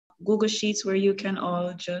Google Sheets where you can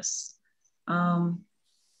all just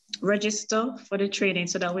register for the training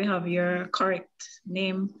so that we have your correct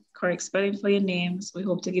name, correct spelling for your names. We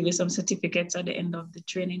hope to give you some certificates at the end of the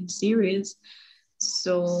training series.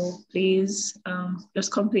 So please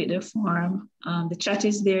just complete the form. The chat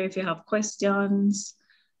is there if you have questions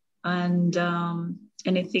and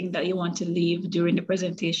anything that you want to leave during the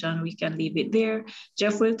presentation, we can leave it there.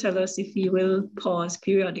 Jeff will tell us if he will pause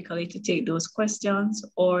periodically to take those questions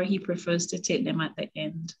or he prefers to take them at the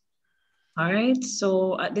end. All right,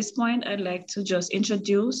 so at this point, I'd like to just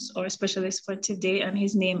introduce our specialist for today, and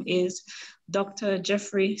his name is Dr.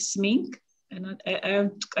 Jeffery Smeenk. And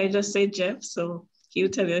I just say Jeff, so he'll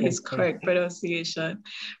tell you his correct pronunciation.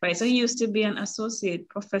 Right, so he used to be an associate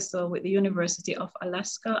professor with the University of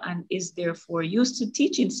Alaska and is therefore used to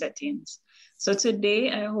teaching settings. So today,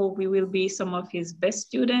 I hope we will be some of his best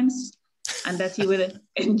students and that he will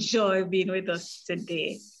enjoy being with us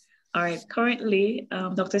today. All right, currently,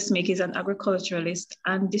 Dr. Smeenk is an agriculturalist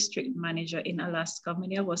and district manager in Alaska.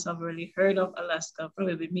 Many of us have already heard of Alaska,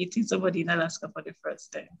 probably meeting somebody in Alaska for the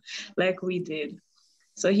first time, like we did.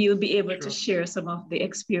 So he will be able to share some of the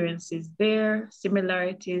experiences there,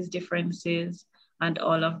 similarities, differences, and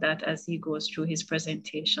all of that as he goes through his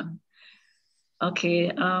presentation.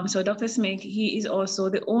 Okay, so Dr. Smeenk, he is also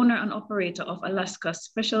the owner and operator of Alaska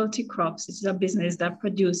Specialty Crops. It's a business that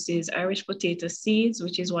produces Irish potato seeds,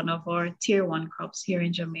 which is one of our tier 1 crops here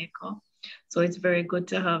in Jamaica. So it's very good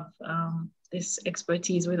to have this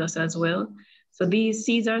expertise with us as well. So these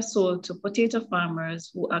seeds are sold to potato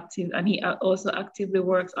farmers and he also actively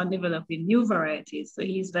works on developing new varieties. So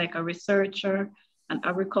he's like a researcher, an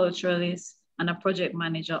agriculturalist, and a project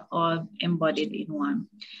manager all embodied in one.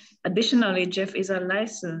 Additionally, Jeff is a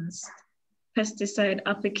licensed pesticide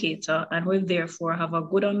applicator and will therefore have a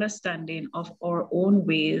good understanding of our own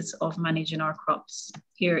ways of managing our crops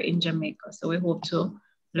here in Jamaica. So we hope to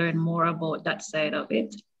learn more about that side of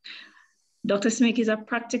it. Dr. Smeenk is a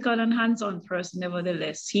practical and hands-on person,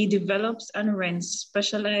 nevertheless. He develops and rents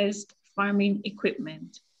specialized farming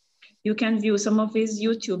equipment. You can view some of his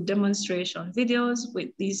YouTube demonstration videos with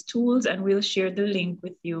these tools, and we'll share the link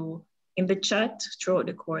with you in the chat throughout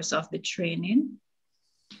the course of the training.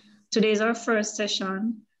 Today is our first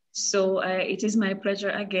session, so it is my pleasure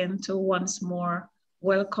again to once more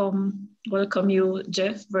welcome you,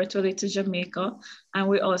 Jeff, virtually to Jamaica, and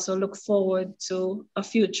we also look forward to a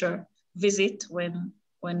future visit when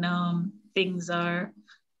things are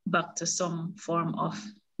back to some form of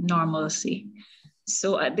normalcy.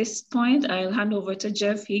 So at this point, I'll hand over to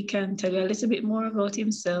Jeff. He can tell you a little bit more about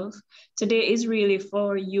himself. Today is really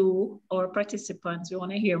for you, our participants. We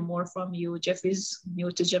want to hear more from you. Jeff is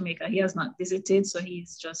new to Jamaica. He has not visited, so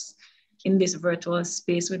he's just in this virtual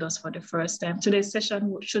space with us for the first time. Today's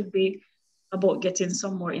session should be about getting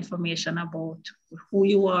some more information about who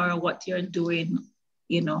you are, what you're doing,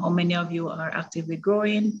 you know, how many of you are actively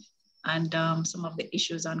growing, and some of the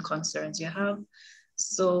issues and concerns you have.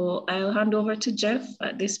 So I'll hand over to Jeff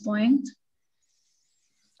at this point,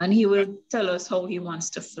 and he will tell us how he wants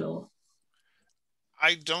to flow.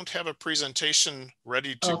 I don't have a presentation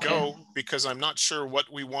ready to go because I'm not sure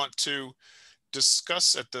what we want to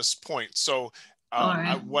discuss at this point. So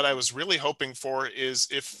what I was really hoping for is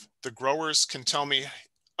if the growers can tell me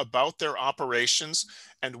about their operations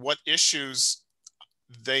and what issues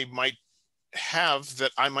they might have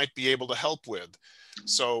that I might be able to help with.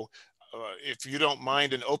 So if you don't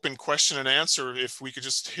mind an open question and answer, if we could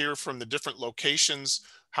just hear from the different locations,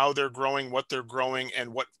 how they're growing, what they're growing,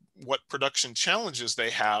 and what production challenges they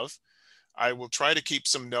have. I will try to keep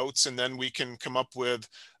some notes, and then we can come up with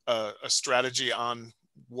a strategy on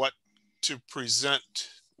what to present,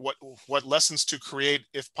 what lessons to create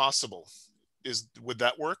if possible. Would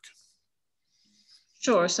that work?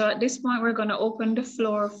 Sure. So at this point, we're going to open the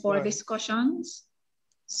floor for discussions.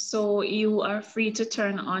 So you are free to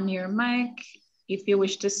turn on your mic if you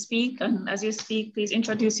wish to speak. And as you speak, please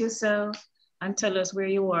introduce yourself and tell us where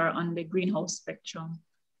you are on the greenhouse spectrum.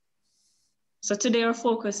 So today our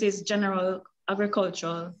focus is general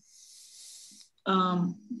agricultural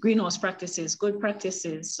greenhouse practices, good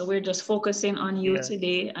practices. So we're just focusing on you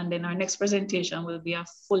today. And then our next presentation will be a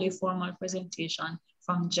fully formal presentation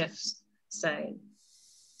from Jeff's side.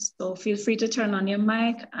 So feel free to turn on your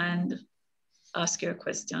mic and ask your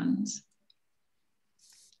questions.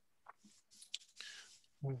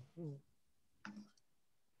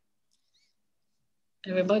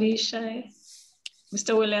 Everybody is shy.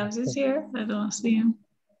 Mr. Williams is here. I don't see him.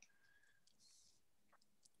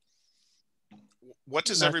 What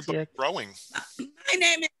is everybody growing? My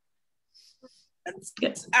name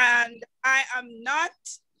is, and I am not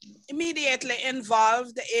immediately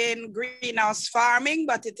involved in greenhouse farming,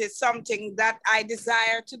 but it is something that I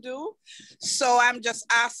desire to do. So I'm just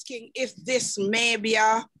asking if this may be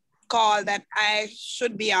a call that I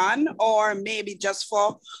should be on, or maybe just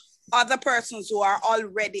for other persons who are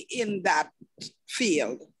already in that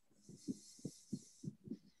field.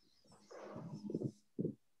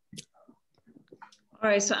 All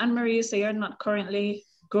right, so Anne-Marie, you say you're not currently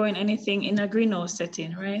growing anything in a greenhouse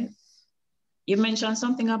setting, right? You mentioned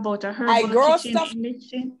something about a herbal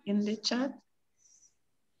kitchen in the chat.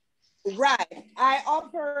 Right. I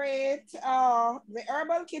operate the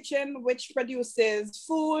herbal kitchen, which produces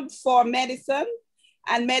food for medicine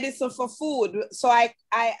and medicine for food. So I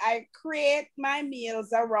create my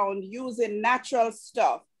meals around using natural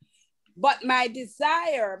stuff. But my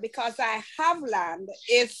desire, because I have land,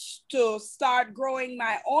 is to start growing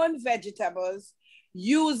my own vegetables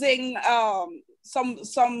using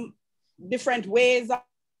some different ways of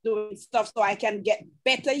doing stuff so I can get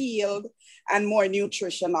better yield and more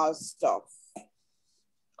nutritional stuff.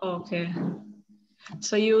 Okay.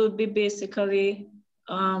 So you will be basically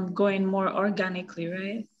going more organically,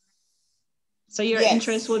 right? So your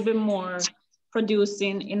interest would be more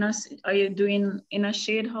producing in a, are you doing in a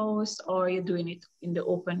shade house or are you doing it in the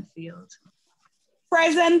open field?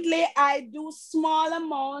 Presently, I do small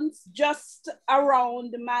amounts just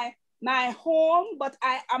around my home, but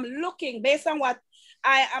I am looking based on what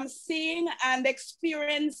I am seeing and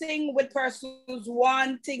experiencing with persons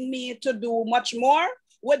wanting me to do much more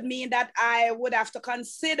would mean that I would have to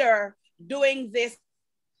consider doing this,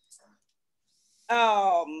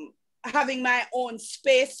 having my own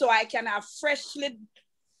space so I can have freshly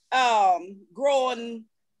grown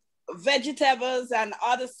vegetables and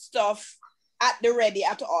other stuff at the ready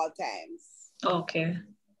at all times. Okay.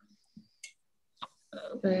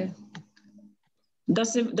 Okay.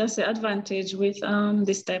 That's the advantage with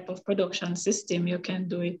this type of production system. You can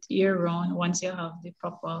do it year round once you have the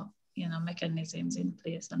proper, you know, mechanisms in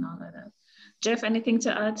place and all of that. Jeff, anything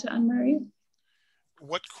to add to Anne-Marie?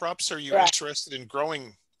 What crops are you interested in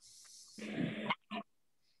growing?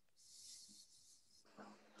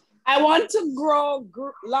 I want to grow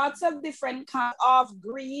lots of different kinds of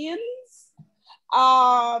greens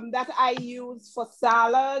that I use for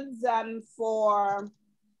salads and for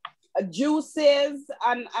juices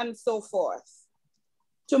and so forth.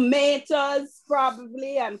 Tomatoes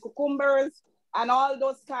probably, and cucumbers and all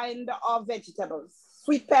those kind of vegetables,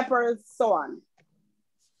 sweet peppers, so on.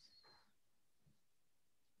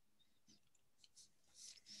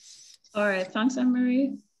 All right, thanks,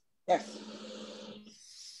 Anne-Marie. Yes.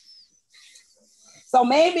 So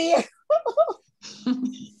maybe,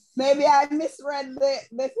 maybe I misread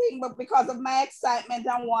the thing, but because of my excitement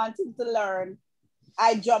and wanting to learn,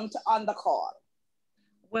 I jumped on the call.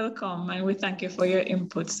 Welcome, and we thank you for your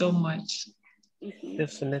input so much.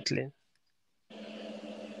 Definitely.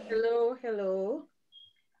 Hello, hello.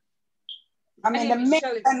 I'm in the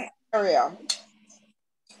Midland area.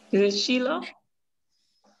 Is it Sheila?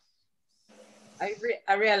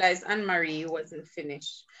 I realized Anne-Marie wasn't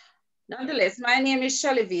finished. Nonetheless, my name is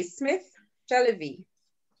Jeffery Smith. Jeffery.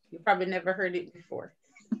 You probably never heard it before.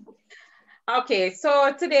 Okay,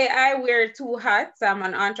 so today I wear two hats. I'm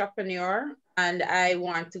an entrepreneur and I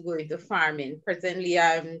want to go into farming. Presently,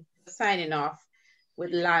 I'm signing off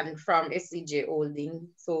with land from SCJ Holding.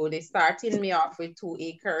 So they started me off with 2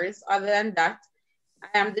 acres. Other than that,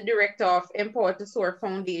 I am the director of Empower to Soar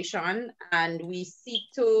Foundation, and we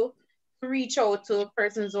seek to reach out to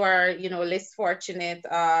persons who are, you know, less fortunate.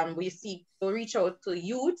 We seek to reach out to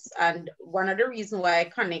youths, and one of the reasons why I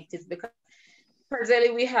connect is because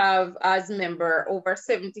presently we have as member over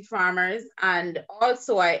 70 farmers, and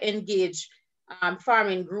also I engage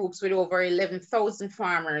farming groups with over 11,000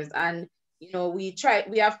 farmers. And you know, we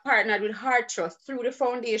have partnered with Heart Trust through the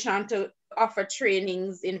foundation to offer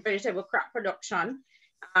trainings in vegetable crop production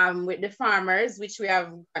with the farmers, which we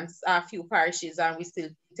have a few parishes and we still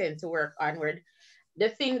tend to work onward. The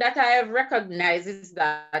thing that I have recognized is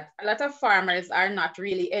that a lot of farmers are not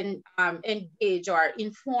really engaged or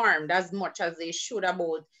informed as much as they should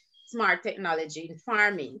about smart technology in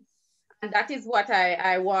farming. And that is what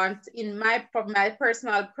I want in my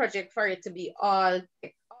personal project, for it to be all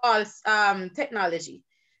technology.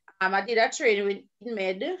 I did a training with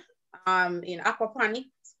Med in aquaponics,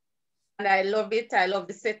 and I love it. I love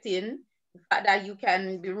the setting, the fact that you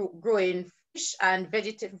can be growing fish and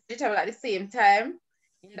vegetable at the same time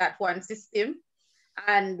in that one system.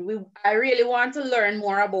 And I really want to learn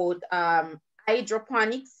more about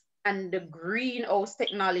hydroponics and the greenhouse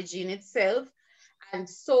technology in itself. And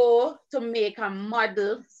so to make a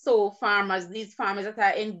model, so these farmers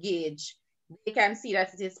that are engaged, they can see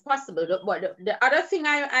that it is possible. But the other thing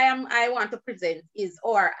I want to present is,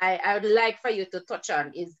 or I would like for you to touch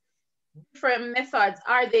on, is different methods.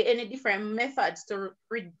 Are there any different methods to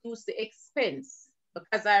reduce the expense?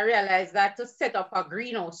 Because I realized that to set up a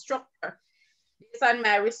greenhouse structure, based on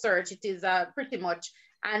my research, it is pretty much,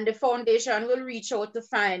 and the foundation will reach out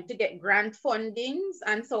to get grant fundings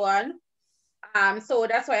and so on. So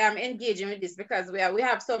that's why I'm engaging with this, because we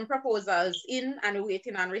have some proposals in and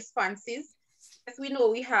waiting on responses. As we know,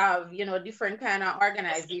 we have, you know, different kind of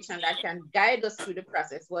organization that can guide us through the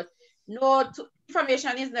process, but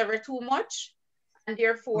information is never too much. And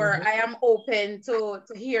therefore, I am open to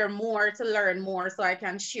hear more, to learn more, so I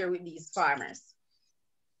can share with these farmers.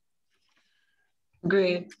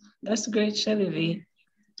 Great. That's great, Shelly V,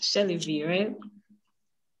 right?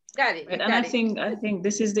 Got it. Right. And I think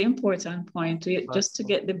this is the important point, just to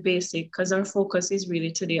get the basic, because our focus is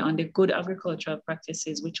really today on the good agricultural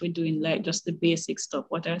practices, which we're doing, like just the basic stuff.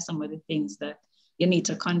 What are some of the things that you need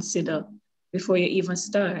to consider before you even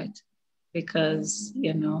start? Because,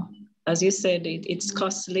 you know, as you said, it's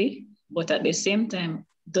costly, but at the same time,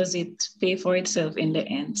 does it pay for itself in the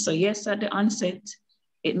end? So yes, at the onset,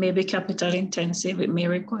 it may be capital intensive. It may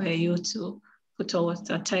require you to put out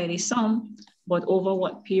a tidy sum, but over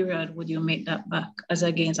what period would you make that back as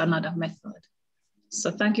against another method? So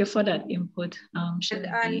thank you for that input. And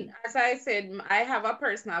as I said, I have a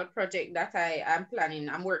personal project that I am planning,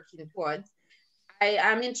 I'm working towards. I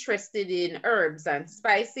am interested in herbs and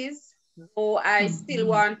spices, though I still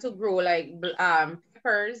want to grow like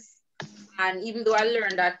peppers. And even though I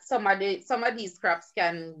learned that some of these crops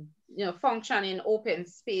can, you know, function in open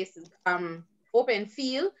spaces, open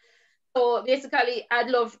field. So basically, I'd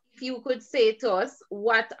love if you could say to us,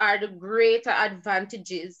 what are the greater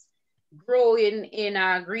advantages growing in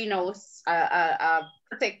a greenhouse, a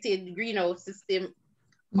protected greenhouse system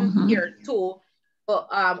compared to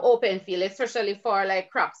open field, especially for like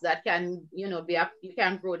crops that can, you know, you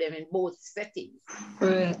can grow them in both settings.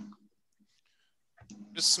 Right.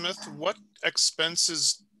 Ms. Smith, what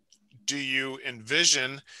expenses do you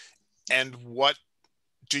envision, and what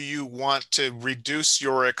do you want to reduce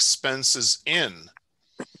your expenses in?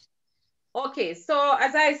 Okay, so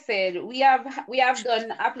as I said, we have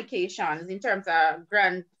done applications in terms of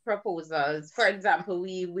grant proposals. For example,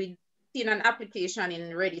 we seen an application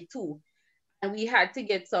in Ready 2, and we had to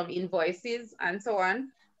get some invoices and so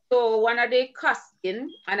on. So one of the costing,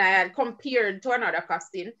 and I had compared to another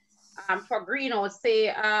costing, for greenhouse,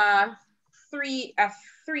 say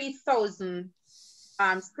 3,000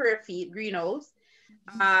 square feet greenhouse.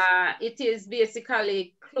 It is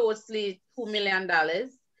basically closely $2 million.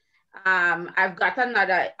 I've got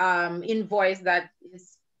another invoice that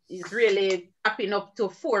is really upping up to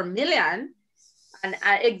 4 million. And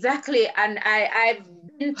I've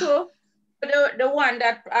been to the one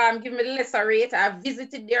that give me the lesser rate. I've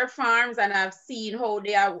visited their farms and I've seen how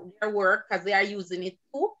their work, because they are using it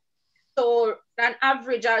too. So on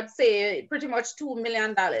average, I'd say pretty much $2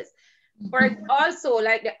 million. But also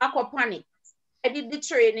like the aquaponics, I did the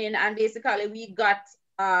training, and basically we got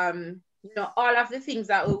you know, all of the things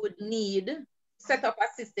that we would need to set up a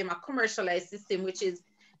system, a commercialized system, which is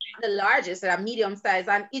the largest, a medium size,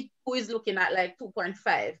 and it is looking at like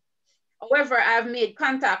 2.5. However, I've made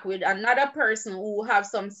contact with another person who have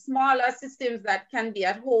some smaller systems that can be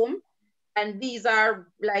at home, and these are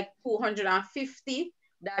like 250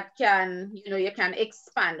 that can, you know, you can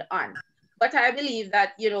expand on. But I believe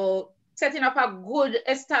that, you know, setting up a good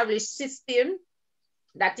established system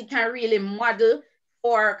that it can really model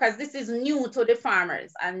for, because this is new to the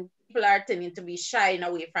farmers and people are tending to be shying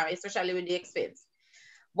away from it, especially with the expense.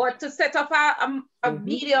 But to set up a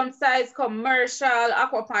medium-sized commercial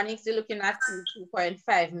aquaponics, you're looking at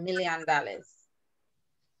 $2.5 million.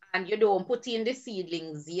 And you don't put in the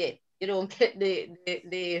seedlings yet. You don't get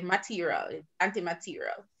the material,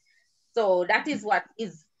 anti-material. So that is what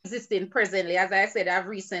is existing presently. As I said, I've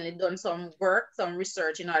recently done some work, some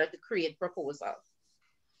research in order to create proposals.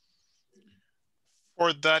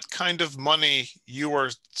 For that kind of money, you are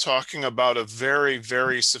talking about a very,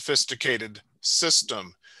 very sophisticated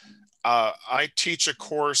system. I teach a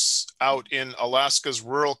course out in Alaska's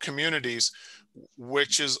rural communities,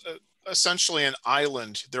 which is essentially an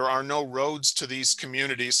island. There are no roads to these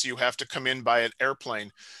communities, so you have to come in by an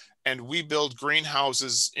airplane. And we build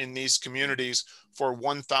greenhouses in these communities for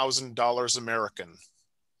 $1,000 American.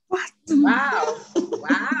 What? Wow.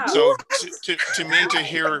 Wow. So to me, to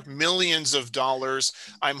hear millions of dollars,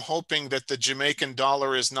 I'm hoping that the Jamaican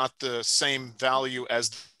dollar is not the same value as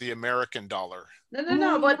the American dollar.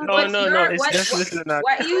 No, but no, it's definitely not.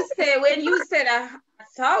 What you say, when you said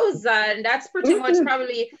 1,000, that's pretty much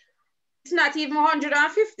probably It's not even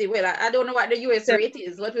 150. Well, I don't know what the US rate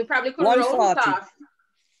is, but we probably could round it off.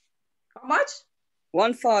 How much?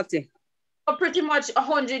 140. So pretty much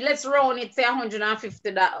 100. Let's round it. Say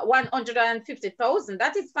 150. 150,000.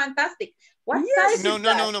 That is fantastic. What size? No,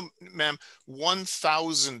 ma'am.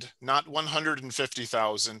 1,000, not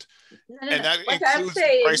 150,000. And that includes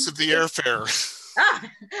the price of the airfare.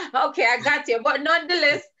 Okay, I got you. But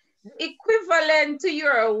nonetheless, equivalent to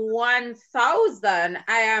your 1,000,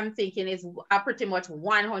 I am thinking is pretty much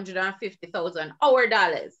 150,000 our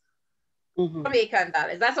dollars, Jamaican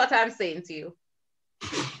dollars. That's what I'm saying to you.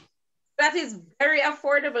 That is very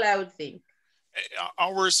affordable, I would think.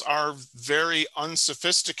 Ours are very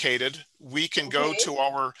unsophisticated. We can go to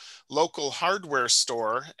our local hardware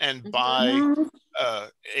store and buy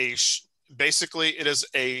basically it is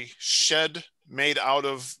a shed made out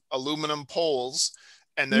of aluminum poles,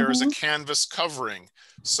 and there is a canvas covering.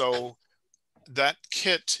 So that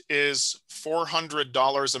kit is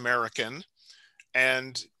 $400 American,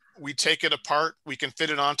 and we take it apart. We can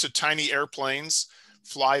fit it onto tiny airplanes,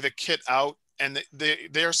 fly the kit out, and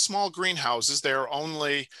they are small greenhouses. They're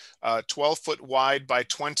only 12 foot wide by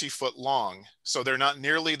 20 foot long. So they're not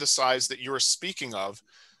nearly the size that you were speaking of.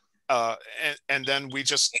 And then we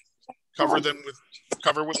just cover them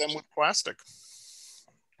with plastic.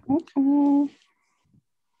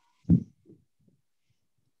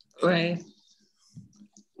 Right.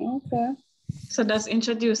 Okay. So that's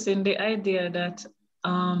introducing the idea that,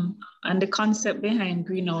 and the concept behind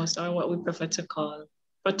greenhouse, or what we prefer to call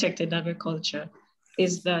protected agriculture,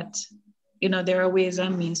 is that, you know, there are ways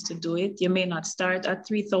and means to do it. You may not start at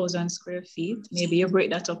 3,000 square feet. Maybe you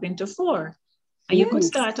break that up into 4. And you could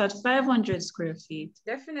start at 500 square feet.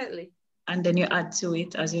 Definitely. And then you add to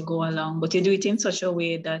it as you go along. But you do it in such a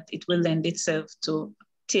way that it will lend itself to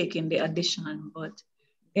taking the addition. But,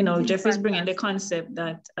 you know, Jeffrey's bringing the concept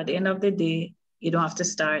that at the end of the day, you don't have to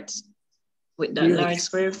start with that large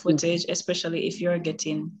square footage, especially if you're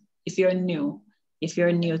new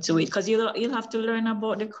to it. Because you'll have to learn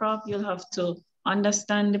about the crop. You'll have to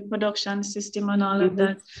understand the production system and all of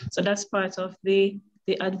that. So that's part of the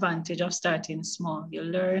advantage of starting small. You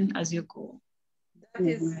learn as you go.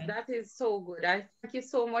 That is so good. I thank you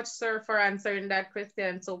so much, sir, for answering that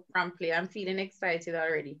question so promptly. I'm feeling excited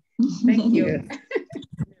already. Thank you.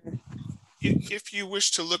 If you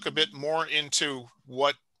wish to look a bit more into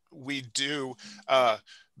what we do,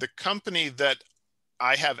 the company that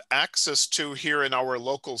I have access to here in our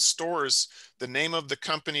local stores, the name of the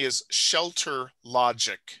company is Shelter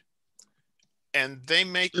Logic. And they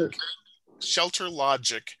make Shelter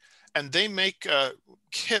Logic, and they make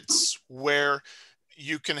kits where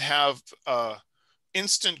you can have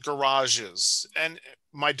instant garages. And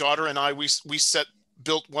my daughter and I, we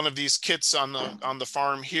built one of these kits on the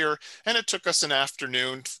farm here, and it took us an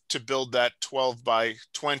afternoon to build that 12 by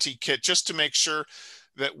 20 kit, just to make sure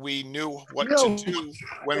that we knew what to do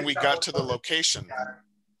when we got to the location.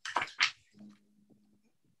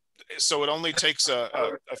 So it only takes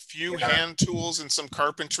a few hand tools and some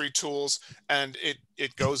carpentry tools, and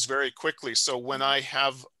it goes very quickly. So when I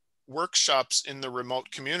have workshops in the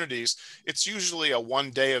remote communities, it's usually a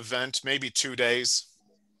one-day event, maybe 2 days.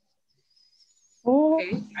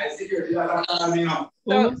 Okay.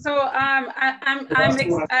 So I'm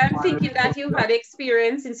thinking that you've had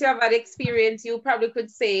experience. Since you have had experience, you probably could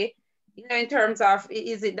say, you know, in terms of,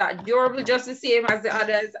 is it that durable just the same as the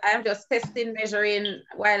others? I'm just testing, measuring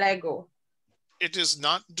while I go. It is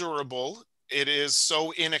not durable. It is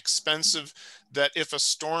so inexpensive that if a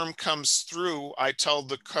storm comes through, I tell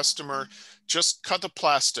the customer, just cut the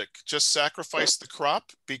plastic, just sacrifice the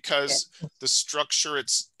crop, because the structure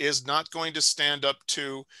is not going to stand up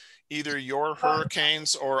to either your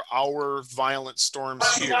hurricanes or our violent storms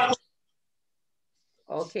here.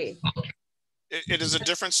 Okay. It is a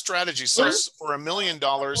different strategy. So for $1 million,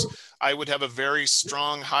 I would have a very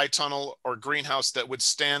strong high tunnel or greenhouse that would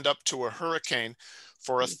stand up to a hurricane.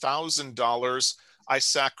 For $1,000, I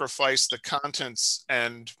sacrifice the contents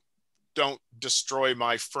and don't destroy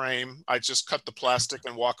my frame. I just cut the plastic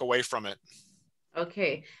and walk away from it.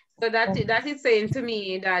 Okay. So that is saying to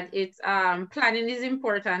me that it's planning is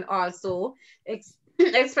important also,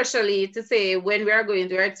 especially to say when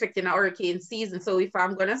we're expecting a hurricane season. So if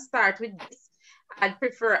I'm going to start with this, I'd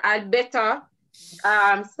better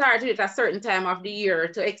start with a certain time of the year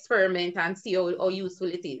to experiment and see how useful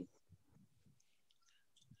it is.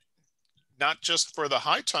 Not just for the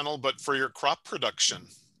high tunnel, but for your crop production.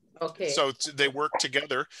 Okay. So they work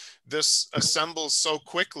together. This assembles so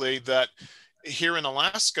quickly that here in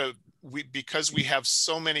Alaska, because we have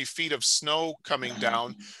so many feet of snow coming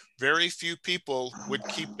down, very few people would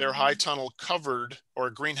keep their high tunnel covered or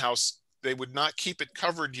greenhouse they would not keep it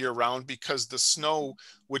covered year round because the snow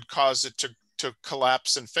would cause it to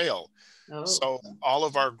collapse and fail. Oh. So all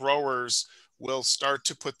of our growers will start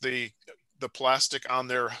to put the plastic on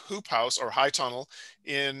their hoop house or high tunnel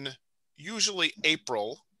in usually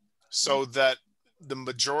April, so that the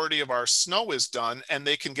majority of our snow is done and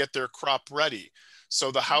they can get their crop ready.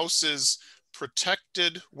 So the house is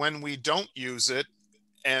protected when we don't use it,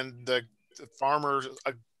 and the farmer,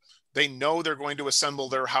 they know they're going to assemble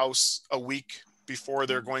their house a week before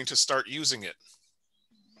they're going to start using it.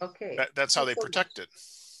 Okay. That's how they protect it.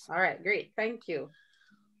 All right, great, thank you.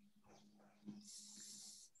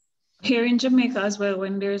 Here in Jamaica as well,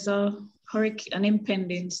 when there's a hurricane, an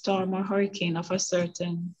impending storm or hurricane of a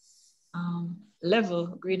certain level,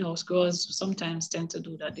 greenhouse growers sometimes tend to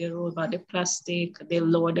do that. They roll back the plastic, they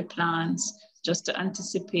lower the plants just to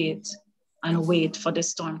anticipate and wait for the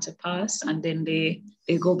storm to pass. And then they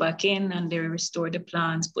go back in and they restore the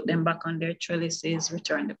plants, put them back on their trellises,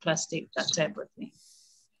 return the plastic, that type of thing.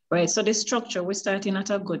 Right, so the structure, we're starting at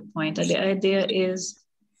a good point. And the idea is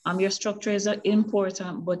your structure is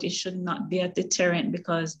important, but it should not be a deterrent,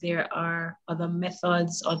 because there are other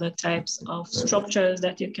methods, other types of structures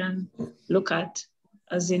that you can look at,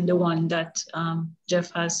 as in the one that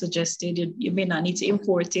Jeff has suggested. You may not need to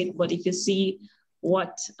import it, but if you see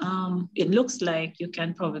what it looks like, you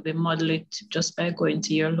can probably model it just by going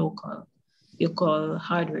to your local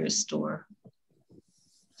hardware store.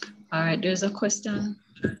 All right, there's a question.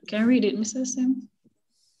 Can you read it, Mr. Sim?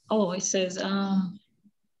 Oh, it says,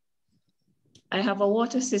 I have a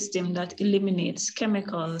water system that eliminates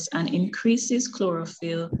chemicals and increases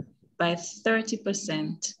chlorophyll by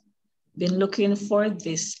 30%. Been looking for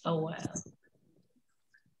this a while.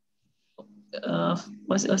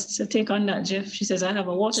 What's the take on that, Jeff? She says, I have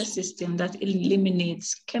a water system that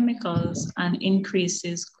eliminates chemicals and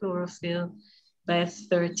increases chlorophyll by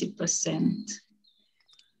 30%.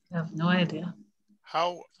 I have no idea.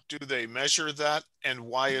 How do they measure that, and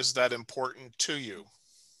why is that important to you?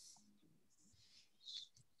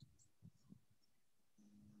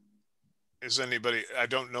 Is anybody, I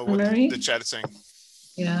don't know what the chat is saying.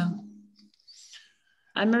 Yeah.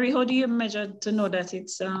 Anne-Marie, how do you measure to know that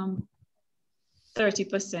it's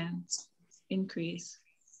 30% increase?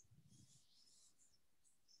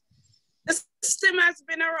 The system has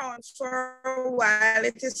been around for a while.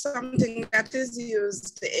 It is something that is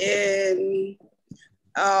used in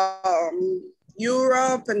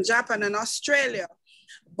Europe and Japan and Australia.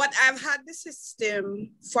 But I've had the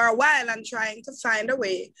system for a while and trying to find a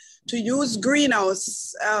way to use a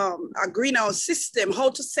greenhouse system, how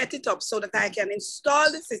to set it up so that I can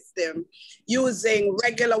install the system using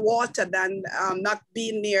regular water than not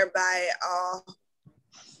being nearby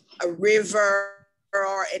a river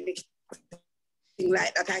or anything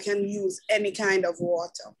like that. I can use any kind of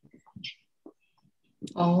water.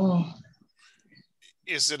 Oh.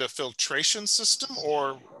 Is it a filtration system,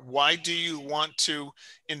 or why do you want to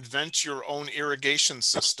invent your own irrigation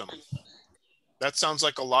system? That sounds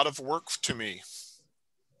like a lot of work to me.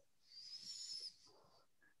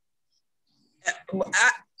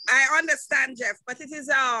 I understand, Jeff, but it is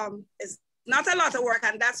it's not a lot of work,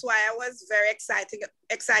 and that's why I was very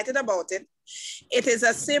excited about it. It is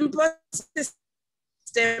a simple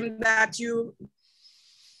system that you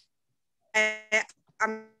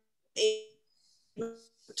am able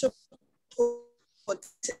to put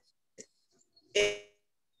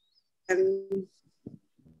in,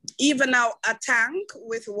 even now a tank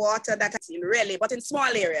with water that I've seen really, but in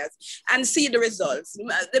small areas, and see the results.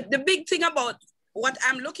 The big thing about what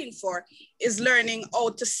I'm looking for is learning how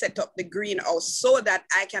to set up the greenhouse so that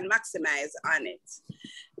I can maximize on it,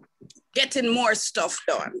 getting more stuff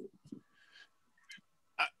done.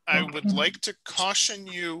 I would like to caution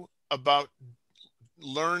you about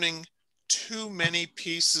learning too many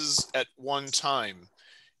pieces at one time.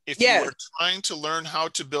 If you are trying to learn how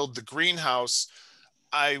to build the greenhouse,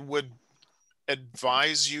 I would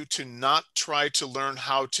advise you to not try to learn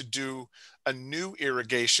how to do a new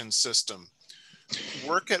irrigation system.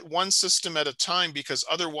 Work at one system at a time, because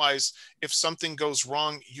otherwise, if something goes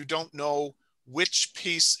wrong, you don't know which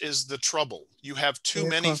piece is the trouble. You have too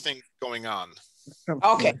many things going on.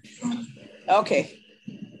 Okay. Okay.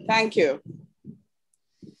 Thank you.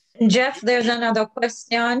 Jeff, there's another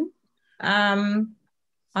question.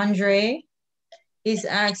 Andre is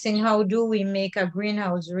asking, how do we make a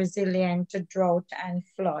greenhouse resilient to drought and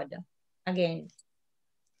flood? Again,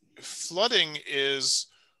 flooding is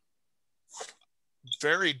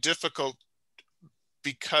very difficult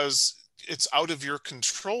because it's out of your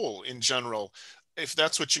control in general. If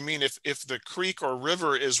that's what you mean, if the creek or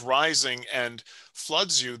river is rising and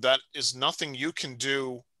floods you, that is nothing you can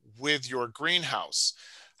do with your greenhouse.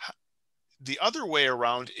 The other way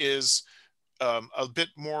around is a bit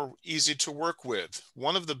more easy to work with.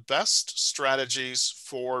 One of the best strategies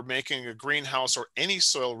for making a greenhouse or any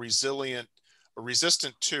soil resilient or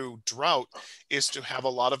resistant to drought is to have a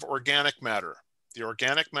lot of organic matter. The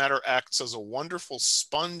organic matter acts as a wonderful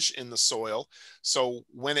sponge in the soil. So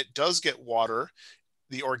when it does get water,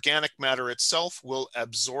 the organic matter itself will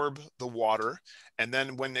absorb the water. And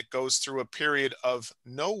then when it goes through a period of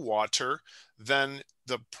no water, then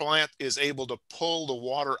the plant is able to pull the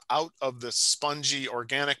water out of the spongy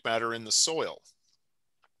organic matter in the soil.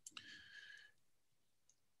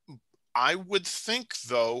 I would think,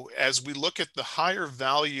 though, as we look at the higher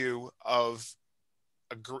value of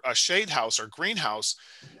a shade house or greenhouse,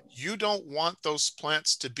 you don't want those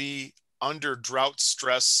plants to be under drought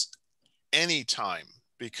stress anytime,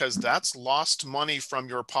 because that's lost money from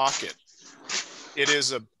your pocket. It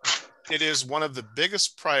is one of the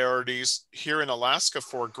biggest priorities here in Alaska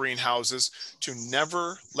for greenhouses to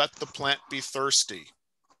never let the plant be thirsty,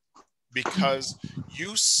 because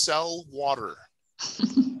you sell water.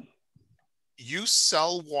 You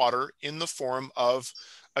sell water in the form of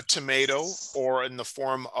a tomato or in the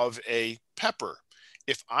form of a pepper.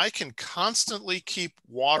 If I can constantly keep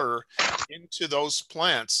water into those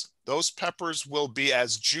plants, those peppers will be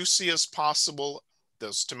as juicy as possible.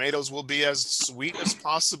 Those tomatoes will be as sweet as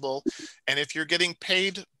possible. And if you're getting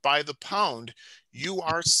paid by the pound, you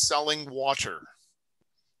are selling water.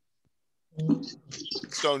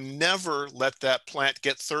 So never let that plant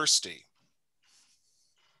get thirsty.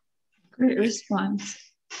 Great response.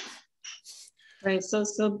 Right,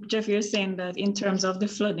 so Jeff, you're saying that in terms of the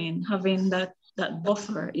flooding, having that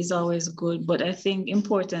buffer is always good, but I think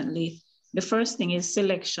importantly, the first thing is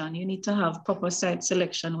selection. You need to have proper site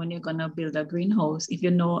selection when you're gonna build a greenhouse. If you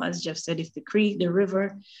know, as Jeff said, if the creek, the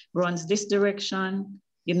river runs this direction,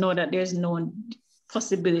 you know that there's no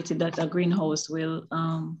possibility that a greenhouse will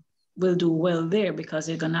do well there, because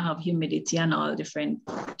you're gonna have humidity and all different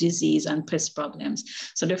disease and pest problems.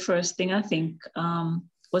 So the first thing I think,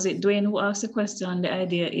 was it Dwayne who asked the question? The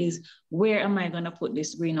idea is, where am I going to put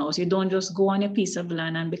this greenhouse? You don't just go on a piece of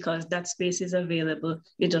land and because that space is available,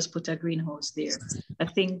 you just put a greenhouse there. I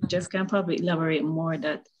think Jeff can probably elaborate more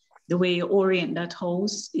that the way you orient that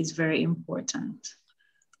house is very important.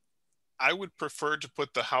 I would prefer to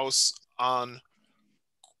put the house on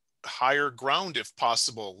higher ground if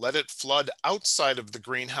possible. Let it flood outside of the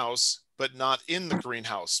greenhouse, but not in the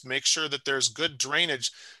greenhouse. Make sure that there's good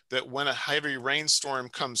drainage, that when a heavy rainstorm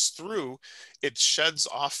comes through, it sheds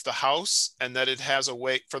off the house and that it has a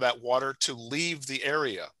way for that water to leave the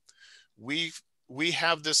area. We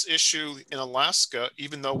have this issue in Alaska,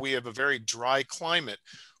 even though we have a very dry climate.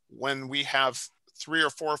 When we have 3 or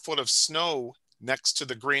 4 foot of snow next to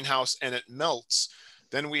the greenhouse and it melts,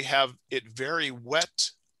 then we have it very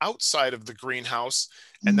wet outside of the greenhouse,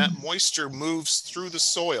 and that moisture moves through the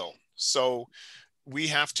soil. So we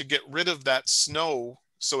have to get rid of that snow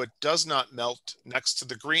so it does not melt next to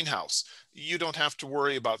the greenhouse. You don't have to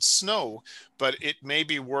worry about snow, but it may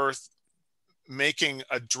be worth making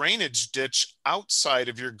a drainage ditch outside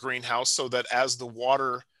of your greenhouse so that as the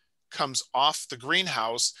water comes off the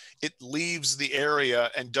greenhouse, it leaves the area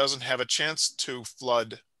and doesn't have a chance to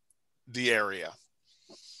flood the area.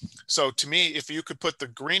 So to me, if you could put the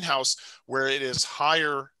greenhouse where it is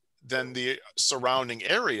higher than the surrounding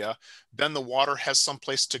area, then the water has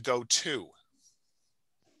someplace to go to.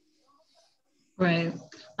 Right.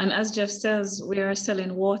 And as Jeff says, we are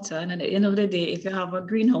selling water. And at the end of the day, if you have a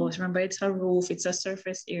greenhouse, remember it's a roof, it's a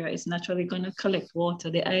surface area, it's naturally going to collect water.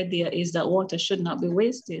 The idea is that water should not be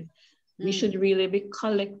wasted. We should really be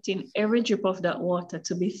collecting every drip of that water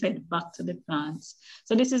to be fed back to the plants.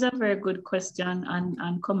 So this is a very good question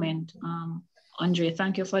and comment. Andre,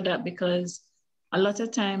 thank you for that, because a lot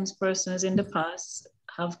of times persons in the past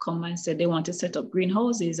have come and said they want to set up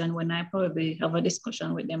greenhouses. And when I probably have a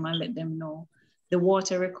discussion with them and let them know the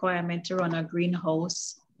water requirement to run a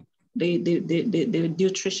greenhouse, the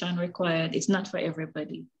nutrition required, it's not for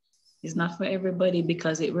everybody. It's not for everybody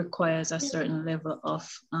because it requires a certain level of,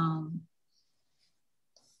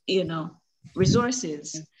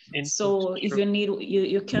 resources. So if you need,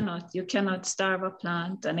 you cannot starve a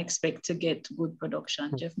plant and expect to get good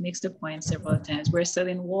production. Jeff makes the point several times. We're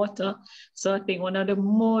selling water. So I think one of the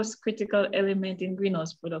most critical elements in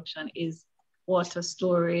greenhouse production is water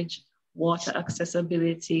storage, water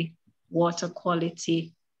accessibility, water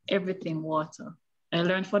quality, everything water. I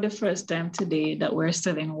learned for the first time today that we're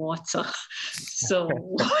selling water. So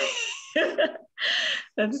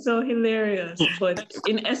that's so hilarious. But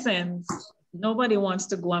in essence, Nobody wants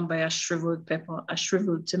to go and buy a shriveled pepper, a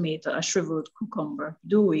shriveled tomato, a shriveled cucumber,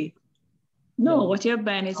 do we? No, what you're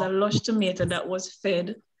buying is a lush tomato that was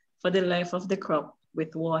fed for the life of the crop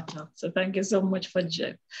with water. So thank you so much for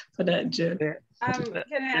that, Jeff. Can I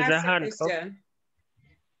ask a question?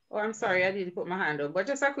 Oh, I'm sorry, I didn't put my hand up, but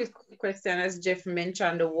just a quick question as Jeff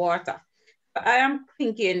mentioned the water. I am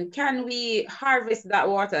thinking, can we harvest that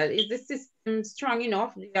water? Is the system strong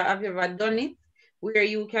enough? Have you ever done it? Where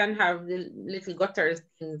you can have the little gutters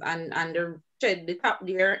things and the shed the top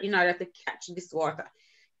there in order to catch this water.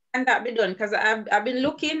 Can that be done? Because I've been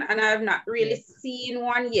looking and I've not really seen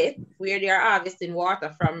one yet where they are harvesting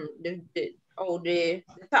water from the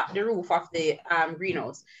top, the roof of the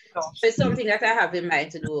greenhouse. So it's something that I have in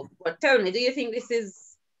mind to do. But tell me, do you think this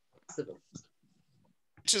is possible?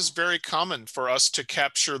 It is very common for us to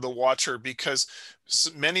capture the water because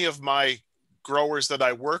many of my growers that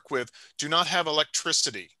I work with do not have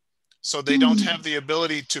electricity. So they don't have the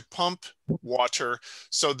ability to pump water.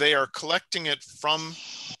 So they are collecting it from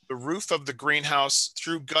the roof of the greenhouse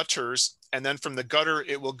through gutters. And then from the gutter,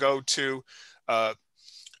 it will go to the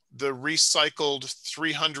recycled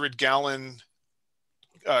 300-gallon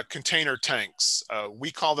container tanks.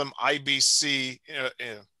 We call them IBC,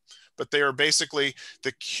 but they are basically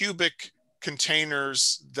the cubic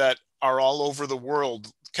containers that are all over the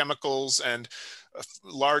world. Chemicals and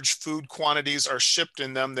large food quantities are shipped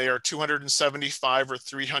in them. They are 275 or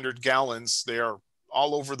 300 gallons. They are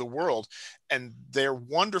all over the world, and they're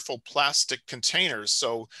wonderful plastic containers.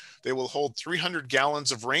 So they will hold 300 gallons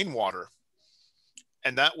of rainwater.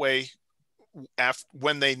 And that way,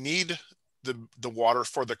 when they need the water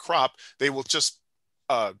for the crop, they will just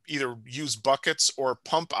either use buckets or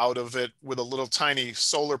pump out of it with a little tiny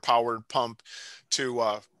solar powered pump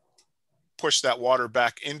to push that water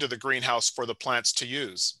back into the greenhouse for the plants to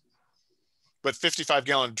use. But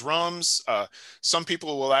 55-gallon drums, some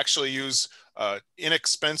people will actually use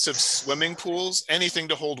inexpensive swimming pools, anything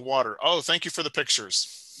to hold water. Oh, thank you for the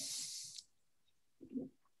pictures.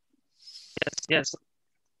 Yes.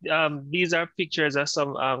 These are pictures of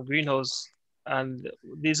some greenhouse, and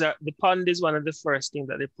the pond is one of the first things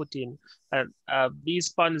that they put in. And these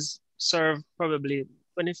ponds serve probably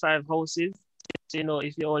 25 houses. You know,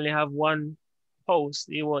 if you only have one house,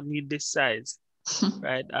 you won't need this size,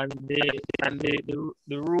 right? And the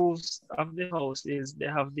roofs of the house they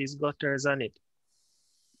have these gutters on it.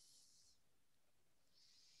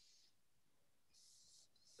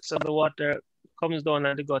 So the water comes down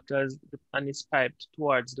at the gutters and is piped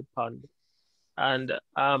towards the pond. And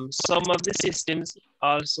some of the systems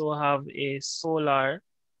also have a solar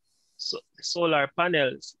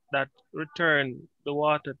panels that return the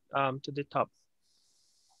water to the top.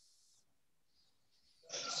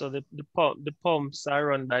 So the pumps are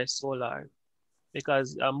run by solar,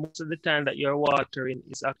 because most of the time that you're watering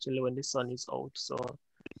is actually when the sun is out. So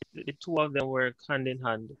the two of them work hand in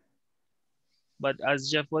hand. But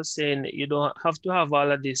as Jeff was saying, you don't have to have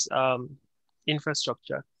all of this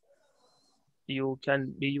infrastructure. You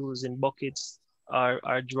can be using buckets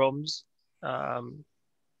or drums.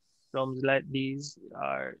 Drums like these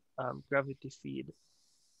are gravity feed.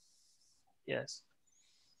 Yes.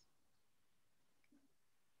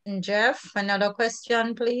 Jeff, another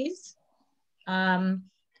question, please.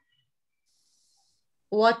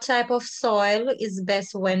 What type of soil is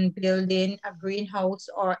best when building a greenhouse,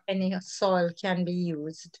 or any soil can be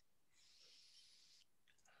used?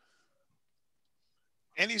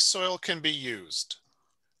 Any soil can be used.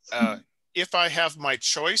 If I have my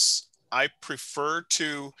choice, I prefer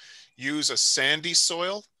to use a sandy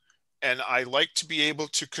soil, and I like to be able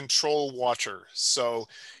to control water. So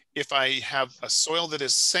if I have a soil that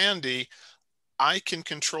is sandy, I can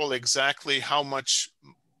control exactly how much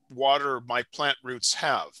water my plant roots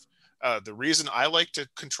have. The reason I like to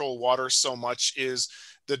control water so much is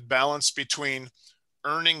the balance between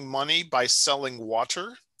earning money by selling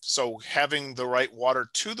water. So having the right water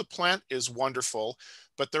to the plant is wonderful,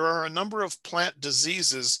 but there are a number of plant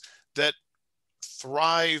diseases that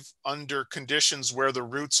thrive under conditions where the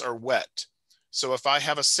roots are wet. So if I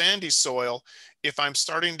have a sandy soil, if I'm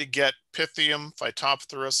starting to get Pythium,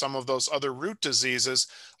 Phytophthora, some of those other root diseases,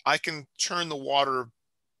 I can turn the water,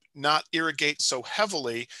 not irrigate so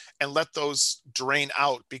heavily, and let those drain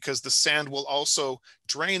out, because the sand will also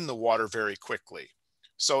drain the water very quickly.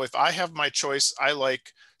 So if I have my choice, I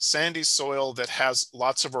like sandy soil that has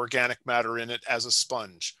lots of organic matter in it as a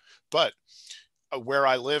sponge. But where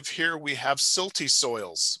I live here, we have silty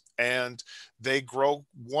soils, and they grow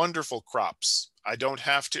wonderful crops. I don't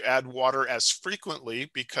have to add water as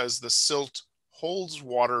frequently because the silt holds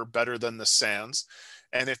water better than the sands.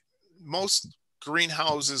 And if most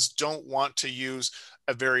greenhouses don't want to use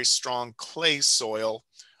a very strong clay soil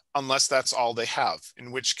unless that's all they have,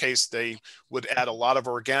 in which case they would add a lot of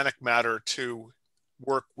organic matter to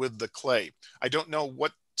work with the clay. I don't know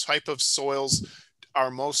what type of soils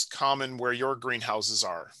are most common where your greenhouses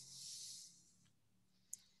are.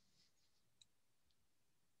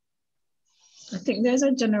 I think there's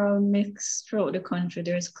a general mix throughout the country.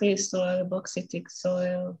 There's clay soil, bauxitic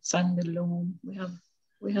soil, sandy loam.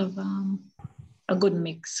 We have a good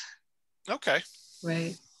mix. Okay.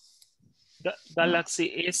 Right.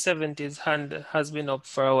 Galaxy A70's hand has been up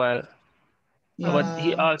for a while. Yeah. But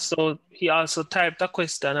he also typed a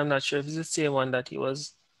question. I'm not sure if it's the same one that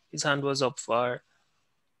his hand was up for.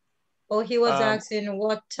 Oh, he was asking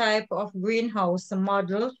what type of greenhouse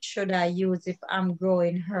model should I use if I'm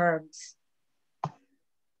growing herbs?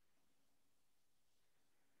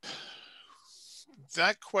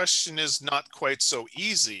 That question is not quite so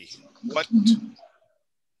easy.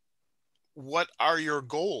 What are your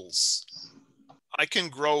goals? I can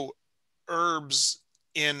grow herbs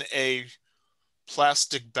in a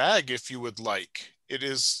plastic bag if you would like. It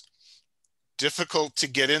is difficult to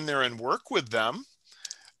get in there and work with them.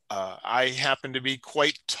 I happen to be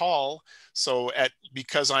quite tall, so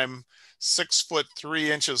because I'm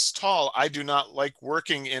 6'3" tall, I do not like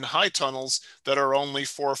working in high tunnels that are only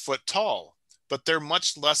 4 foot tall, but they're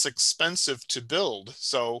much less expensive to build.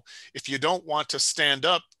 So if you don't want to stand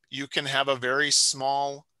up, you can have a very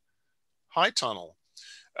small high tunnel.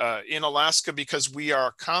 In Alaska, because we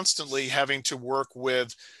are constantly having to work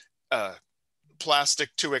with plastic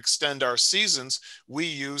to extend our seasons, we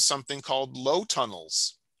use something called low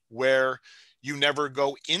tunnels, where you never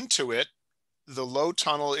go into it. The low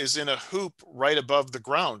tunnel is in a hoop right above the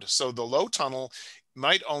ground. So the low tunnel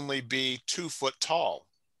might only be 2 foot tall.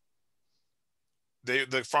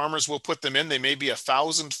 The farmers will put them in, they may be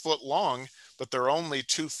 1,000 foot long, but they're only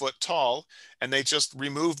 2 foot tall, and they just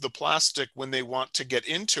remove the plastic when they want to get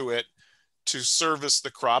into it to service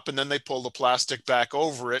the crop, and then they pull the plastic back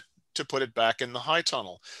over it to put it back in the high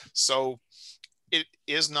tunnel. So it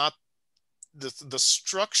is not, the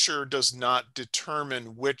structure does not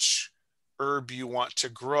determine which herb you want to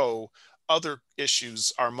grow. Other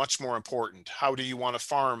issues are much more important. How do you want to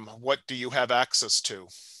farm? What do you have access to?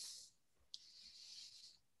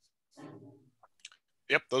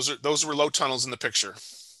 Yep, those were low tunnels in the picture.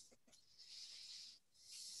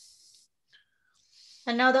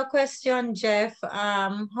 Another question, Jeff.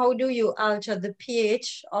 How do you alter the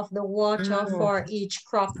pH of the water for each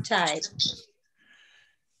crop type?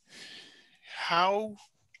 How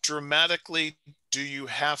dramatically do you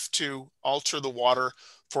have to alter the water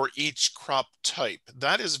for each crop type?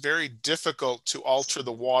 That is very difficult to alter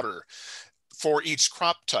the water for each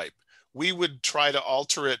crop type. We would try to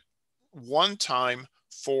alter it one time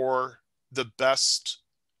for the best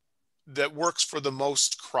that works for the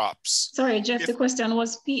most crops. Sorry, Jeff, the question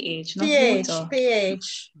was pH, not pH, water.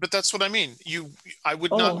 pH. But that's what I mean. I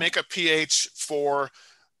would not make a pH for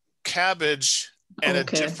cabbage and a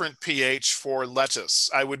different pH for lettuce.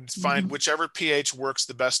 I would find whichever pH works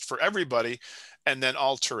the best for everybody and then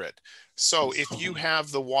alter it. So if you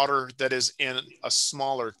have the water that is in a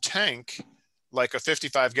smaller tank, like a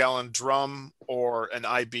 55-gallon drum or an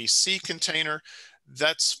IBC container,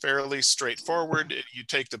 that's fairly straightforward. You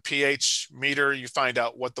take the pH meter, you find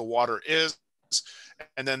out what the water is,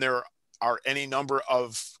 and then there are any number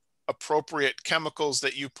of appropriate chemicals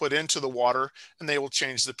that you put into the water, and they will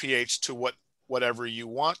change the pH to whatever you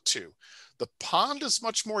want to. The pond is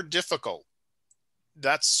much more difficult.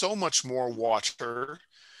 That's so much more water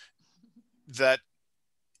that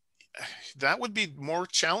would be more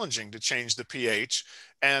challenging to change the pH.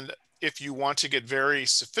 And if you want to get very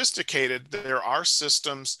sophisticated, there are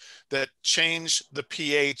systems that change the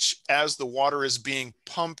pH as the water is being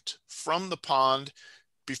pumped from the pond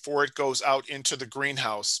before it goes out into the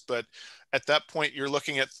greenhouse. But at that point, you're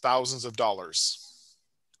looking at thousands of dollars.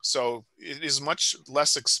 So it is much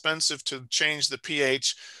less expensive to change the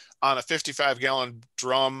pH on a 55-gallon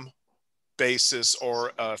drum basis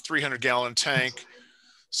or a 300-gallon tank.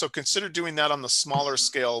 So consider doing that on the smaller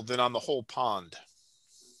scale than on the whole pond.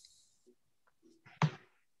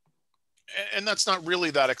 And that's not really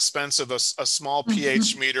that expensive. A small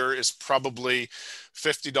pH meter is probably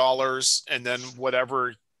 $50, and then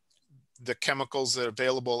whatever the chemicals that are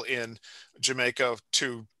available in Jamaica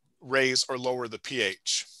to raise or lower the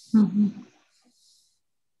pH.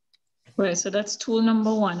 Right, so that's tool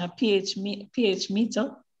number one, a pH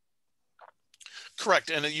meter. Correct,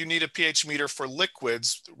 and you need a pH meter for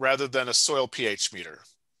liquids rather than a soil pH meter,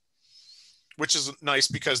 which is nice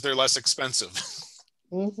because they're less expensive.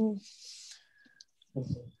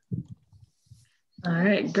 All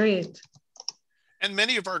right, great. And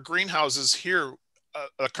many of our greenhouses here,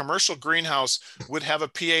 a commercial greenhouse would have a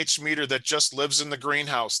pH meter that just lives in the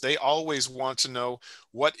greenhouse. They always want to know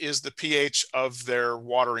what is the pH of their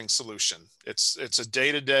watering solution. It's a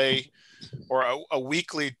day-to-day or a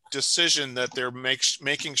weekly decision that they're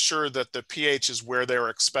making sure that the pH is where they're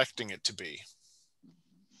expecting it to be.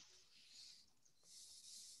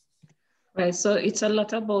 Right, so it's a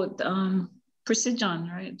lot about precision,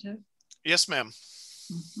 right, Jeff? Yes, ma'am.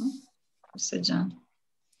 Precision.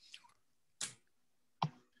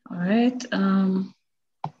 All right.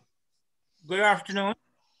 Good afternoon.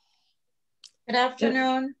 Good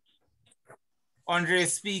afternoon. Andre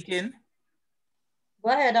speaking.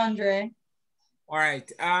 Go ahead, Andre. All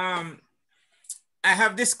right. I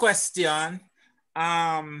have this question.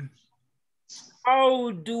 How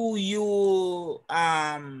do you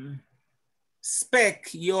spec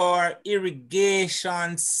your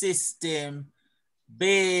irrigation system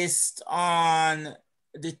based on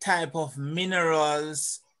the type of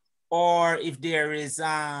minerals, or if there is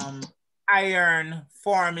iron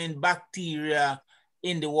forming bacteria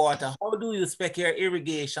in the water? How do you spec your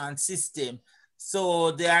irrigation system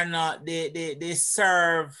so they are not, they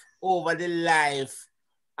serve over the life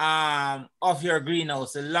of your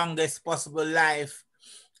greenhouse, the longest possible life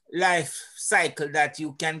cycle that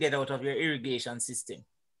you can get out of your irrigation system?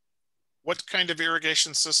 What kind of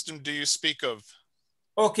irrigation system do you speak of?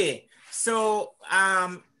 Okay, so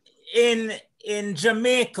in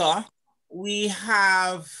Jamaica, we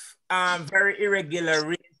have very irregular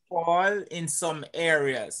rainfall in some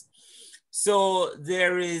areas. So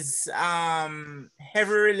there is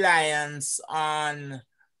heavy reliance on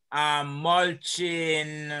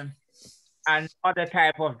mulching and other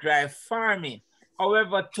type of dry farming.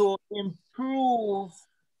 However, to improve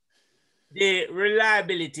the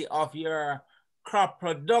reliability of your crop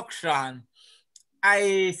production,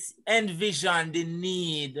 I envision the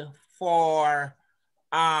need for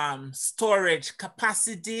storage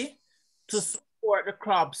capacity to support the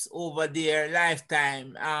crops over their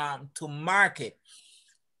lifetime to market.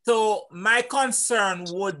 So my concern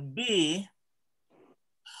would be,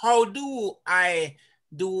 how do I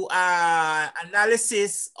do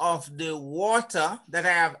analysis of the water that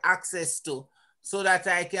I have access to so that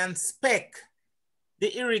I can spec the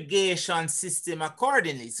irrigation system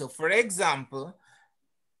accordingly? So for example,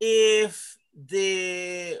 if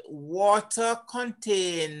the water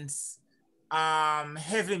contains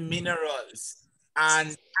heavy minerals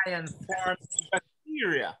and iron-forming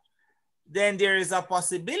bacteria, then there is a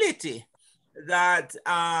possibility that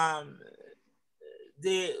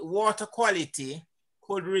the water quality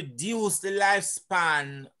could reduce the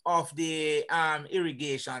lifespan of the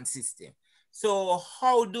irrigation system. So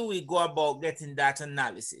how do we go about getting that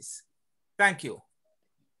analysis? Thank you.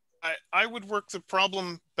 I would work the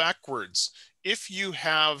problem backwards. If you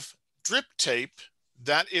have drip tape,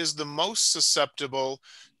 that is the most susceptible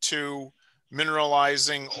to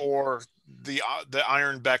mineralizing or the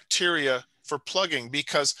iron bacteria for plugging,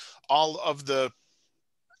 because all of the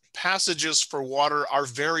passages for water are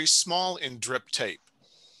very small in drip tape.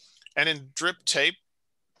 And in drip tape,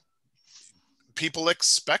 people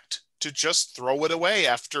expect to just throw it away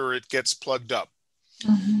after it gets plugged up.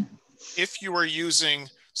 If you are using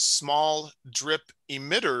small drip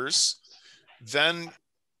emitters, then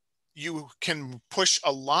you can push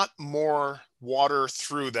a lot more water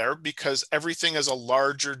through there because everything is a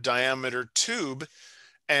larger diameter tube,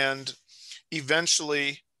 and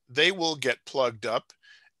eventually they will get plugged up.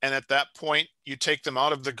 And at that point, you take them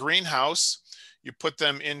out of the greenhouse, you put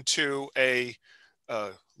them into a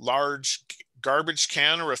large garbage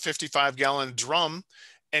can or a 55-gallon drum,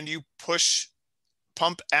 and you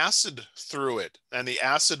pump acid through it, and the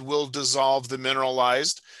acid will dissolve the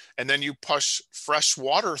mineralized, and then you push fresh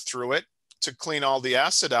water through it to clean all the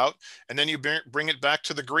acid out, and then you bring it back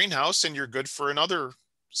to the greenhouse and you're good for another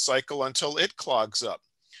cycle until it clogs up.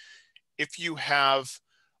 If you have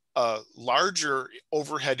a larger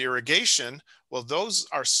overhead irrigation, well, those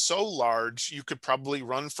are so large you could probably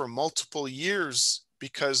run for multiple years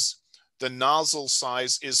because the nozzle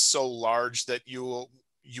size is so large that you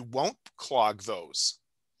won't clog those.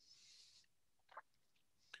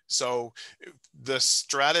 So the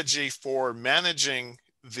strategy for managing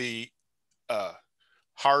the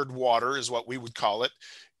hard water is what we would call it.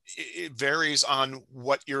 It varies on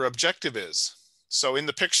what your objective is. So in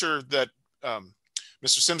the picture that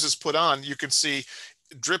Mr. Sims has put on, you can see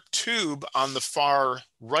drip tube on the far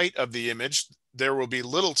right of the image. There will be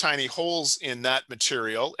little tiny holes in that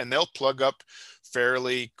material, and they'll plug up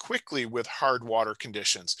fairly quickly with hard water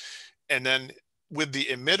conditions. And then with the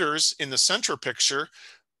emitters in the center picture,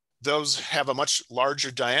 those have a much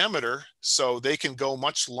larger diameter, so they can go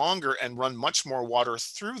much longer and run much more water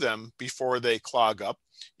through them before they clog up.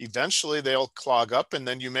 Eventually they'll clog up, and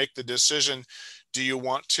then you make the decision, do you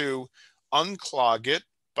want to unclog it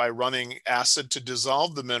by running acid to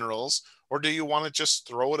dissolve the minerals, or do you want to just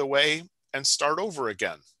throw it away and start over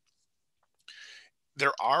again?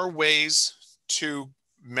 There are ways to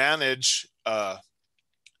manage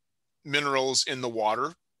minerals in the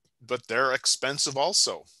water, but they're expensive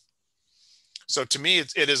also. So to me,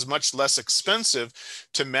 it is much less expensive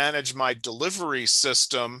to manage my delivery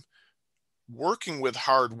system working with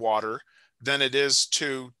hard water than it is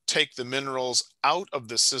to take the minerals out of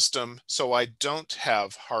the system so I don't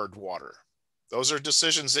have hard water. Those are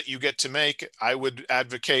decisions that you get to make. I would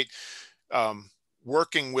advocate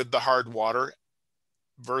working with the hard water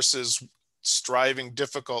versus striving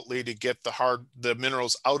difficultly to get the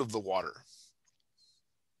minerals out of the water.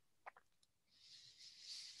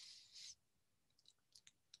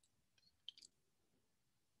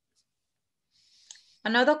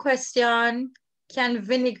 Another question, can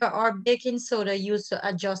vinegar or baking soda used to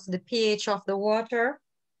adjust the pH of the water?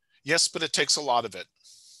 Yes, but it takes a lot of it.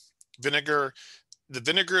 Vinegar, the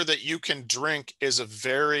vinegar that you can drink is a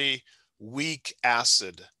very weak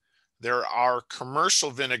acid. There are commercial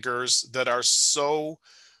vinegars that are so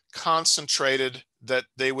concentrated that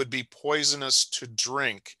they would be poisonous to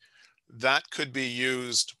drink. That could be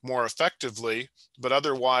used more effectively, but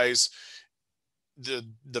otherwise, the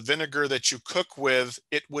vinegar that you cook with,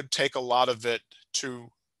 it would take a lot of it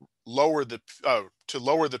to lower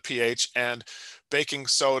the pH, and baking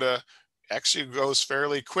soda actually goes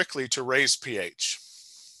fairly quickly to raise pH.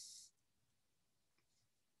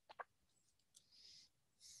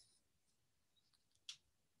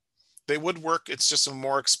 They would work, it's just a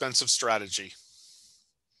more expensive strategy.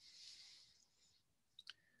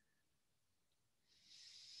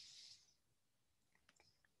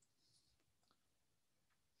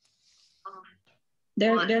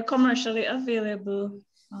 They're commercially available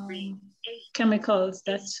chemicals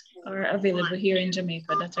that are available here in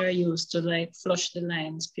Jamaica that are used to like flush the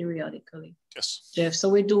lines periodically. Yes, Jeff. So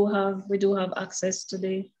we do have access to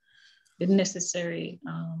the necessary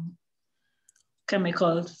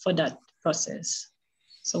chemical for that process.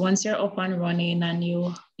 So once you're up and running and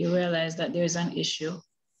you realize that there's an issue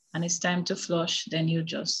and it's time to flush, then you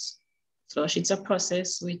just flush. It's a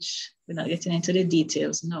process which we're not getting into the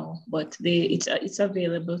details now, but it's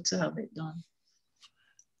available to have it done.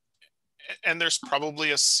 And there's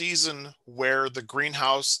probably a season where the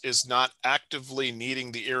greenhouse is not actively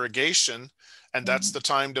needing the irrigation, and that's the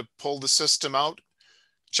time to pull the system out,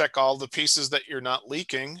 check all the pieces that you're not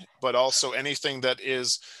leaking, but also anything that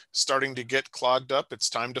is starting to get clogged up, it's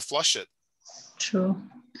time to flush it. True.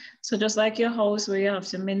 So just like your house where you have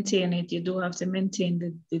to maintain it, you do have to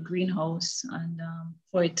maintain the greenhouse and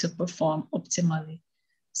for it to perform optimally.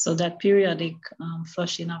 So that periodic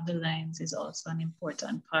flushing of the lines is also an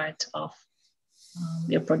important part of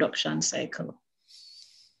your production cycle.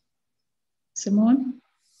 Simone?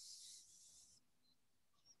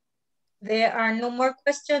 There are no more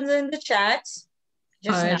questions in the chat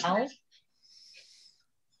just now.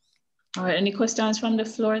 All right, any questions from the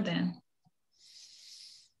floor then?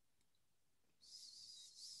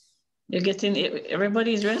 You're getting,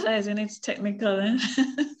 everybody's realizing it's technical. Eh?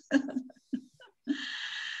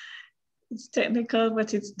 It's technical,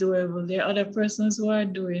 but it's doable. There are other persons who are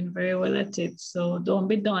doing very well at it. So don't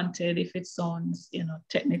be daunted if it sounds,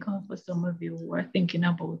 technical for some of you who are thinking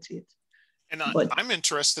about it. And I'm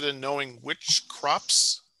interested in knowing which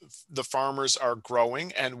crops the farmers are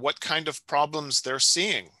growing and what kind of problems they're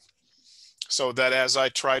seeing, so that as I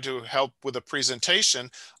try to help with a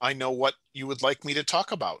presentation, I know what you would like me to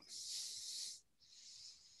talk about.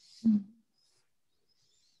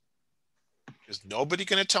 Is nobody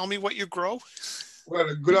going to tell me what you grow?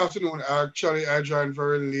 Well, good afternoon. Actually, I joined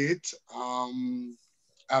very late. I'm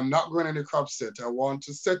not going any crop set. I want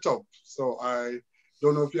to set up. So I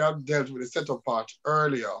don't know if you have dealt with the setup part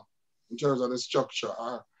earlier in terms of the structure.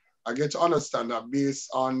 I get to understand that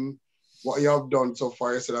based on what you have done so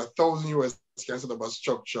far, you said 1,000 US can set up a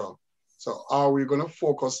structure. So are we going to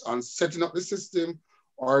focus on setting up the system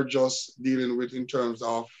or just dealing with in terms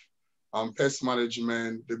of pest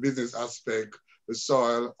management, the business aspect, the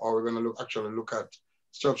soil, or we're going to actually look at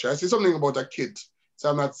structure? I see something about a kit. So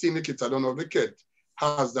I'm not seeing the kit. I don't know if the kit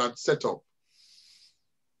has that set up.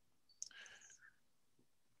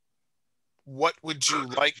 What would you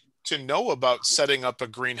like to know about setting up a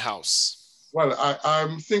greenhouse? Well,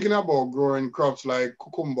 I'm thinking about growing crops like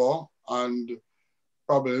cucumber and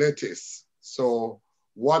probably lettuce. So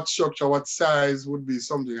what structure, what size would be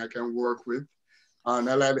something I can work with? And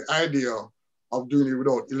I like the idea of doing it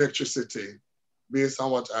without electricity based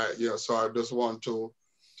on what so I just want to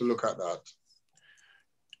look at that.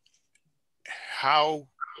 How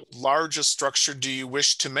large a structure do you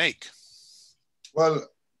wish to make? Well,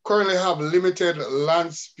 currently I have limited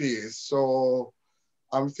land space, so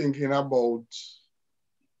I'm thinking about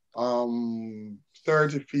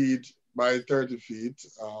 30 feet by 30 feet.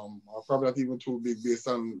 Probably not even too big based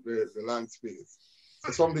on the land space.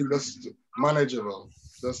 So something just manageable,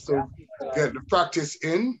 just to get the practice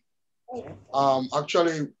in.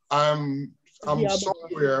 Actually, I'm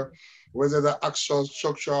somewhere where the actual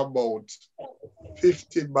structure about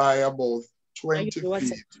 50 by about 20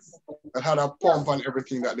 feet that had a pump and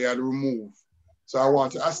everything that they had removed. So I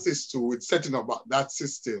want to assist you with setting up that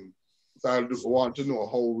system. So I want to know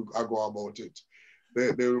how I go about it.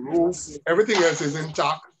 The roof, everything else is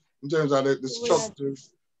intact in terms of the structures,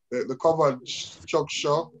 the covered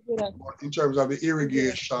structure, but in terms of the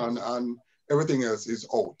irrigation and everything else is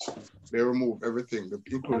out. They remove everything,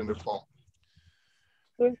 including the pump.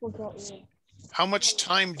 How much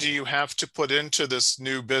time do you have to put into this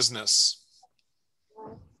new business?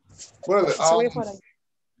 Well,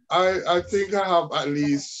 I think I have at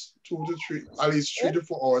least 3 to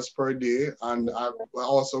 4 hours per day, and I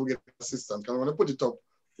also get assistance. I'm going to put it up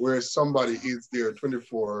where somebody is there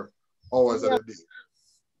 24 hours a day,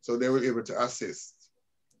 so they will be able to assist.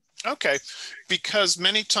 Okay, because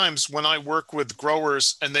many times when I work with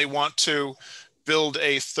growers and they want to build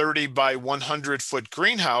a 30 by 100 foot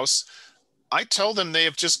greenhouse, I tell them they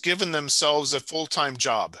have just given themselves a full-time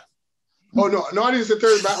job. Oh, no, I didn't say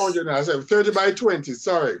 30 by 100. I said 30 by 20,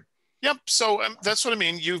 sorry. Yep, so that's what I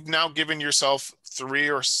mean. You've now given yourself 3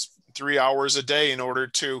 hours a day in order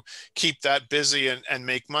to keep that busy and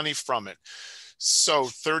make money from it. So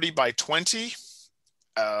 30 by 20,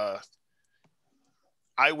 I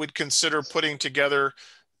would consider putting together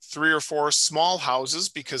 3 or 4 small houses,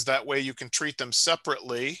 because that way you can treat them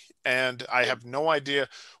separately. And I have no idea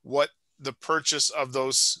what the purchase of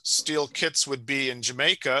those steel kits would be in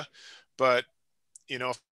Jamaica, but you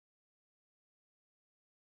know,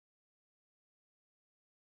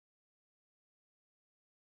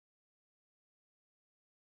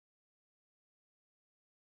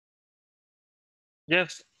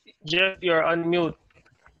 Jeff, you're on mute.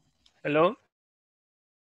 Hello?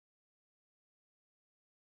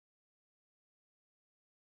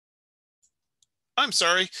 I'm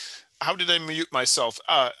sorry. How did I mute myself?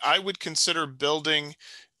 I would consider building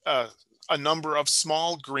a number of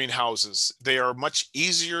small greenhouses. They are much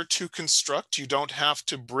easier to construct. You don't have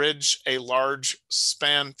to bridge a large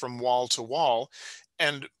span from wall to wall,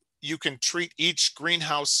 and you can treat each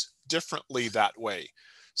greenhouse differently that way.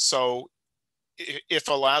 So if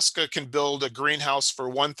Alaska can build a greenhouse for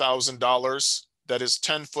 $1,000 that is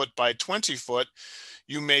 10 foot by 20 foot,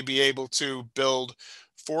 you may be able to build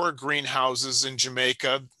 4 greenhouses in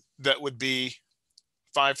Jamaica that would be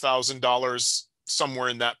 $5,000, somewhere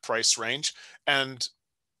in that price range, and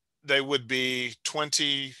they would be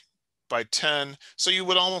 20 by 10. So you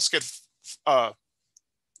would almost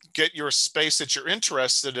get your space that you're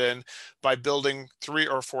interested in by building 3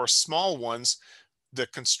 or 4 small ones. The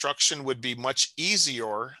construction would be much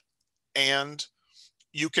easier, and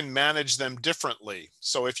you can manage them differently.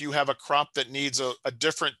 So if you have a crop that needs a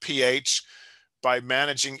different pH, by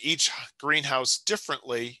managing each greenhouse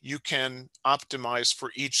differently, you can optimize for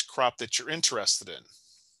each crop that you're interested in.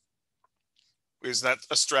 Is that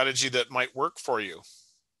a strategy that might work for you?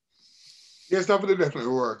 Yes, that would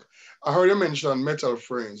definitely work. I heard you mention metal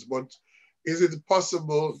frames, but is it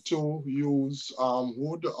possible to use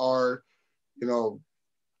wood, or,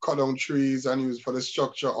 cut down trees and use for the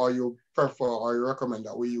structure, or you prefer or you recommend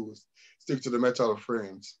that we stick to the metal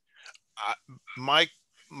frames?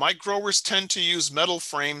 My growers tend to use metal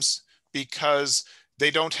frames because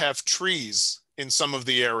they don't have trees in some of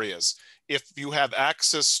the areas. If you have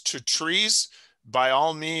access to trees, by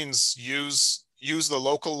all means, use the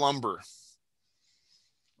local lumber.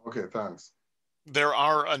 Okay, thanks. There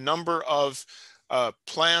are a number of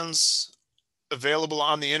plans available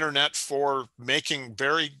on the internet for making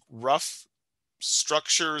very rough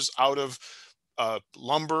structures out of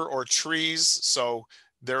lumber or trees. So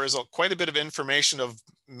there is quite a bit of information of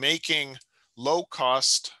making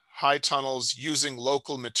low-cost high tunnels using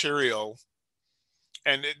local material,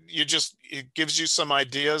 and it gives you some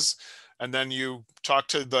ideas, and then you talk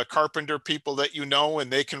to the carpenter people that you know, and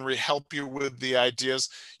they can help you with the ideas.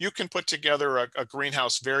 You can put together a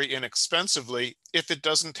greenhouse very inexpensively if it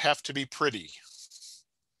doesn't have to be pretty.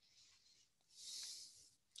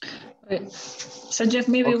 So Jeff,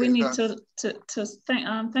 maybe we need to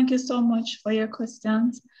thank you so much for your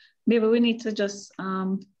questions. maybe we need to just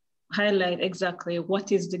highlight exactly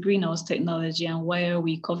what is the greenhouse technology and why are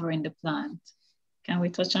we covering the plant? Can we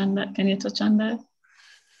touch on that? Can you touch on that?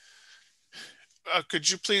 Could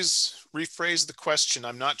you please rephrase the question?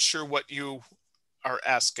 I'm not sure what you are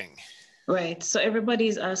asking. Right. So everybody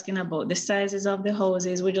is asking about the sizes of the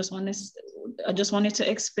houses. I just wanted to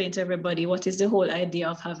explain to everybody what is the whole idea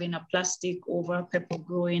of having a plastic over pepper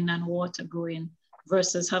growing and water growing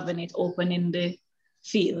versus having it open in the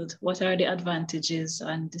field. What are the advantages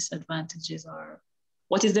and disadvantages, or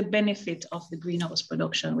what is the benefit of the greenhouse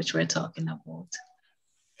production, which we're talking about?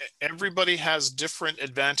 Everybody has different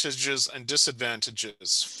advantages and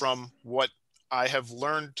disadvantages. From what I have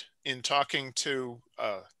learned in talking to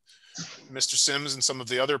Mr. Sims and some of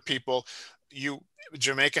the other people,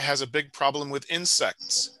 Jamaica has a big problem with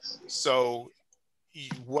insects. So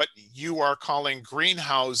what you are calling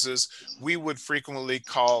greenhouses, we would frequently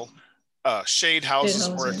call shade houses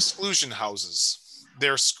or exclusion houses.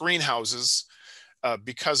 They're screen houses.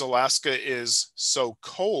 Because Alaska is so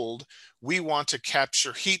cold, we want to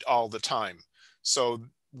capture heat all the time. So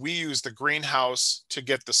we use the greenhouse to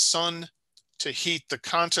get the sun to heat the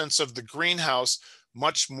contents of the greenhouse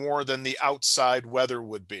much more than the outside weather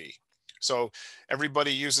would be. So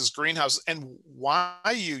everybody uses greenhouses, and why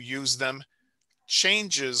you use them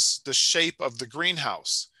changes the shape of the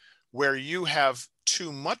greenhouse. Where you have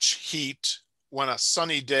too much heat when a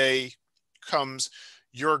sunny day comes,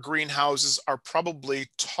 your greenhouses are probably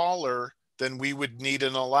taller than we would need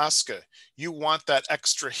in Alaska. You want that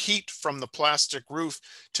extra heat from the plastic roof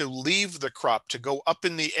to leave the crop, to go up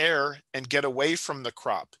in the air and get away from the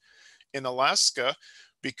crop. In Alaska,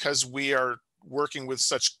 because we are working with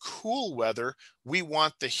such cool weather, we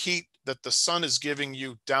want the heat that the sun is giving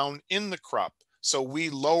you down in the crop. So we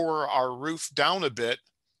lower our roof down a bit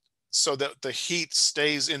so that the heat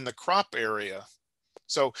stays in the crop area.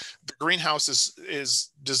 So the greenhouse is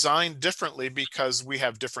designed differently because we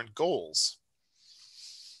have different goals.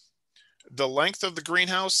 The length of the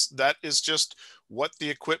greenhouse, that is just what the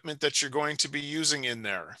equipment that you're going to be using in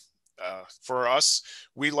there. For us,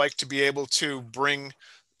 we like to be able to bring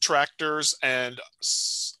tractors and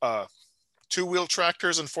two-wheel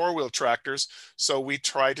tractors and four-wheel tractors. So we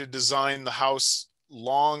try to design the house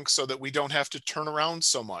long so that we don't have to turn around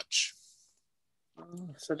so much.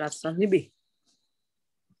 So that's a hobby.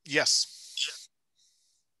 Yes.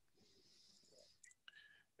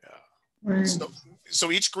 Yeah. So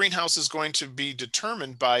each greenhouse is going to be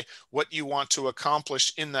determined by what you want to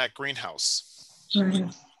accomplish in that greenhouse.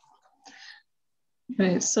 Right.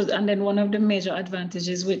 Right. So, and then one of the major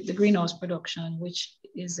advantages with the greenhouse production, which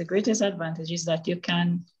is the greatest advantage, is that you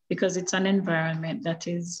can, because it's an environment that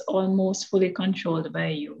is almost fully controlled by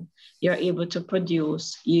you, you're able to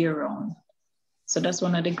produce year-round. So that's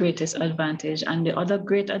one of the greatest advantage. And the other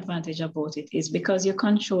great advantage about it is because you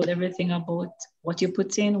control everything about what you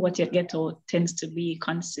put in, what you get out tends to be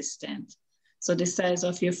consistent. So the size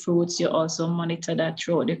of your fruits, you also monitor that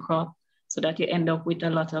throughout the crop so that you end up with a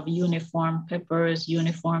lot of uniform peppers,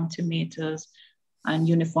 uniform tomatoes, and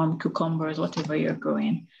uniform cucumbers, whatever you're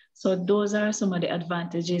growing. So those are some of the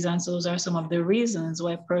advantages, and those are some of the reasons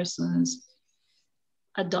why persons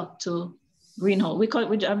adopt to greenhouse.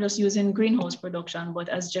 I'm just using greenhouse production, but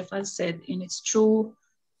as Jeff has said, in its true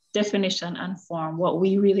definition and form, what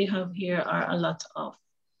we really have here are a lot of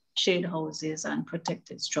shade houses and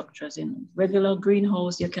protected structures. In regular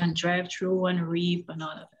greenhouse, you can drive through and reap and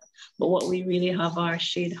all of that. But what we really have are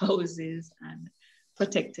shade houses and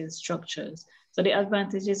protected structures. So the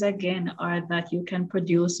advantages again are that you can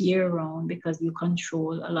produce year round because you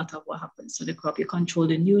control a lot of what happens to the crop. You control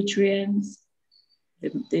the nutrients,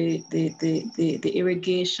 the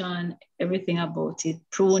irrigation, everything about it,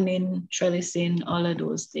 pruning, trellising, all of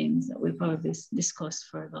those things that we'll probably discuss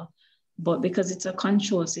further. But because it's a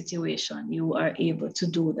control situation, you are able to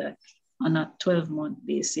do that on a 12-month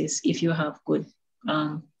basis if you have good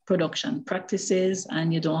production practices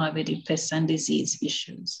and you don't have any pests and disease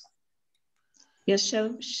issues. Yes,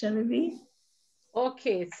 Shelby?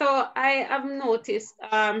 Okay, so I have noticed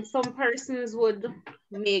some persons would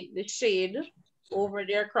make the shade over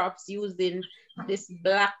their crops using this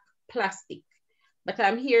black plastic. But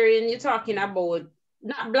I'm hearing you talking about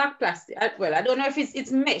not black plastic. Well, I don't know if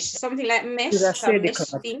it's mesh, something like mesh, some mesh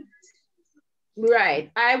thing. Right.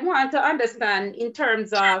 I want to understand in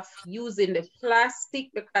terms of using the plastic,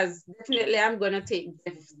 because definitely I'm going to take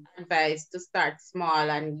this advice to start small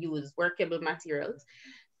and use workable materials.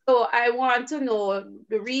 So I want to know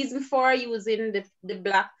the reason for using the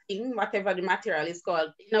black thing, whatever the material is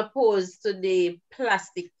called, in opposed to the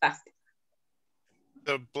plastic.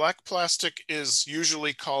 The black plastic is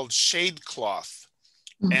usually called shade cloth.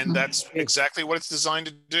 And that's exactly what it's designed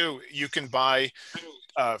to do. You can buy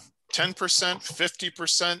 10%,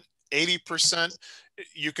 50%, 80%.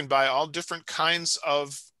 You can buy all different kinds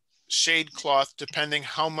of shade cloth depending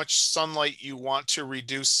how much sunlight you want to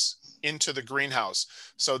reduce into the greenhouse.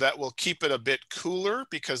 So that will keep it a bit cooler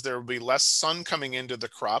because there will be less sun coming into the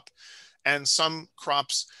crop. And some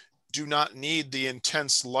crops do not need the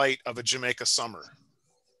intense light of a Jamaica summer.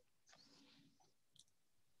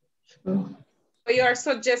 So you are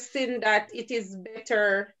suggesting that it is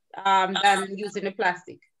better than using the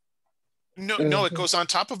plastic? No, no, it goes on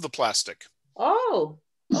top of the plastic. Oh,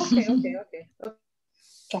 okay.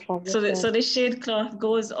 So the shade cloth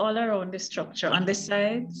goes all around the structure on the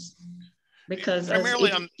sides, because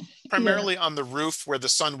primarily on the roof where the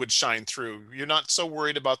sun would shine through. You're not so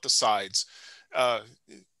worried about the sides.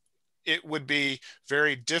 It would be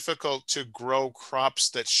very difficult to grow crops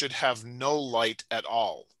that should have no light at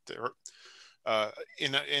all.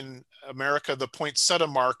 In America, the poinsettia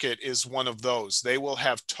market is one of those. They will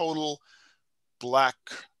have total black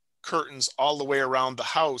curtains all the way around the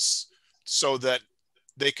house so that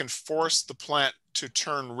they can force the plant to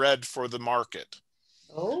turn red for the market.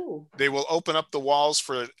 Oh. They will open up the walls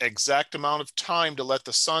for an exact amount of time to let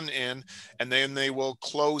the sun in, and then they will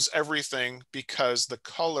close everything because the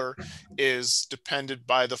color is dependent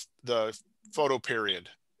by the photo period,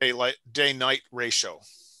 day-night ratio.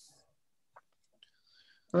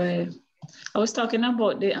 Right. I was talking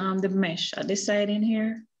about the mesh at the side in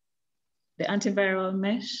here, the antiviral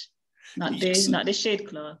mesh, not the shade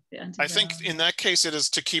cloth. I think in that case it is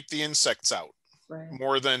to keep the insects out, right,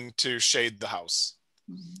 more than to shade the house.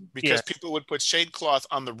 Because people would put shade cloth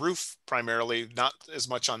on the roof primarily, not as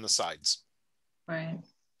much on the sides. Right.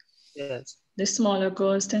 Yes. The smaller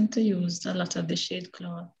growers tend to use a lot of the shade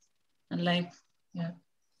cloth, and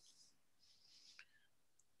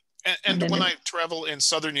And when I travel in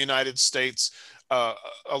southern United States, a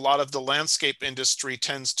lot of the landscape industry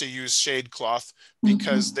tends to use shade cloth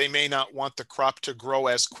because they may not want the crop to grow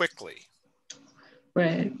as quickly.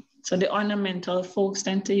 Right. So the ornamental folks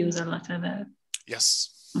tend to use a lot of that. Yes.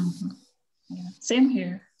 Yeah. Same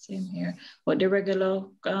here. But the regular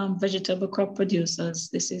vegetable crop producers,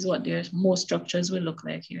 this is what their most structures will look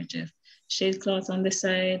like here, Jeff. Shade cloth on the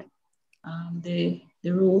side, the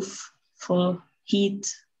roof for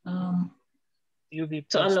heat, UV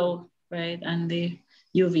to allow, right, and the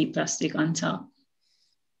UV plastic on top.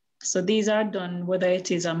 So these are done whether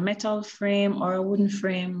it is a metal frame or a wooden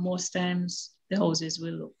frame. Most times the houses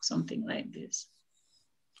will look something like this.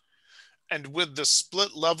 And with the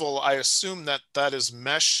split level, I assume that is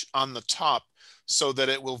mesh on the top so that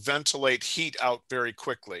it will ventilate heat out very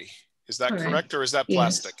quickly. Is that correct, or is that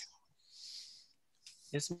plastic?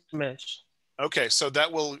 It's mesh. Okay, so that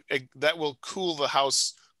will cool the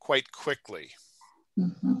house quite quickly.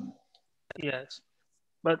 Yes,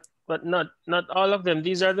 but not all of them.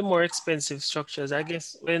 These are the more expensive structures. I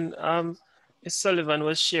guess when Ms. Sullivan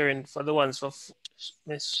was sharing for the ones for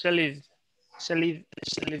Ms. Shelley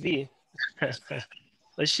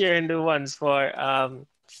was sharing the ones for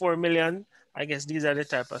 4 million. I guess these are the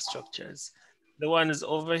type of structures. The ones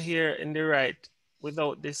over here in the right,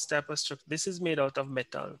 without this type of structure, this is made out of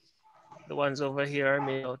metal. The ones over here are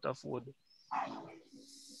made out of wood.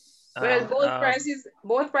 Well,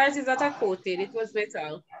 both prices that I quoted, it was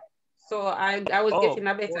metal. So I was getting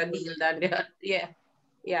a better deal than the,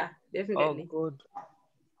 yeah, definitely. Oh, good.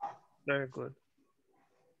 Very good.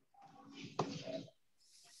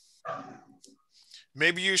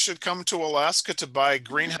 Maybe you should come to Alaska to buy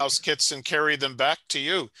greenhouse kits and carry them back to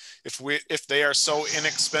you if they are so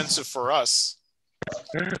inexpensive for us.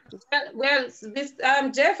 Well, this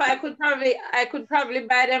Jeff, I could probably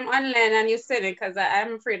buy them online and you send it because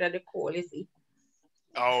I'm afraid of the cold, you see.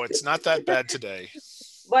 Oh, it's not that bad today.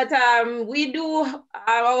 But we do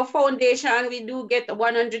our foundation, we do get a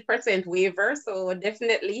 100% waiver. So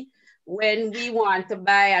definitely when we want to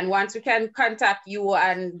buy and once we can contact you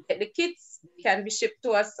and get the kits, they can be shipped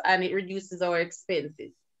to us and it reduces our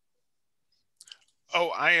expenses. Oh,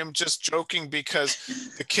 I am just joking because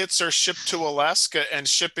the kits are shipped to Alaska and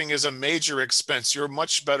shipping is a major expense. You're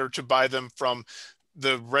much better to buy them from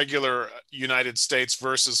the regular United States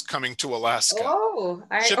versus coming to Alaska. Oh,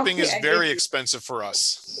 shipping is very expensive for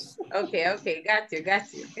us. Okay, got you.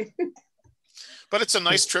 But it's a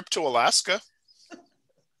nice trip to Alaska.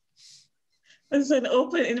 It's an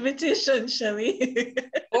open invitation, Shelley.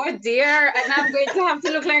 Oh dear, and I'm going to have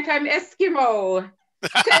to look like I'm Eskimo.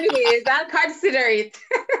 Anyways, I'll consider it.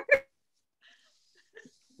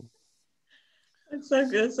 It's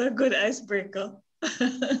a good icebreaker. I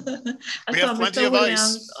saw Mr.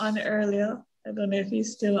 Williams on earlier. I don't know if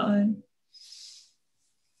he's still on.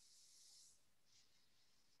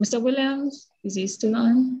 Mr. Williams, is he still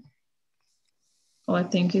on? Oh, I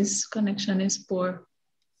think his connection is poor.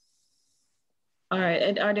 All right,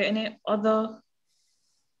 and are there any other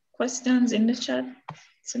questions in the chat,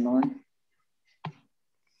 Simone?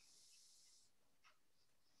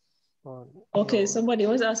 Okay, somebody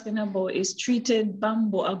was asking about, is treated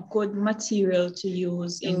bamboo a good material to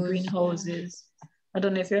use in greenhouses? I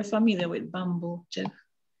don't know if you're familiar with bamboo, Jeff.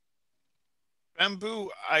 Bamboo,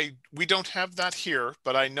 we don't have that here,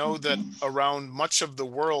 but I know that around much of the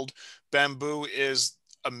world, bamboo is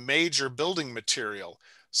a major building material.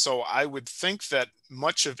 So I would think that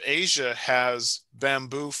much of Asia has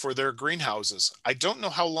bamboo for their greenhouses. I don't know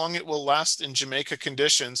how long it will last in Jamaica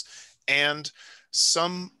conditions, and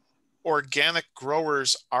some organic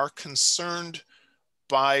growers are concerned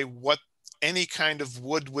by what any kind of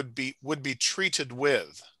wood would be treated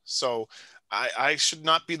with. So I should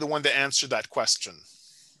not be the one to answer that question.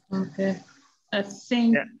 Okay. I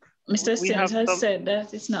think Mr. Sims has said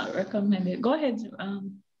that it's not recommended. Go ahead,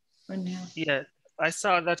 Renee. Yeah, I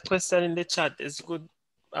saw that question in the chat. It's good.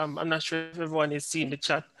 I'm not sure if everyone is seeing the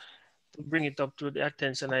chat to bring it up to the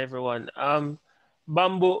attention of everyone.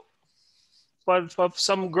 Bamboo, for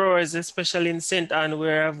some growers, especially in St. Anne,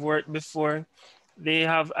 where I've worked before, they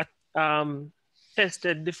have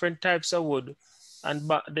tested different types of wood,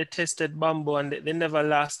 and they tested bamboo, and they never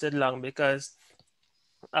lasted long because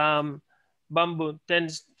bamboo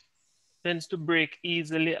tends to break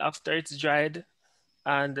easily after it's dried,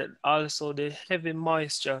 and also the heavy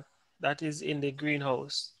moisture that is in the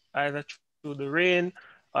greenhouse, either through the rain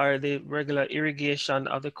or the regular irrigation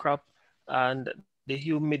of the crop and the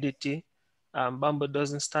humidity. Bamboo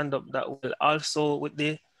doesn't stand up that well. Also with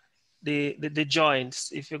the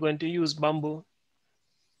joints, if you're going to use bamboo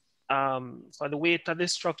for the weight of the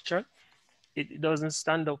structure, it doesn't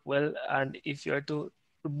stand up well. And if you're to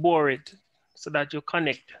bore it so that you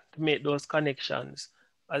connect, to make those connections,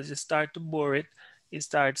 as you start to bore it, it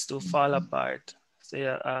starts to fall apart. So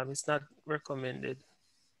yeah, it's not recommended.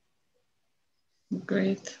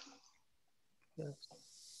 Great. Yes.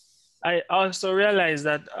 I also realized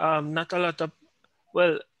that not a lot of,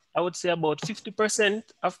 well, I would say about 50%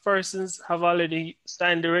 of persons have already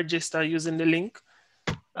signed the register using the link.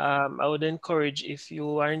 I would encourage, if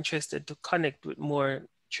you are interested to connect with more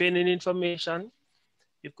training information,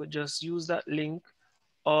 you could just use that link.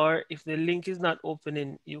 Or if the link is not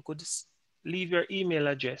opening, you could leave your email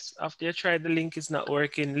address. After you try the link is not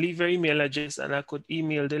working, leave your email address and I could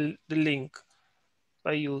email the link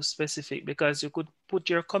for you specific, because you could put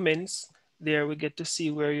your comments there. We get to see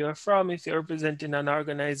where you're from. If you're representing an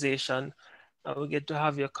organization, we get to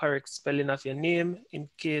have your correct spelling of your name in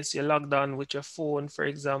case you're logged on with your phone, for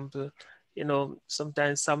example. You know,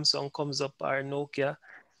 sometimes Samsung comes up or Nokia,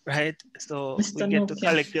 right? So we get to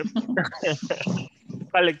collect your,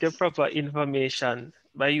 collect your proper information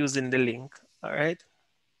by using the link, all right?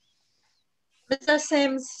 Mr.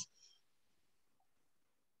 Sims.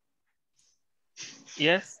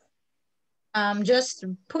 Yes? Just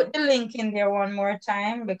put the link in there one more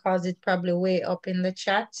time because it's probably way up in the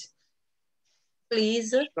chat.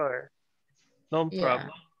 Please. Sure. No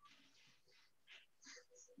problem.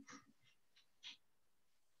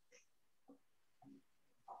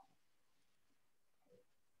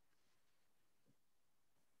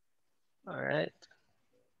 All right.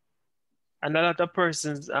 And a lot of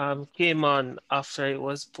persons came on after it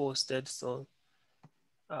was posted, so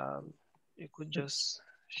you could just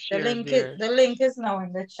share the link is now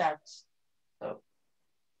in the chat. So.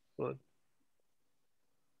 Good.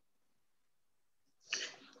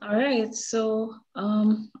 All right, so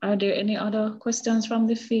are there any other questions from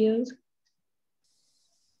the field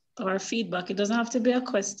or feedback? It doesn't have to be a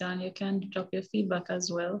question. You can drop your feedback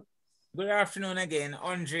as well. Good afternoon again,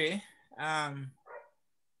 Andre. I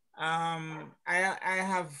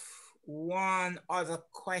have one other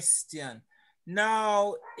question.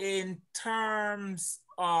 Now, in terms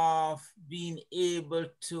of being able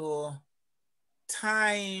to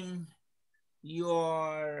time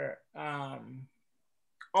your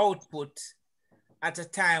output at a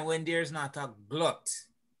time when there's not a glut,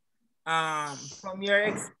 from your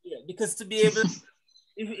experience, because to be able,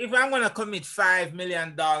 if I'm gonna commit $5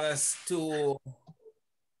 million to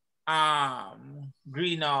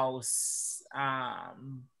greenhouse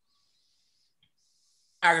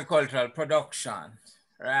agricultural production,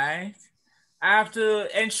 right? I have to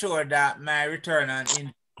ensure that my return on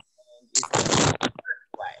investment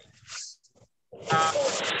is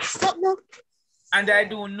and I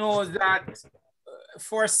do know that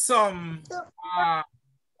for some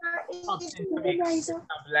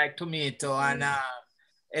like tomato and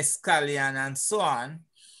escallion and so on,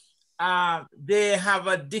 they have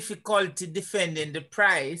a difficulty defending the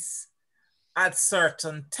price at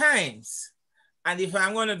certain times. And if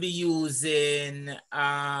I'm going to be using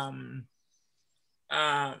the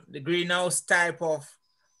greenhouse type of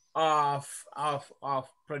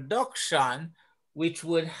production, which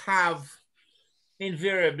would have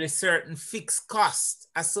invariably certain fixed costs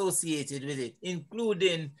associated with it,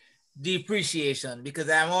 including depreciation, because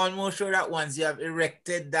I'm almost sure that once you have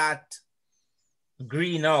erected that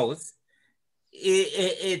greenhouse,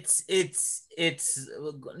 it's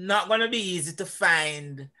not going to be easy to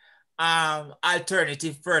find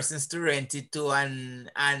alternative persons to rent it to and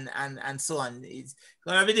so on. It's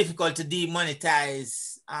going to be difficult to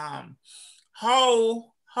demonetize. How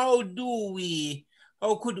could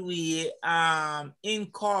we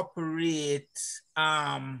incorporate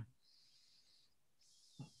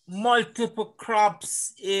multiple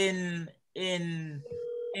crops in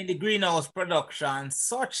the greenhouse production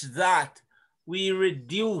such that we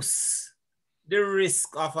reduce the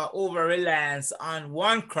risk of an over-reliance on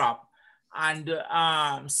one crop and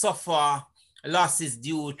suffer losses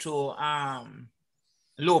due to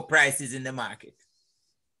low prices in the market?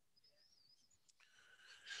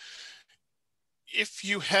 If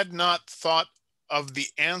you had not thought of the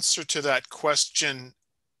answer to that question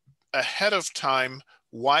ahead of time,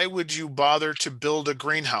 why would you bother to build a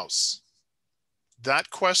greenhouse? That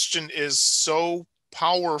question is so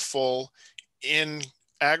powerful in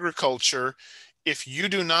agriculture. If you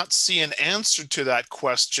do not see an answer to that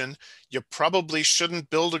question, you probably shouldn't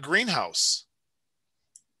build a greenhouse.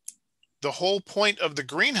 The whole point of the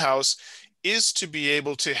greenhouse is to be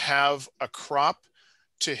able to have a crop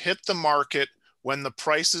to hit the market when the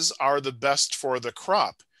prices are the best for the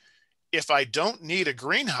crop. If I don't need a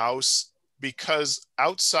greenhouse because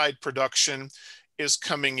outside production is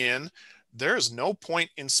coming in, there's no point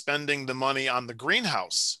in spending the money on the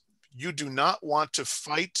greenhouse. You do not want to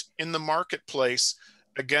fight in the marketplace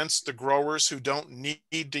against the growers who don't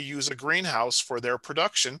need to use a greenhouse for their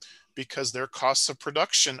production because their costs of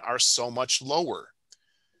production are so much lower.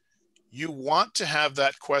 You want to have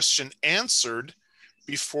that question answered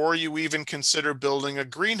before you even consider building a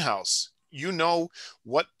greenhouse. You know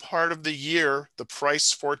what part of the year the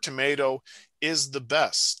price for tomato is the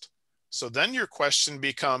best. So then your question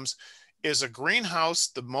becomes, is a greenhouse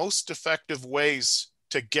the most effective ways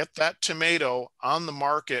to get that tomato on the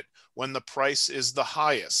market when the price is the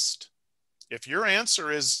highest? If your answer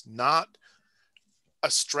is not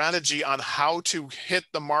a strategy on how to hit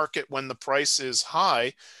the market when the price is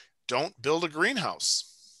high, don't build a greenhouse.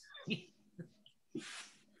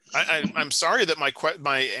 I'm sorry that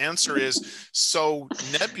my answer is so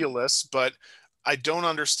nebulous, but I don't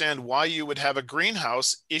understand why you would have a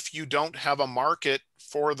greenhouse if you don't have a market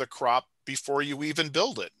for the crop before you even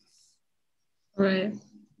build it. Right.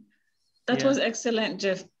 That was excellent,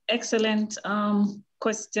 Jeff. Excellent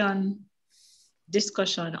question,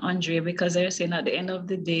 discussion, Andre, because they're saying at the end of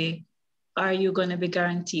the day, are you going to be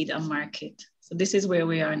guaranteed a market? So this is where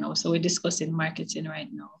we are now. So we're discussing marketing right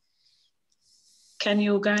now. Can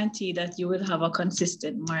you guarantee that you will have a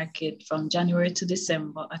consistent market from January to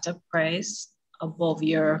December at a price above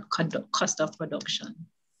your cost of production?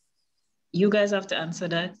 You guys have to answer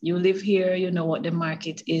that. You live here, you know what the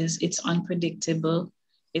market is. It's unpredictable.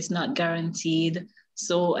 It's not guaranteed.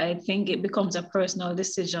 So I think it becomes a personal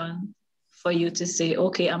decision for you to say,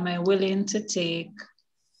 okay, am I willing to take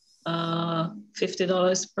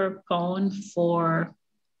 $50 per pound for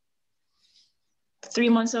 3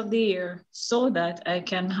 months of the year so that I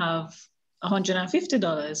can have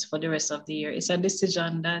 $150 for the rest of the year? It's a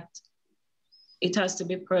decision that it has to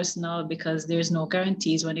be personal because there's no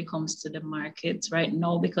guarantees when it comes to the market right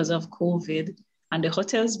now because of COVID and the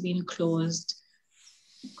hotels being closed.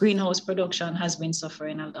 Greenhouse production has been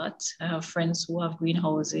suffering a lot. I have friends who have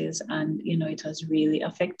greenhouses and, you know, it has really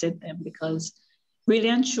affected them because really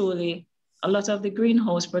and truly, a lot of the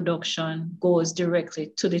greenhouse production goes directly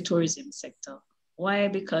to the tourism sector. Why?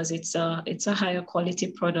 Because it's a higher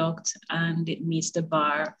quality product and it meets the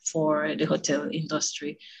bar for the hotel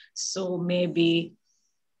industry. So maybe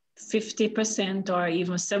 50% or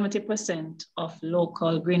even 70% of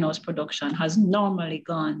local greenhouse production has normally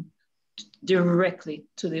gone directly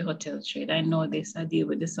to the hotel trade. I know this, I deal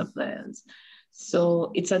with the suppliers.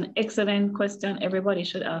 So it's an excellent question. Everybody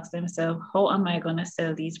should ask themselves, how am I gonna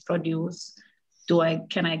sell these produce?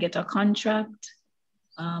 Can I get a contract?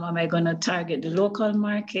 Am I gonna target the local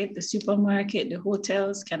market, the supermarket, the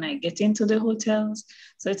hotels? Can I get into the hotels?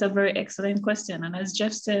 So it's a very excellent question. And as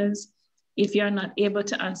Jeff says, if you're not able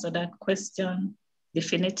to answer that question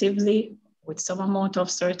definitively with some amount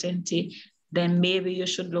of certainty, then maybe you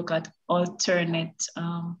should look at alternate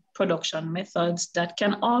production methods that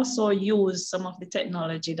can also use some of the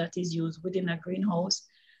technology that is used within a greenhouse.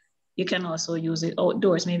 You can also use it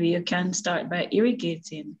outdoors. Maybe you can start by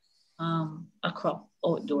irrigating a crop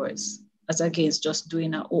outdoors as against just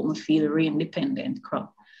doing an open field rain-dependent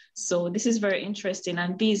crop. So this is very interesting.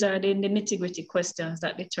 And these are the nitty-gritty questions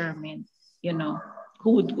that determine,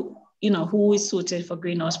 who is suited for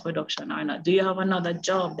greenhouse production or not. Do you have another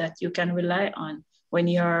job that you can rely on when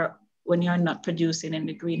you're not producing in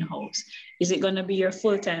the greenhouse? Is it going to be your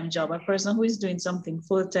full-time job? A person who is doing something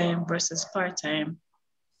full-time versus part-time,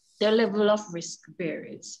 their level of risk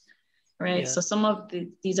varies, right? Yeah. So some of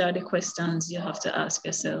these are the questions you have to ask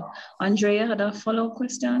yourself. Andrea had a follow-up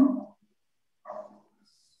question?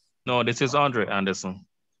 No, this is Andre Anderson.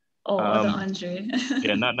 Oh, other Andre.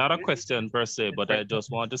 Yeah, not a question per se, but I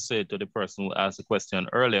just want to say to the person who asked the question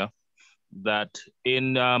earlier that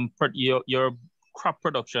in your crop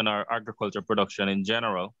production or agriculture production in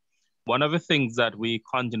general, one of the things that we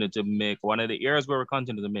continue to make, one of the areas where we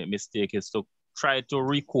continue to make mistake is to try to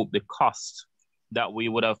recoup the cost that we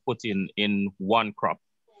would have put in one crop.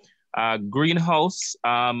 Greenhouse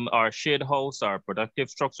or shade house or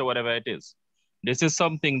productive structure, whatever it is. This is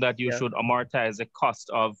something that you should amortize the cost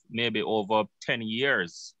of maybe over 10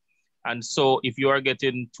 years. And so if you are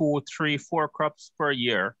getting 2, 3, 4 crops per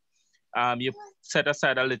year, you set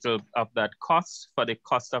aside a little of that cost for the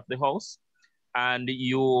cost of the house, and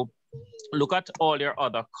you look at all your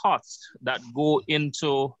other costs that go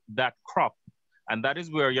into that crop. And that is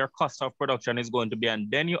where your cost of production is going to be. And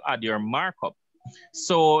then you add your markup.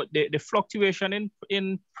 So the fluctuation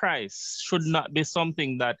in price should not be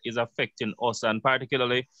something that is affecting us. And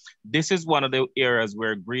particularly, this is one of the areas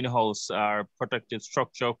where greenhouse or protected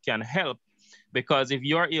structure can help, because if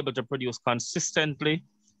you are able to produce consistently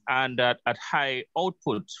and at high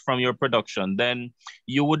output from your production, then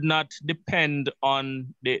you would not depend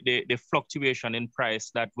on the fluctuation in price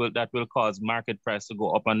that will cause market price to go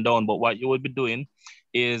up and down. But what you will be doing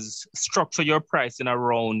is structure your pricing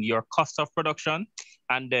around your cost of production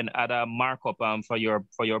and then add a markup for your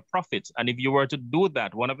profit. And if you were to do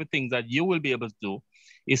that, one of the things that you will be able to do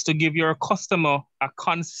is to give your customer a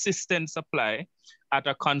consistent supply at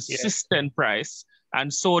a consistent price.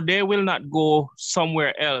 And so they will not go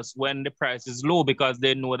somewhere else when the price is low, because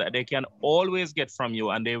they know that they can always get from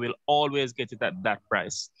you and they will always get it at that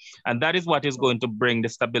price. And that is what is going to bring the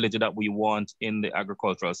stability that we want in the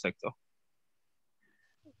agricultural sector.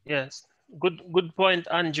 Yes, good point,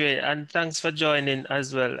 Andre, and thanks for joining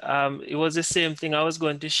as well. It was the same thing I was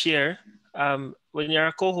going to share. When you're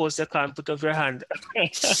a co-host, you can't put up your hand.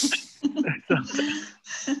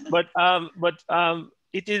 but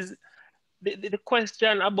it is the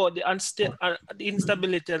question about the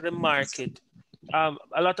instability of the market. A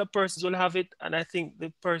lot of persons will have it, and I think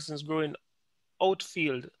the persons growing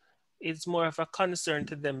outfield, it's more of a concern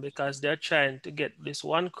to them because they're trying to get this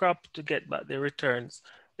one crop to get back the returns.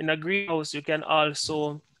 In a greenhouse, you can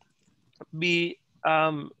also be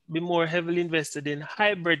more heavily invested in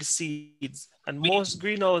hybrid seeds. And most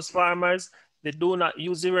greenhouse farmers, they do not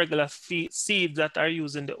use the regular seeds that are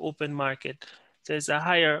used in the open market. So it's a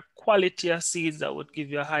higher quality of seeds that would give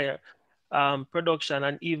you a higher production,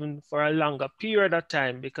 and even for a longer period of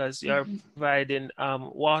time, because you're providing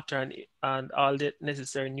water and all the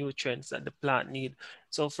necessary nutrients that the plant need.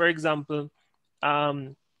 So for example,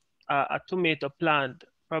 a tomato plant,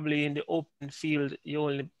 probably in the open field, you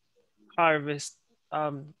only harvest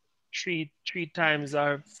 3 times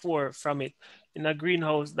or 4 from it. In a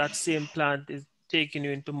greenhouse, that same plant is taking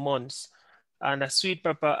you into months. And a sweet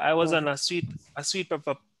pepper, I was on a sweet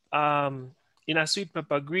pepper in a sweet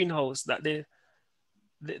pepper greenhouse that the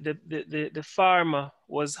farmer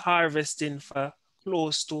was harvesting for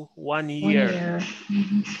close to 1 year,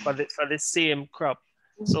 for the same crop.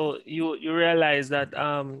 So you realize that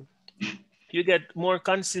you get more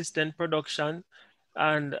consistent production,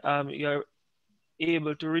 and you're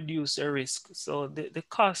able to reduce your risk. So the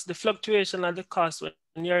cost, the fluctuation of the cost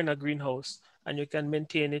when you're in a greenhouse and you can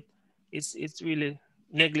maintain it, it's really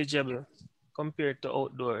negligible compared to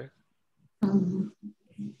outdoor.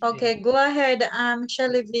 Okay, go ahead,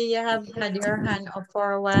 Shelly V. You have had your hand up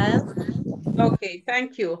for a while. Okay,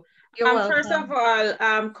 thank you. First of all,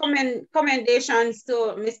 commendations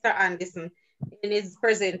to Mr. Anderson in his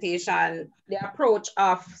presentation, the approach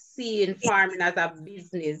of seeing farming as a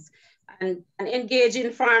business and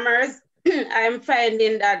engaging farmers. I'm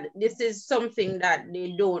finding that this is something that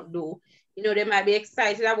they don't do. You know, they might be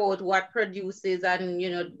excited about what produces and, you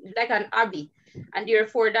know, like an hobby. And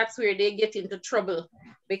therefore, that's where they get into trouble,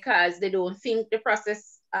 because they don't think the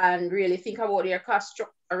process and really think about your cost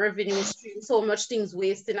structure, revenue stream, so much things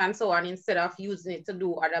wasting and so on, instead of using it to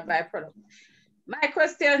do other byproducts. My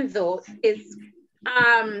question though is,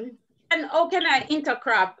 and how can I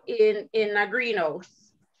intercrop in a greenhouse?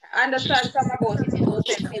 I understand some about it in open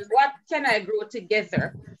field. What can I grow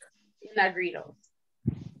together in a greenhouse?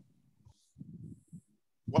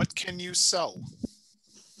 What can you sell?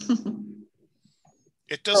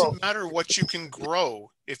 It doesn't matter what you can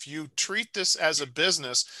grow. If you treat this as a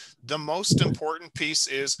business, the most important piece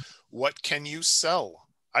is, what can you sell?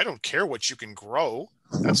 I don't care what you can grow.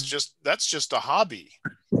 That's just a hobby.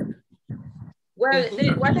 Well,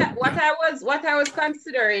 what I was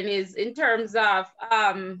considering is in terms of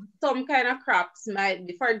some kind of crops might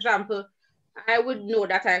be, for example, I would know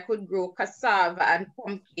that I could grow cassava and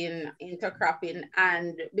pumpkin intercropping,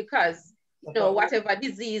 and because you know whatever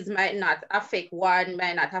disease might not affect one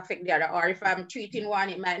might not affect the other, or if I'm treating one,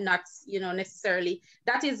 it might not, you know, necessarily.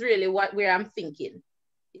 That is really where I'm thinking.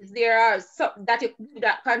 Is there that you do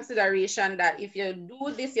that consideration that if you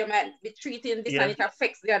do this, you might be treating this and it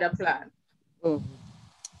affects the other plant?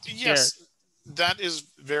 Yes, that is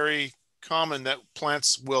very common, that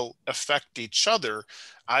plants will affect each other.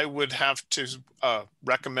 I would have to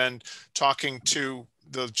recommend talking to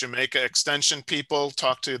the Jamaica Extension people,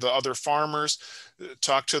 talk to the other farmers,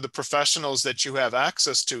 talk to the professionals that you have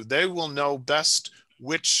access to. They will know best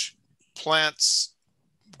which plants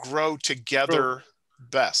grow together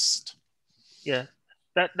best. Yeah,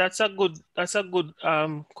 that's a good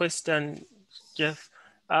question, Jeff.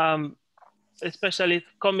 Especially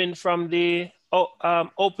coming from the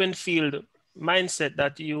open field mindset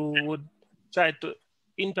that you would try to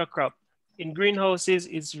intercrop. In greenhouses,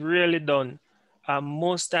 it's rarely done.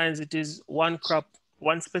 Most times it is one crop,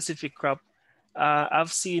 one specific crop.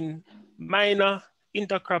 I've seen minor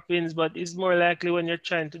intercroppings, but it's more likely when you're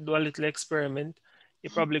trying to do a little experiment.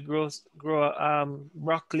 You probably grow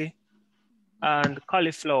broccoli and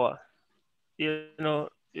cauliflower. You know,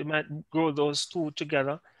 you might grow those two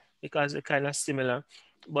together because they're kind of similar.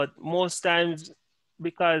 But most times,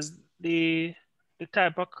 because the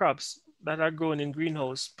type of crops that are grown in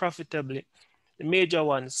greenhouse profitably, the major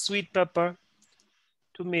ones, sweet pepper,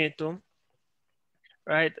 tomato,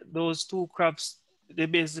 right? Those two crops, they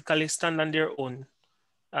basically stand on their own.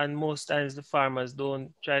 And most times the farmers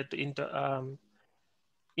don't try to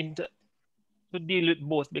to deal with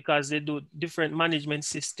both, because they do different management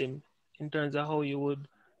system in terms of how you would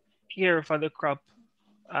care for the crop,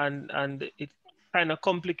 and it kind of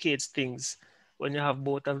complicates things when you have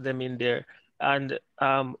both of them in there. And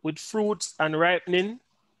with fruits and ripening,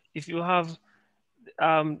 if you have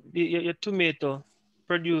your tomato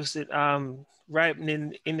produce it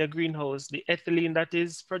ripening in the greenhouse, the ethylene that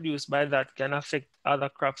is produced by that can affect other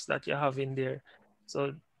crops that you have in there.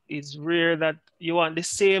 So it's rare that you want the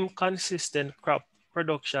same consistent crop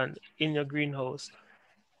production in your greenhouse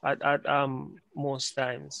at most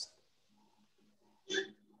times.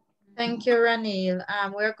 Thank you, Ranil.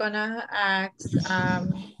 We're gonna ask. I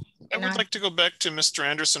would like to go back to Mr.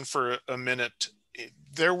 Anderson for a minute.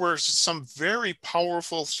 There were some very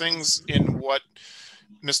powerful things in what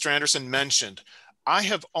Mr. Anderson mentioned. I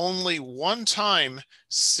have only one time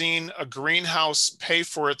seen a greenhouse pay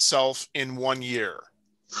for itself in 1 year.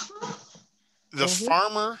 The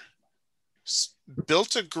farmer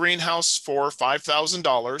built a greenhouse for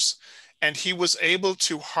 $5,000, and he was able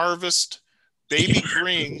to harvest baby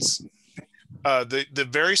greens, the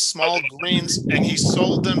very small greens, and he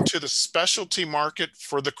sold them to the specialty market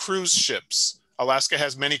for the cruise ships. Alaska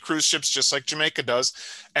has many cruise ships, just like Jamaica does,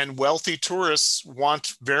 and wealthy tourists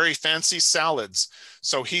want very fancy salads.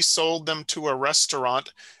 So he sold them to a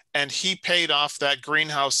restaurant, and he paid off that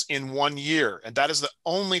greenhouse in 1 year. And that is the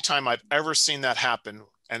only time I've ever seen that happen.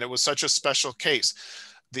 And it was such a special case.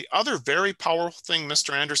 The other very powerful thing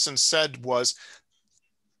Mr. Anderson said was,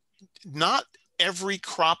 not every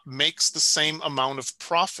crop makes the same amount of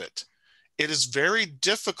profit. It is very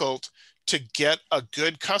difficult to get a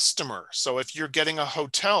good customer. So if you're getting a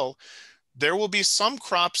hotel, there will be some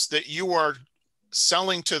crops that you are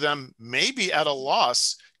selling to them maybe at a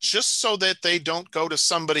loss, just so that they don't go to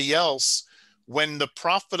somebody else when the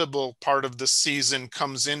profitable part of the season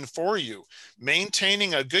comes in for you.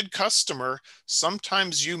 Maintaining a good customer,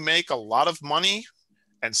 sometimes you make a lot of money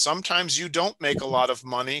and sometimes you don't make a lot of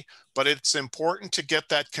money, but it's important to get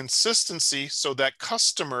that consistency so that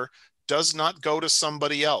customer does not go to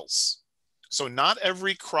somebody else. So not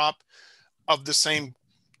every crop of the same,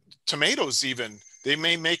 tomatoes even, they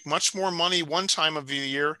may make much more money one time of the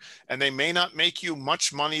year, and they may not make you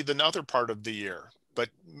much money the other part of the year. But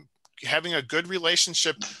having a good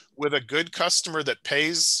relationship with a good customer that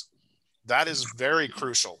pays That is very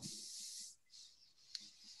crucial.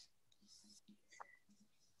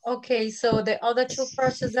 Okay, so the other two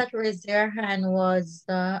persons that raised their hand was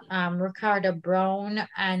Ricardo Brown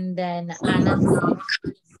and then Anna. So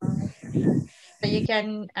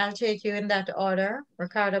I'll take you in that order.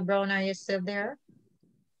 Ricardo Brown, are you still there?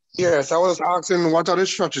 Yes, I was asking what are the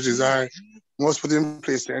strategies I must put in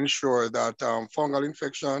place to ensure that fungal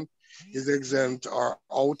infection is exempt or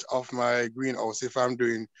out of my greenhouse if I'm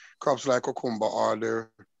doing crops like cucumber or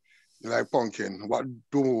like pumpkin. What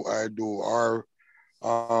do I do? Or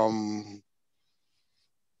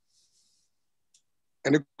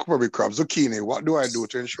any cover crops, zucchini, what do I do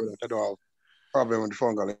to ensure that I don't have problem with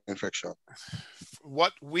fungal infection?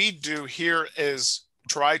 What we do here is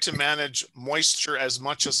try to manage moisture as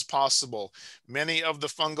much as possible. Many of the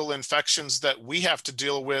fungal infections that we have to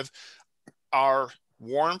deal with are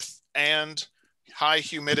warmth and high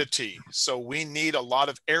humidity. So we need a lot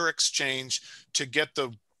of air exchange to get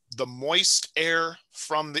the moist air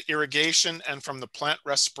from the irrigation and from the plant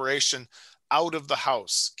respiration out of the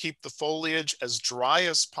house. Keep the foliage as dry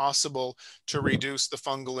as possible to reduce the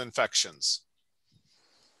fungal infections.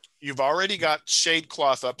 You've already got shade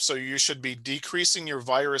cloth up, so you should be decreasing your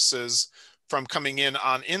viruses from coming in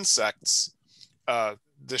on insects.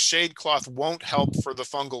 The shade cloth won't help for the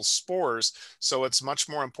fungal spores, so it's much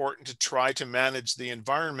more important to try to manage the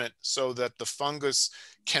environment so that the fungus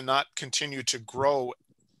cannot continue to grow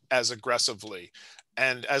as aggressively.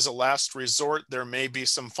 And as a last resort, there may be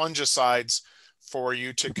some fungicides for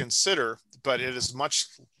you to consider, but it is much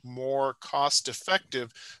more cost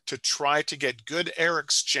effective to try to get good air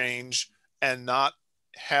exchange and not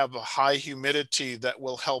have a high humidity that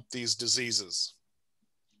will help these diseases.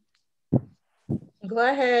 Go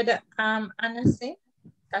ahead, Anissa.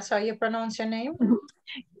 That's how you pronounce your name?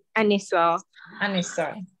 Anissa.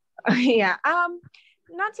 Anissa. Yeah.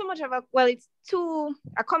 Not so much of a, well, it's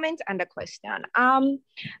a comment and a question.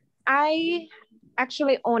 I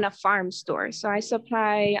actually own a farm store. So I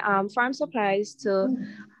supply farm supplies to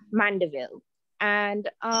Mandeville. And,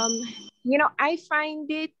 you know, I find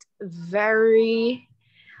it very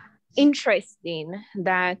interesting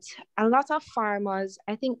that a lot of farmers,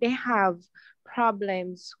 I think they have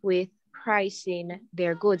problems with pricing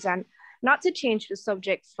their goods. And not to change the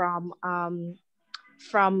subject from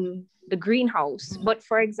the greenhouse, but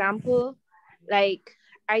for example, like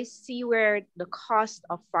I see where the cost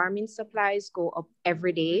of farming supplies go up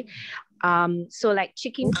every day. So like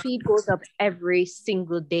chicken feed goes up every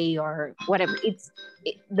single day or whatever.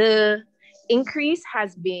 The increase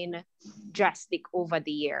has been drastic over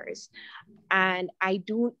the years. And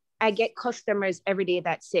I get customers every day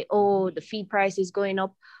that say, oh, the feed price is going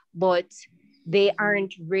up, but they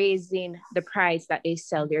aren't raising the price that they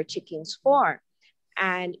sell their chickens for.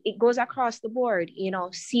 And it goes across the board, you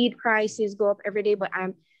know, seed prices go up every day, but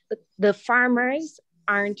the farmers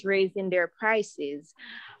aren't raising their prices.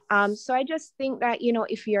 So I just think that, you know,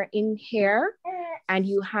 if you're in here and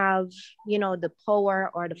you have, you know, the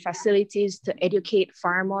power or the facilities to educate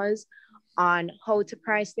farmers on how to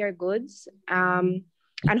price their goods and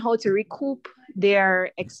how to recoup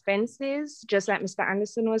their expenses, just like Mr.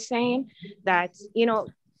 Anderson was saying, that, you know,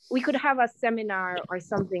 we could have a seminar or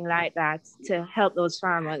something like that to help those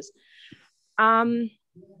farmers. And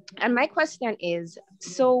my question is,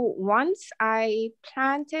 so once I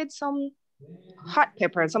planted some hot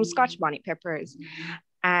peppers, some Scotch bonnet peppers,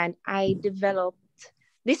 and I developed,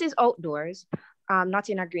 this is outdoors, not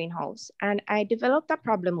in a greenhouse, and I developed a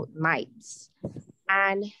problem with mites.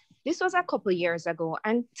 And this was a couple years ago.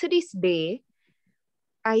 And to this day,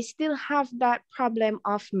 I still have that problem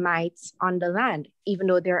of mites on the land, even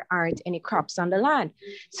though there aren't any crops on the land.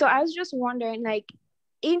 So I was just wondering, like,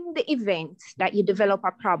 in the event that you develop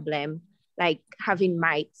a problem, like having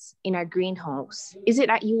mites in a greenhouse, is it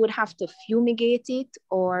that you would have to fumigate it,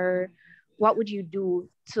 or what would you do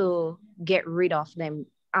to get rid of them?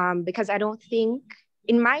 Because I don't think,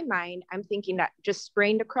 in my mind, I'm thinking that just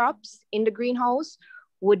spraying the crops in the greenhouse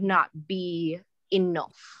would not be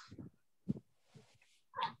enough.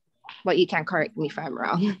 But you can correct me if I'm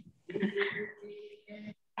wrong.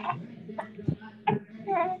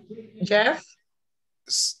 Jeff?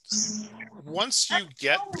 Once you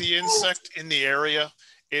get the insect in the area,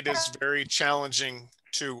 it is very challenging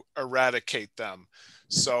to eradicate them.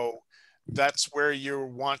 So that's where you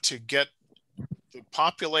want to get the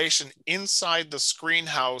population inside the screen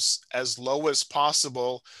house as low as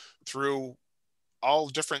possible through all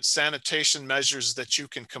different sanitation measures that you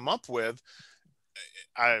can come up with.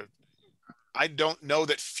 I don't know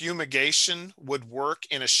that fumigation would work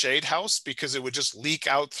in a shade house because it would just leak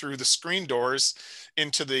out through the screen doors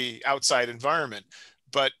into the outside environment.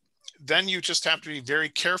 But then you just have to be very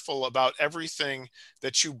careful about everything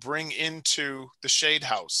that you bring into the shade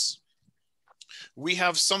house. We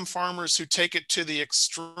have some farmers who take it to the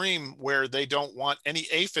extreme where they don't want any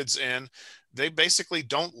aphids in. They basically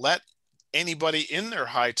don't let anybody in their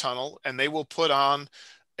high tunnel, and they will put on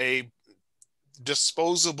a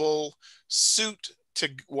disposable suit to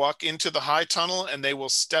walk into the high tunnel, and they will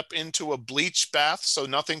step into a bleach bath so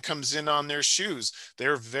nothing comes in on their shoes.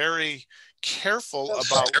 They're very careful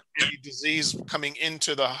about any disease coming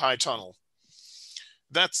into the high tunnel.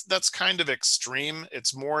 That's kind of extreme.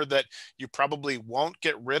 It's more that you probably won't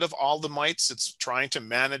get rid of all the mites. It's trying to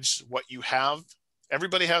manage what you have.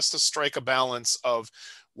 Everybody has to strike a balance of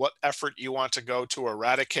what effort you want to go to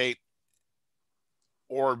eradicate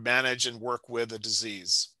or manage and work with a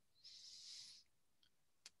disease.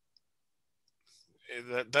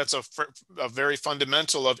 That's a very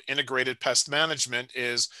fundamental of integrated pest management,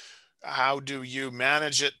 is how do you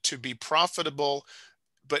manage it to be profitable,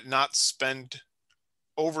 but not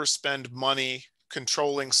overspend money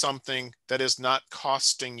controlling something that is not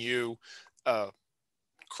costing you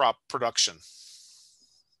crop production.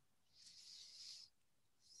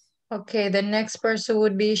 Okay, the next person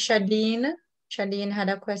would be Shadeen. Shadeen had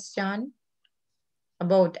a question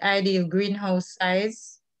about ideal greenhouse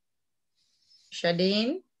size.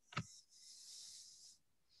 Shadeen?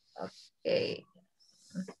 Okay.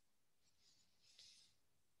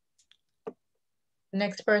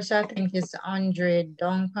 Next person I think is Andre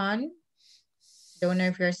Duncan. Don't know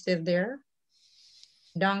if you're still there.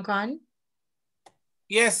 Duncan?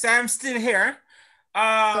 Yes, I'm still here.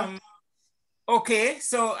 Okay,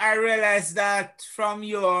 so I realized that from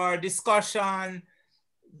your discussion,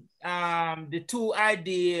 the two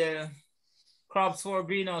ideal crops for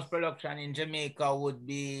greenhouse production in Jamaica would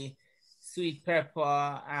be sweet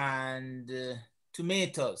pepper and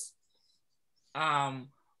tomatoes,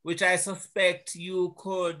 which I suspect you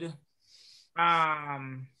could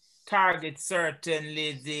target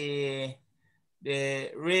certainly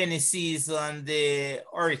the rainy season, the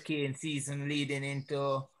hurricane season leading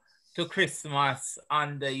into Christmas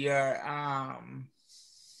under your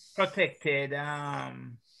protected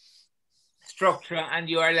structure, and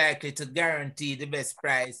you are likely to guarantee the best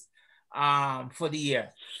price for the year.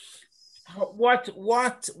 What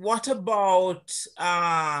about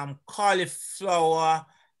cauliflower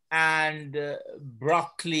and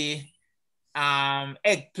broccoli,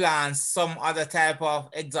 eggplants, some other type of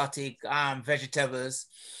exotic vegetables?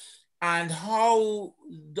 And how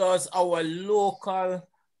does our local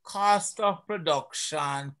cost of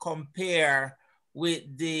production compare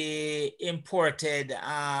with the imported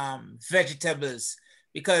vegetables?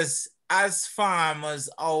 Because as farmers,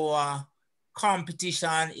 our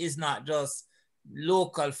competition is not just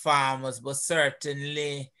local farmers, but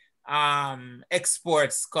certainly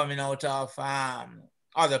exports coming out of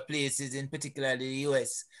other places, in particular the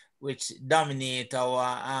US, which dominate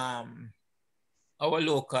our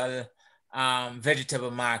local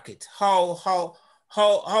vegetable market. How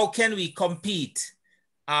can we compete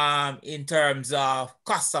in terms of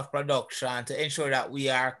cost of production to ensure that we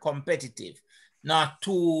are competitive, not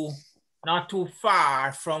too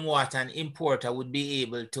far from what an importer would be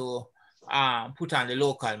able to put on the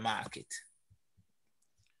local market?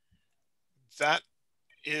 That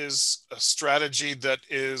is a strategy that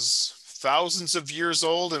is thousands of years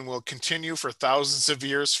old and will continue for thousands of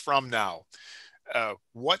years from now.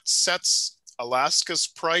 What sets Alaska's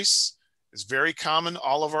price is very common.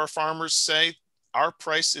 All of our farmers say our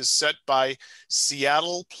price is set by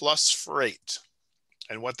Seattle plus freight.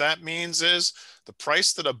 And what that means is the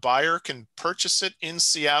price that a buyer can purchase it in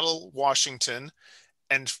Seattle, Washington,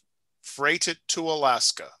 and freight it to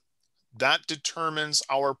Alaska. That determines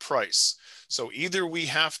our price. So either we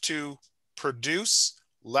have to produce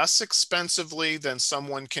less expensively than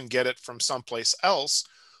someone can get it from someplace else,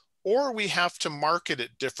 or we have to market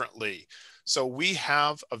it differently. So we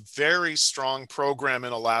have a very strong program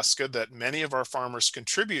in Alaska that many of our farmers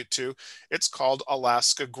contribute to. It's called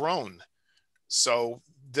Alaska Grown. So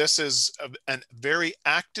this is a very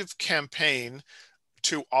active campaign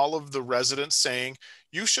to all of the residents saying,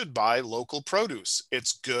 you should buy local produce.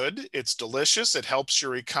 It's good, it's delicious, it helps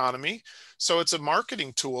your economy. So it's a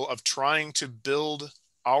marketing tool of trying to build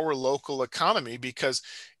our local economy, because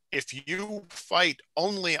if you fight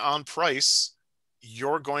only on price,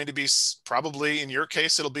 you're going to be probably, in your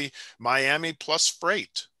case, it'll be Miami plus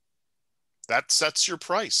freight. That sets your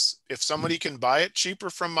price. If somebody can buy it cheaper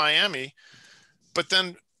from Miami, but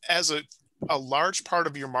then as a large part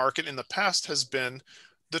of your market in the past has been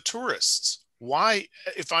the tourists. Why,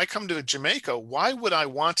 if I come to Jamaica, why would I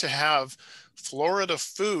want to have Florida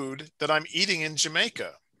food that I'm eating in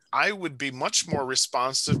Jamaica? I would be much more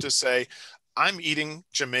responsive to say, I'm eating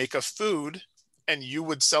Jamaica food, and you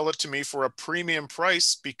would sell it to me for a premium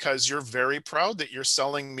price because you're very proud that you're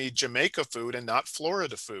selling me Jamaica food and not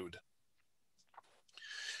Florida food.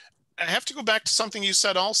 I have to go back to something you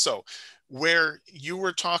said also, where you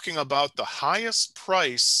were talking about the highest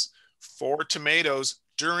price for tomatoes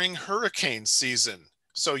during hurricane season.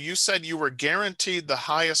 So you said you were guaranteed the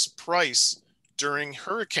highest price during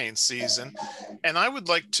hurricane season. And I would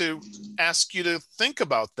like to ask you to think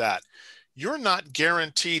about that. You're not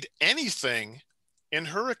guaranteed anything in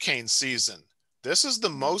hurricane season. This is the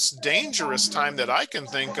most dangerous time that I can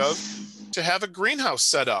think of to have a greenhouse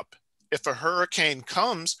set up. If a hurricane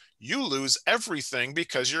comes, you lose everything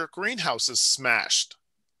because your greenhouse is smashed.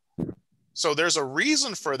 So there's a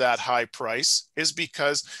reason for that high price, is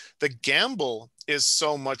because the gamble is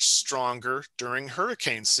so much stronger during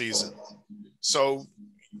hurricane season. So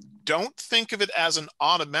don't think of it as an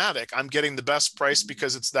automatic, I'm getting the best price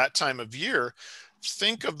because it's that time of year.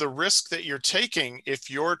 Think of the risk that you're taking if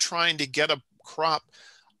you're trying to get a crop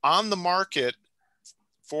on the market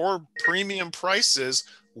for premium prices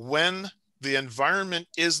when the environment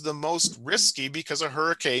is the most risky because a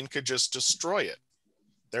hurricane could just destroy it.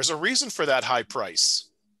 There's a reason for that high price.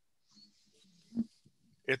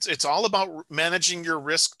 It's all about managing your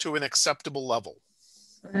risk to an acceptable level.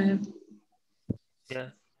 Yeah.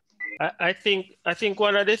 I think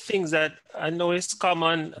one of the things that I know is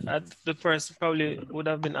common, the person probably would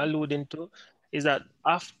have been alluding to, is that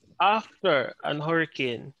after an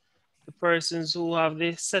hurricane, the persons who have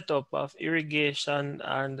the setup of irrigation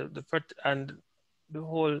and the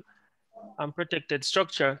whole protected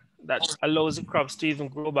structure that allows the crops to even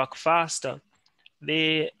grow back faster,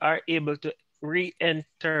 they are able to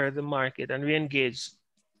re-enter the market and re-engage.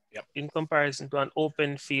 Yep. In comparison to an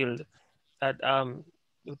open field that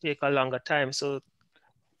will take a longer time. So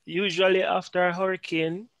usually after a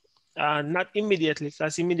hurricane, not immediately,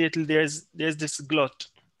 because immediately there's this glut.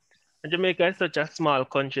 And Jamaica is such a small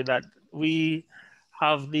country that we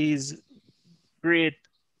have these great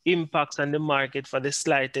impacts on the market for the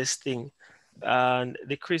slightest thing. And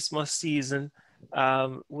the Christmas season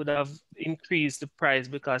would have increased the price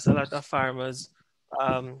because a lot of farmers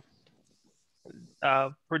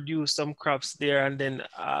produce some crops there, and then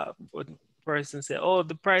person say, oh,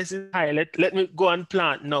 the price is high, let me go and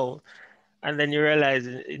plant now. And then you realize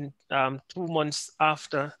in 2 months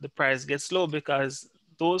after, the price gets low because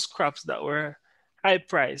those crops that were high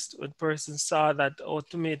priced, when person saw that, oh,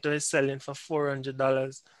 tomato is selling for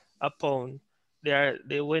 $400 a pound,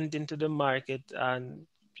 they went into the market and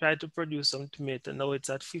tried to produce some tomato. Now it's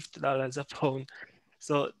at $50 a pound.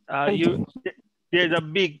 So there's a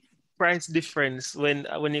big price difference when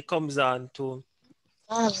it comes on to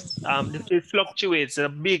it fluctuates, a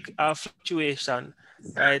big fluctuation,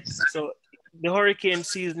 right? So the hurricane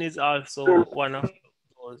season is also one of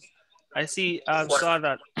those. I see saw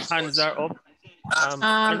that hands are up.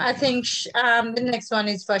 I think the next one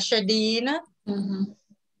is for Shadeen.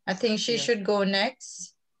 I think she should go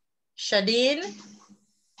next. Shadeen.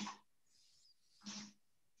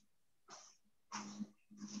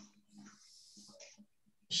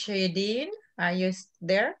 Shadeen, are you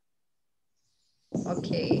there?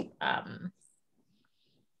 Okay.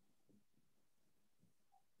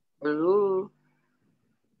 Hello.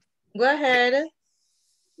 Go ahead.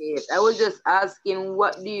 Yes, I was just asking,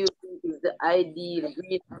 what do you think is the ideal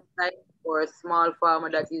greenhouse size for a small farmer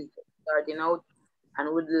that is starting out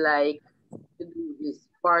and would like to do this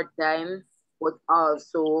part-time, but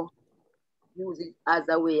also use it as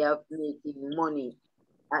a way of making money?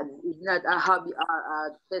 And it's not a hobby or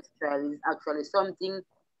a test trial, it's actually something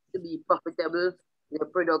to be profitable. The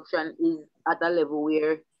production is at a level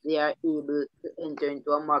where they are able to enter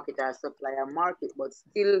into a market or supply a market, but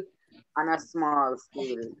still on a small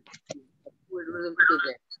scale.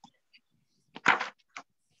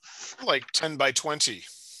 Like 10 by 20.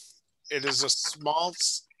 It is a small,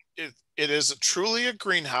 it is truly a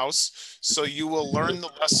greenhouse. So you will learn the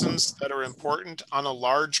lessons that are important on a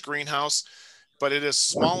large greenhouse, but it is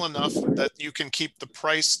small enough that you can keep the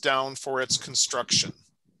price down for its construction.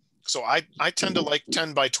 So I tend to like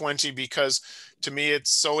 10 by 20 because to me, it's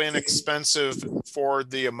so inexpensive for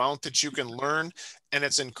the amount that you can learn. And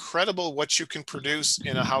it's incredible what you can produce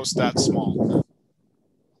in a house that small.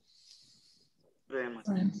 Very much.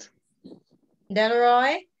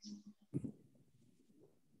 Delroy?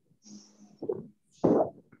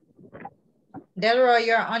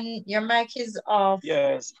 Delroy, your mic is off.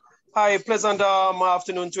 Yes. Hi, pleasant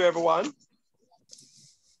afternoon to everyone.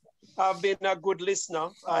 I've been a good listener,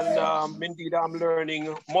 and indeed I'm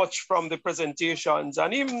learning much from the presentations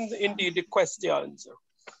and even indeed the questions.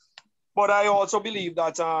 But I also believe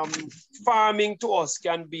that farming to us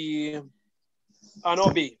can be an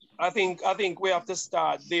hobby. I think we have to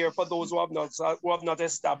start there for those who have not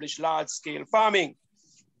established large scale farming,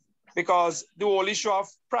 because the whole issue of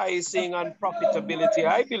pricing and profitability,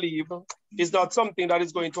 I believe, is not something that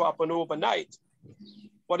is going to happen overnight.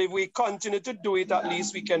 But if we continue to do it, at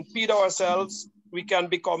least we can feed ourselves, we can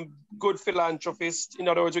become good philanthropists. In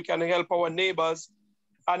other words, we can help our neighbors,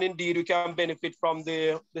 and indeed we can benefit from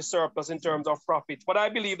the surplus in terms of profit. But I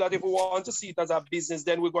believe that if we want to see it as a business,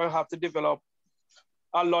 then we're going to have to develop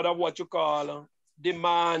a lot of what you call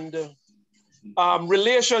demand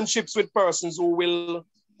relationships with persons who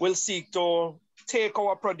will seek to take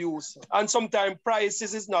our produce. And sometimes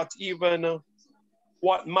prices is not even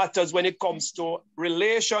what matters when it comes to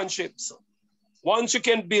relationships. Once you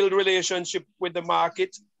can build relationship with the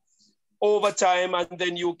market over time, and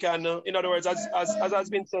then you can, in other words, as has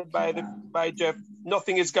been said by Jeff,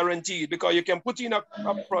 nothing is guaranteed, because you can put in a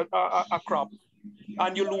crop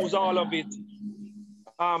and you lose all of it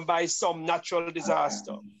by some natural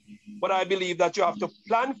disaster. But I believe that you have to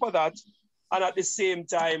plan for that. And at the same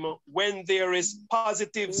time, when there is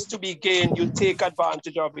positives to be gained, you take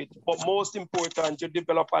advantage of it. But most important, you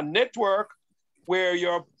develop a network where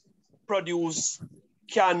your produce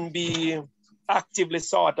can be actively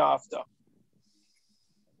sought after.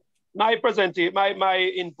 My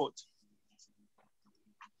input.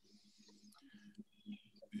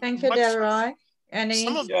 Thank you, Delroy.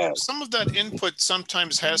 Some of that input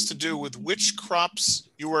sometimes has to do with which crops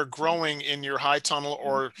you are growing in your high tunnel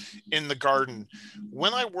or in the garden.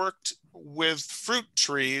 When I worked with fruit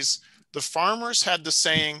trees, the farmers had the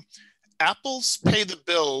saying, apples pay the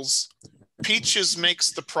bills, peaches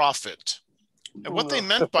makes the profit. And what they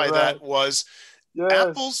meant by that was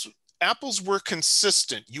apples were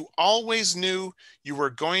consistent. You always knew you were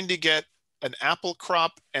going to get an apple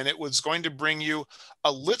crop and it was going to bring you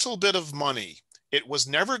a little bit of money. It was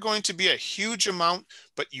never going to be a huge amount,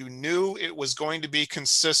 but you knew it was going to be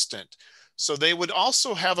consistent. So they would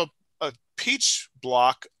also have a peach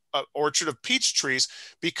block, orchard of peach trees,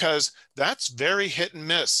 because that's very hit and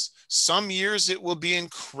miss. Some years it will be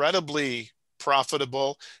incredibly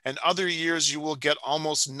profitable, and other years you will get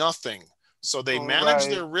almost nothing. So they manage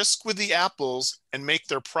their risk with the apples and make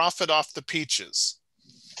their profit off the peaches.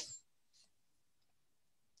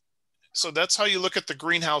 So that's how you look at the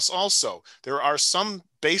greenhouse also. There are some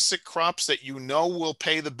basic crops that you know will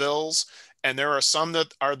pay the bills, and there are some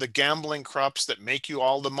that are the gambling crops that make you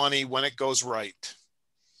all the money when it goes right.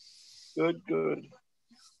 Good.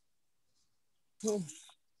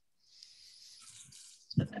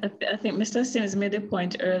 I think Mr. Sims made a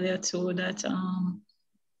point earlier too that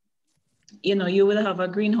you know, you will have a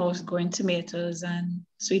greenhouse growing tomatoes and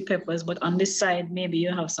sweet peppers, but on this side, maybe you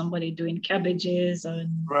have somebody doing cabbages and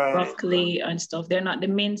broccoli and stuff. They're not the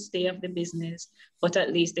mainstay of the business, but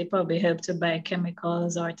at least they probably help to buy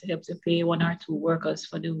chemicals or to help to pay 1 or 2 workers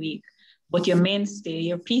for the week. But your mainstay,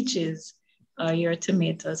 your peaches, are your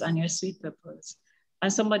tomatoes and your sweet peppers.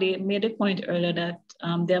 And somebody made a point earlier that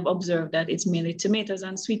they have observed that it's mainly tomatoes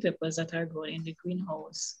and sweet peppers that are grown in the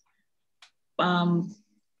greenhouse.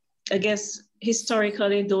 I guess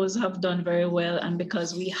historically those have done very well, and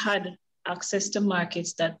because we had access to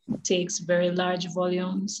markets that takes very large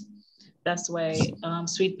volumes, that's why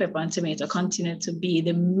sweet pepper and tomato continue to be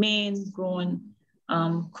the main grown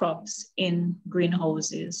crops in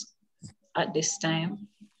greenhouses at this time.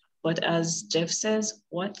 But as Jeff says,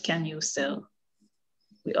 what can you sell?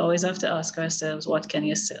 We always have to ask ourselves, what can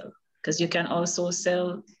you sell? Because you can also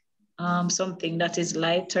sell something that is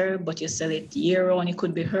lighter, but you sell it year round. It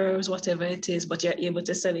could be herbs, whatever it is, but you're able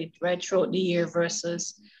to sell it right throughout the year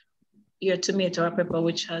versus your tomato or pepper,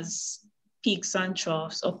 which has peaks and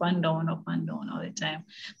troughs, up and down all the time.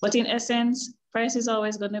 But in essence, price is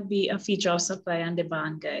always going to be a feature of supply and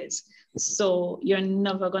demand, guys. So you're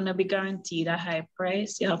never going to be guaranteed a high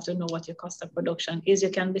price. You have to know what your cost of production is. You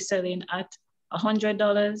can be selling at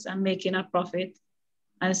 $100 and making a profit,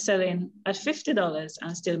 and selling at $50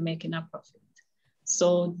 and still making a profit.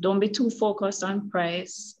 So don't be too focused on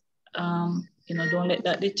price. You know, don't let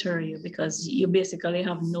that deter you, because you basically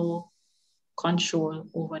have no control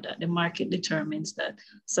over that. The market determines that.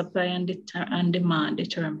 Supply and demand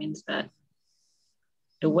determines that.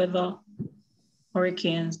 The weather,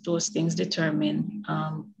 hurricanes, those things determine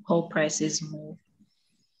how prices move.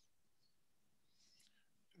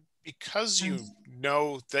 Because you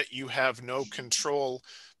know that you have no control,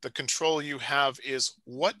 the control you have is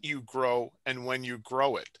what you grow and when you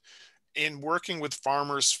grow it. In working with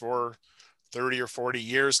farmers for 30 or 40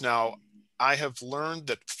 years now, I have learned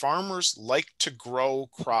that farmers like to grow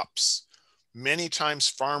crops. many times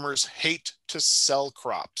farmers hate to sell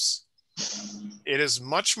crops. It is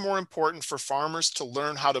much more important for farmers to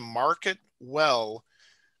learn how to market well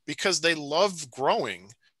because they love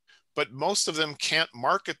growing, but most of them can't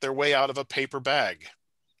market their way out of a paper bag.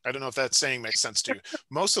 I don't know if that saying makes sense to you.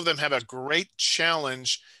 Most of them have a great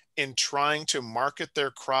challenge in trying to market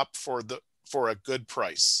their crop for a good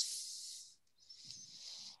price.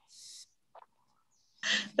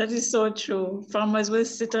 That is so true. Farmers will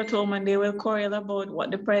sit at home and they will quarrel about what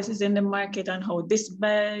the price is in the market and how this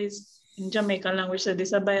buyer is, in Jamaica language, so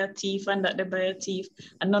this a buyer thief and that the buyer thief,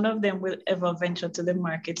 and none of them will ever venture to the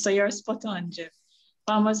market. So you're spot on, Jeff.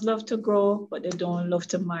 Farmers love to grow, but they don't love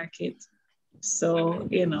to market. So,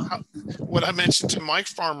 you know. What I mentioned to my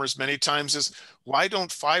farmers many times is, why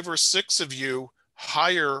don't 5 or 6 of you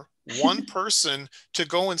hire one person to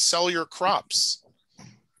go and sell your crops?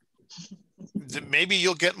 Maybe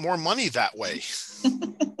you'll get more money that way.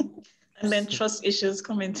 And then trust issues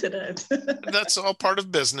come into that. That's all part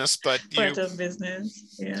of business, but part of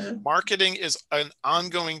business, yeah. Marketing is an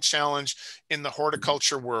ongoing challenge in the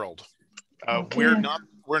horticulture world. Okay.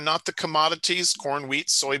 We're not the commodities, corn, wheat,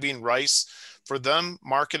 soybean, rice. For them,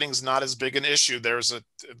 marketing is not as big an issue. The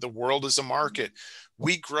world is a market.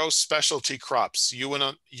 We grow specialty crops. You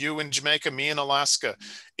in Jamaica, me in Alaska.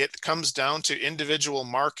 It comes down to individual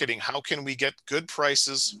marketing. How can we get good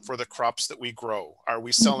prices for the crops that we grow? Are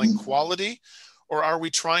we selling quality, or are we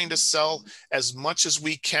trying to sell as much as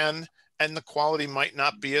we can and the quality might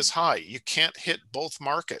not be as high? You can't hit both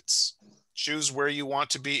markets. Choose where you want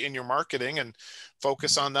to be in your marketing and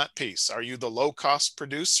focus on that piece. Are you the low-cost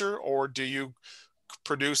producer, or do you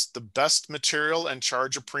produce the best material and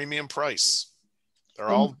charge a premium price? They're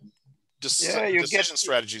all decision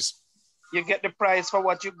strategies. You get the price for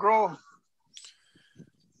what you grow.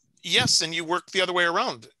 Yes, and you work the other way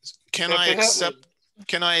around. Can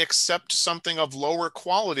I accept something of lower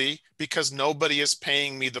quality because nobody is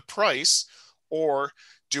paying me the price, or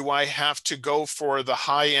do I have to go for the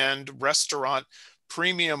high-end restaurant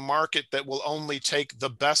premium market that will only take the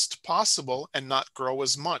best possible and not grow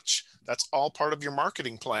as much? That's all part of your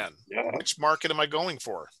marketing plan. Yeah. Which market am I going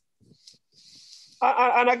for?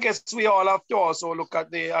 And I guess we all have to also look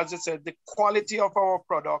at as I said, the quality of our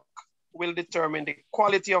product will determine the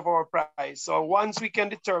quality of our price. So once we can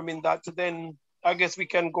determine that, then I guess we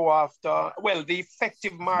can go after, well, the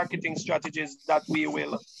effective marketing strategies that we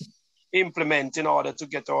will implement in order to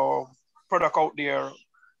get our product out there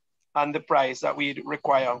and the price that we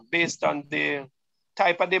require based on the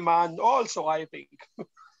type of demand also, I think.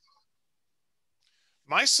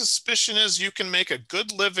 My suspicion is you can make a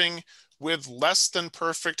good living with less than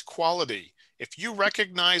perfect quality. If you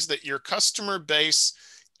recognize that your customer base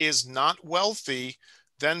is not wealthy,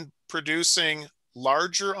 then producing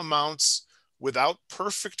larger amounts without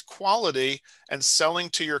perfect quality and selling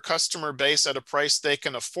to your customer base at a price they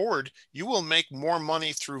can afford, you will make more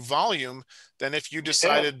money through volume than if you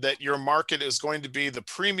decided that your market is going to be the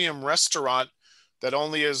premium restaurant that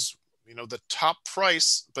only is, the top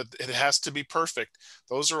price, but it has to be perfect.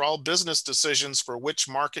 Those are all business decisions for which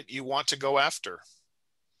market you want to go after.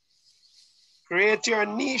 Create your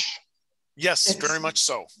niche. Yes, very much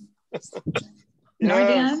so.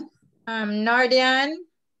 Nordian? Nordian?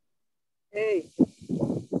 Hey.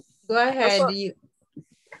 Go ahead.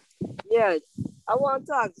 Yeah, I want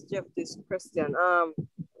to ask Jeff this question.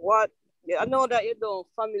 I know that you don't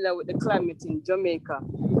familiar with the climate in Jamaica.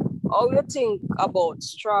 How do you think about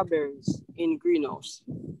strawberries in greenhouse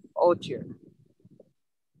out here?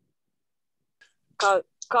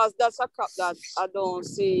 Because that's a crop that I don't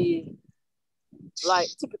see like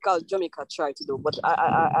typical Jamaica try to do, but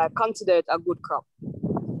I consider it a good crop.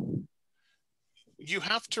 You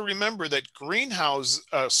have to remember that greenhouse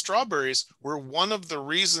strawberries were one of the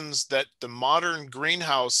reasons that the modern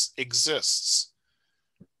greenhouse exists.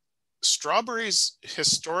 Strawberries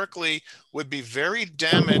historically would be very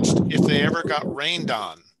damaged if they ever got rained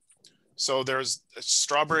on. So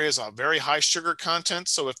strawberry has a very high sugar content.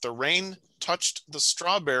 So if the rain touched the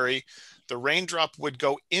strawberry, the raindrop would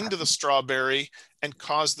go into the strawberry and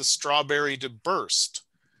cause the strawberry to burst.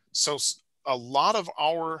 So a lot of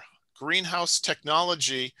our greenhouse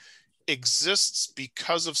technology exists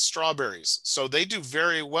because of strawberries. So they do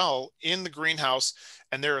very well in the greenhouse,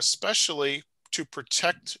 and they're especially to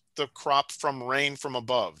protect the crop from rain from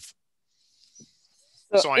above.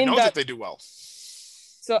 So I know that they do well.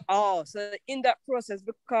 So in that process,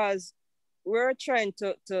 because we're trying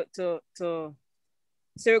to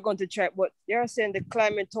say we're going to try, but you're saying the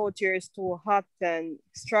climate out here is too hot and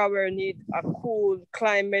strawberry need a cool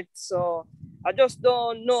climate. So I just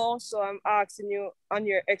don't know. So I'm asking you on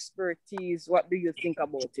your expertise, what do you think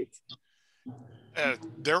about it?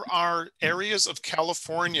 There are areas of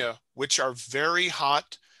California which are very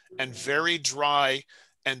hot and very dry,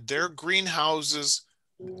 and their greenhouses,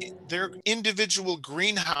 their individual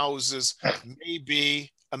greenhouses may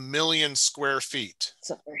be 1 million square feet.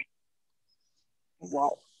 Sorry.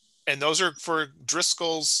 Wow. And those are for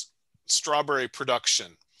Driscoll's strawberry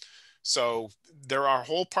production. So there are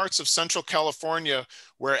whole parts of Central California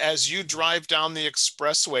where as you drive down the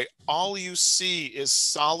expressway, all you see is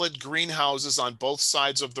solid greenhouses on both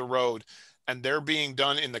sides of the road. And they're being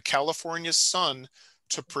done in the California sun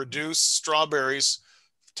to produce strawberries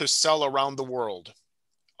to sell around the world,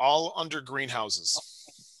 all under greenhouses.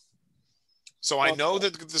 So I know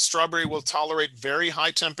that the strawberry will tolerate very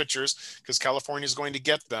high temperatures because California is going to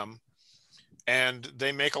get them. And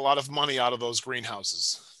they make a lot of money out of those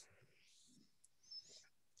greenhouses.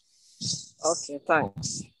 Okay,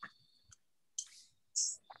 thanks.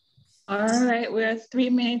 All right, we're 3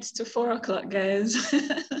 minutes to 4 o'clock, guys.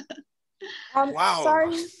 Wow.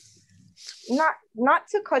 Sorry, not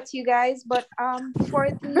to cut you guys, but for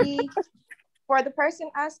the person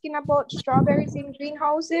asking about strawberries in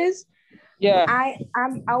greenhouses, yeah, I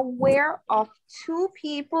am aware of 2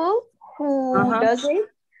 people who does it.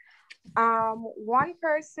 One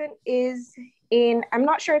person is in, I'm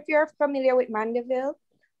not sure if you're familiar with Mandeville.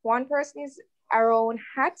 One person is around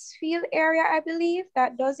Hatfield area, I believe,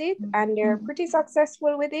 that does it, and they're pretty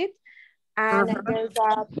successful with it. And there's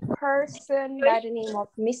a person by the name of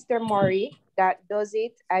Mr. Murray that does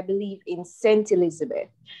it, I believe, in St. Elizabeth.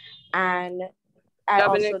 And I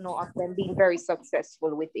also know of them being very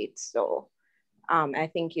successful with it. So I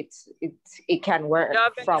think it can work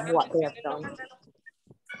from what they have done.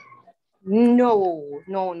 No.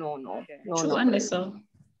 True, Anissa.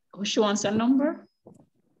 She wants a number?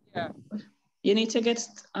 Yeah. You need to get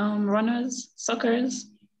runners,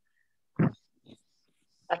 suckers.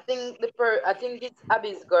 I think it's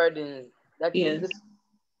Abby's Garden. That is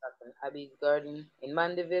Abby's Garden in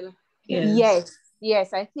Mandeville. Yes.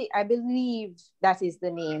 I believe that is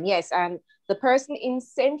the name. Yes, and the person in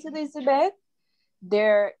St. Elizabeth,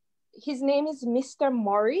 his name is Mr.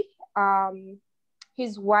 Murray.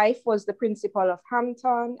 His wife was the principal of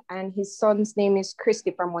Hampton, and his son's name is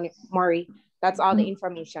Christopher Murray. That's all the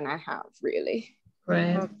information I have, really.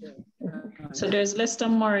 Right. So there's Lester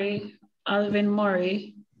Murray, Alvin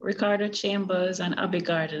Murray, Ricardo Chambers, and Abbey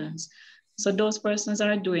Gardens. So those persons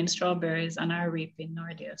are doing strawberries and are reaping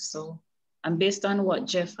Nordia. So, and based on what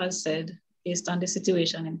Jeff has said, based on the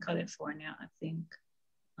situation in California, I think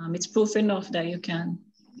it's proof enough that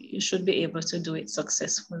you should be able to do it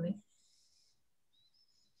successfully.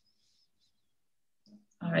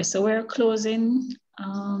 All right, so we're closing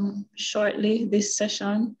shortly this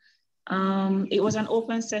session. It was an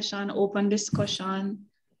open session, open discussion.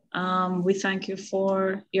 We thank you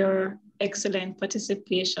for your excellent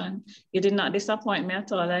participation. You did not disappoint me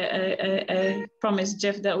at all. I promised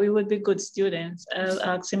Jeff that we would be good students. I'll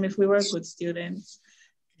ask him if we were good students.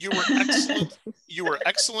 You were excellent. You were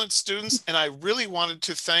excellent students, and I really wanted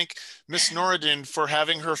to thank Miss Noranda for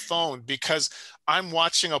having her phone, because I'm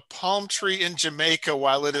watching a palm tree in Jamaica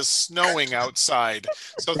while it is snowing outside.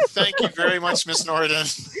 So thank you very much, Miss Noranda.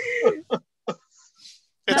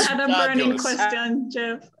 I had a burning question,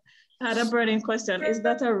 Jeff. I had a burning question. Is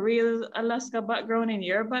that a real Alaska background in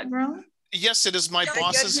your background? Yes, it is my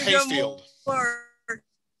boss's hayfield.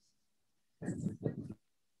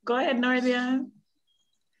 Go ahead, Nordia.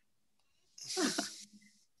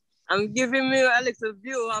 I'm giving me a little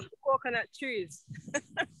view of the coconut trees.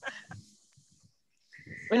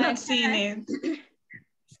 We're not seeing it.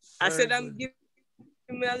 I said I'm giving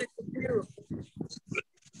me a little view.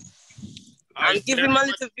 I'm giving me a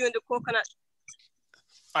little view in the coconut.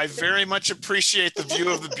 I very much appreciate the view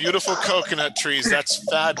of the beautiful coconut trees. That's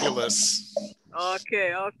fabulous.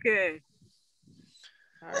 Okay. All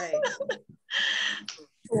right.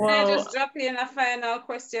 Wow. Can I just drop in a final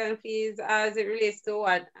question, please, as it relates to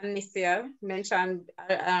what Anissa mentioned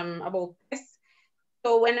about pests.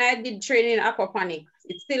 So when I did training in aquaponics,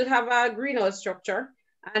 it still have a greenhouse structure.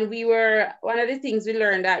 And one of the things we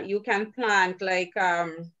learned that you can plant like,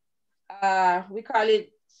 we call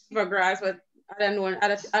it grass, but I don't know,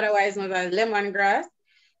 otherwise known as lemongrass,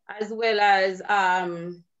 as well as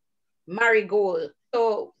marigold.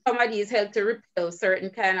 So some of these help to repel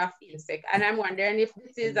certain kind of insect. And I'm wondering if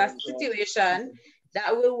this is a situation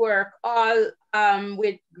that will work all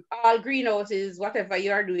with all greenhouses, whatever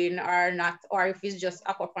you're doing or not, or if it's just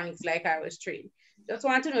aquaponics like I was trained. Just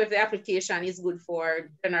want to know if the application is good for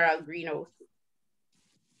general greenhouse.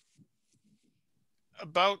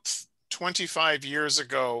 About 25 years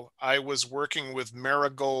ago, I was working with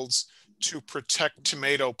marigolds to protect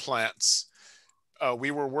tomato plants.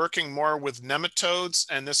 we were working more with nematodes,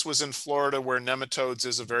 and this was in Florida where nematodes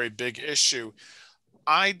is a very big issue.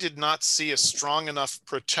 I did not see a strong enough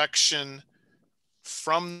protection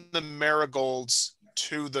from the marigolds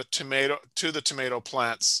to the tomato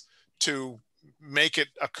plants to make it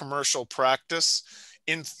a commercial practice.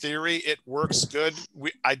 In theory, it works good.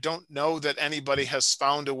 I don't know that anybody has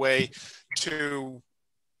found a way to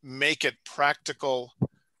make it practical,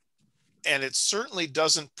 and it certainly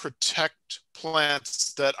doesn't protect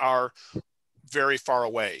plants that are very far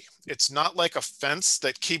away. It's not like a fence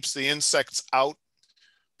that keeps the insects out,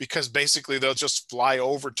 because basically they'll just fly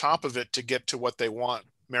over top of it to get to what they want.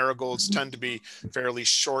 Marigolds tend to be fairly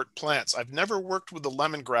short plants. I've never worked with the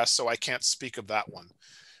lemongrass, so I can't speak of that one.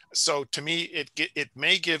 So to me, it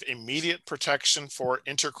may give immediate protection for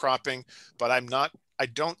intercropping, but I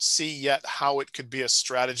don't see yet how it could be a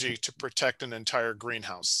strategy to protect an entire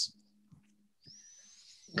greenhouse.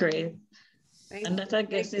 Great. And that, I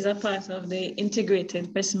guess, is a part of the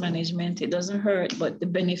integrated pest management. It doesn't hurt, but the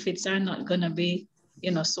benefits are not going to be,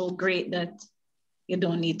 so great that you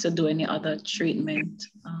don't need to do any other treatment.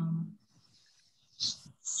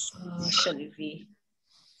 Shelley V.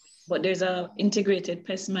 But there's a integrated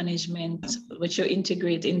pest management, which you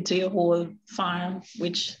integrate into your whole farm,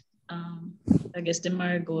 which I guess the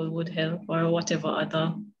marigold would help, or whatever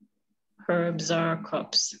other herbs or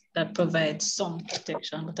crops that provide some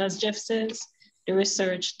protection. But as Jeff says, the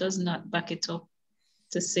research does not back it up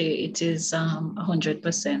to say it is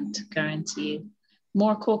 100% guaranteed.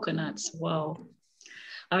 More coconuts, wow.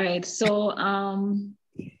 All right, so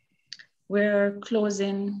we're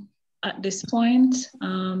closing at this point.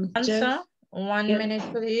 Jeff? 1 minute,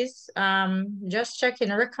 please. Just checking.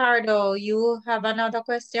 Ricardo, you have another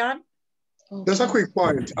question? Just a quick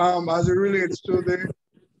point. As it relates to the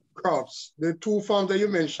crops, the 2 farms that you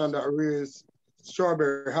mentioned that raise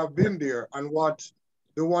strawberry have been there, and what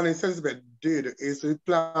the one in Sensibet did is it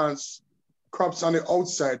plants crops on the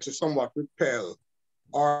outside to somewhat repel,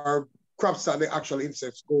 or crops that the actual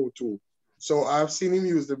insects go to. So I've seen him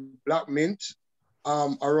use the black mint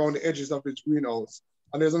around the edges of his greenhouse.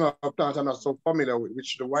 And there's another plant I'm not so familiar with,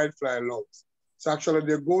 which the whitefly loves. So actually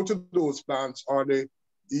they go to those plants, or he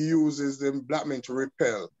uses the black mint to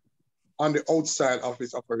repel on the outside of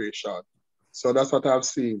his operation. So that's what I've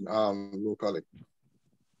seen locally.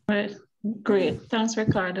 Right. Great. Thanks,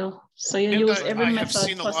 Ricardo. So you use every method I have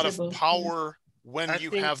seen possible. A lot of power when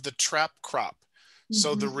you have the trap crop.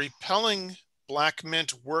 So the repelling black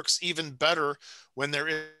mint works even better when there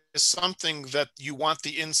is something that you want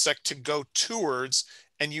the insect to go towards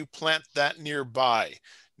and you plant that nearby.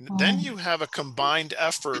 Then you have a combined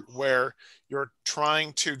effort where you're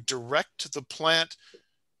trying to direct the plant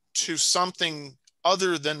to something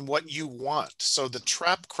other than what you want. So the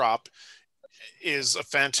trap crop is a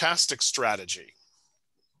fantastic strategy.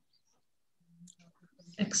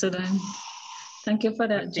 Excellent. Thank you for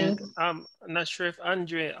that, Jeff. I'm not sure if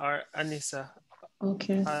Andre or Anissa.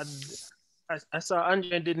 Okay. I saw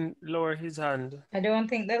Andre didn't lower his hand. I don't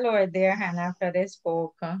think they lowered their hand after they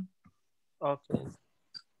spoke. Okay.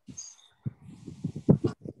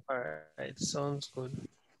 All right, sounds good.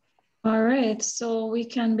 All right, so we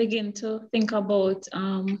can begin to think about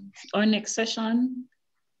our next session.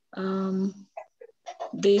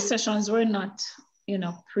 The sessions were not,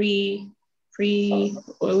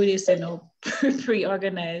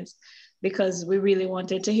 pre-organized, because we really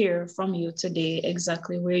wanted to hear from you today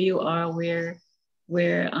exactly where you are, where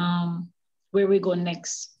we go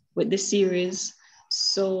next with the series.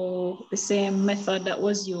 So the same method that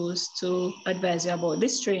was used to advise you about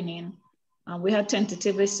this training, we had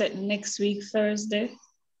tentatively set next week, Thursday.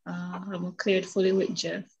 I'm cleared fully with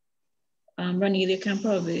Jeff. Ranil, you can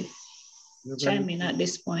probably chime in at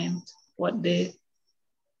this point what the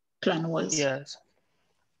plan was. Yes,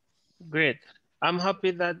 great. I'm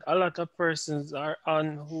happy that a lot of persons are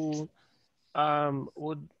on who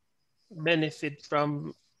would benefit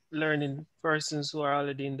from learning, persons who are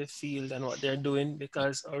already in the field and what they're doing,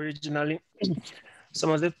 because originally some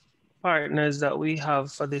of the partners that we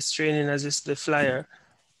have for this training, as is the flyer,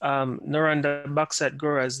 Noranda Bauxite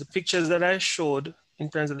growers, the pictures that I showed in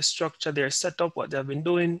terms of the structure, their setup, what they've been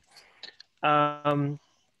doing,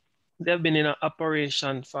 they've been in an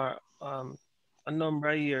operation for a number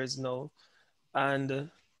of years now, and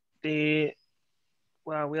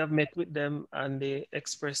we have met with them and they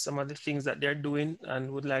expressed some of the things that they're doing and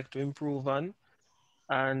would like to improve on.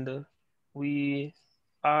 And we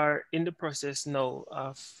are in the process now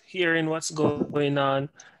of hearing what's going on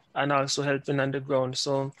and also helping on the ground.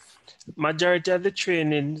 So majority of the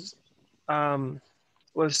trainings,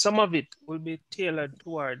 well, some of it will be tailored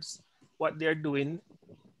towards what they're doing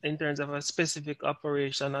in terms of a specific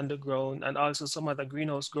operation on the ground, and also some other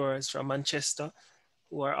greenhouse growers from Manchester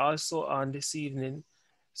who are also on this evening.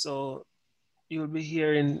 So you'll be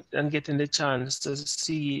hearing and getting the chance to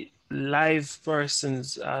see live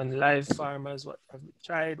persons and live farmers, what have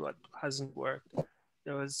tried, what hasn't worked.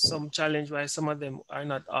 There was some challenge why some of them are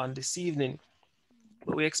not on this evening,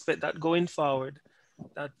 but we expect that going forward,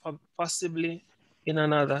 that possibly in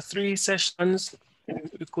another 3 sessions,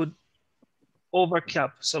 we could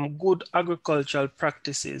overcap some good agricultural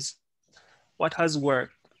practices, what has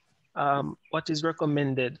worked, what is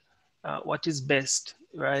recommended, what is best,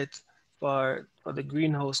 right, for the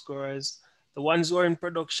greenhouse growers. The ones who are in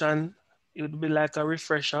production, it would be like a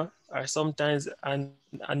refresher or sometimes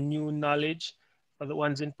a new knowledge for the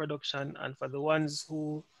ones in production, and for the ones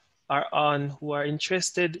who are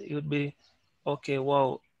interested, it would be, okay,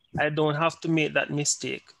 wow, I don't have to make that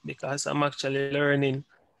mistake because I'm actually learning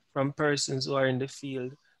from persons who are in the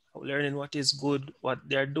field, learning what is good, what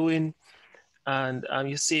they're doing, and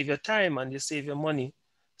you save your time and you save your money.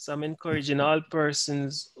 So I'm encouraging all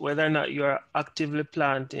persons, whether or not you are actively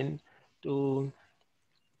planting, to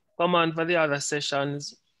come on for the other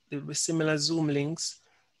sessions. There'll be similar Zoom links,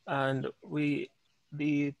 and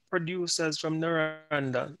the producers from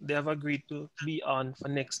Noranda, they have agreed to be on for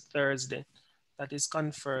next Thursday. That is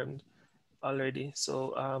confirmed already.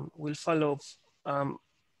 So we'll follow up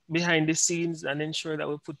behind the scenes and ensure that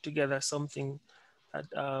we put together something that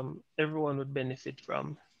everyone would benefit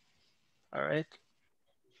from. All right.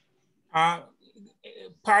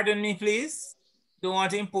 Pardon me, please. Don't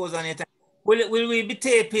want to impose on it. Will we be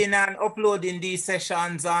taping and uploading these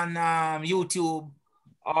sessions on YouTube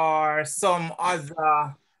or some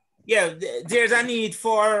other? Yeah, there's a need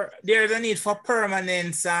for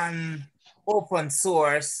permanence and open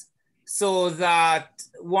source, so that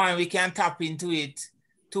one, we can tap into it,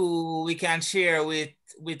 two, we can share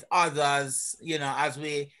with others, you know, as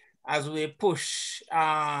we push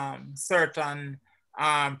certain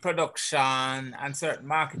production and certain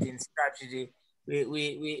marketing strategy.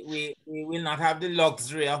 We will not have the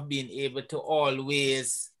luxury of being able to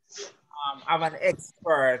always have an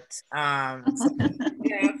expert and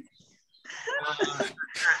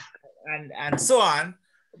so on,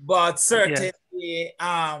 but certainly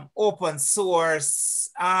open source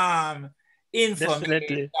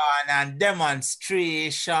information and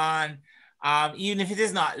demonstration, even if it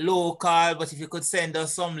is not local, but if you could send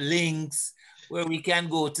us some links where we can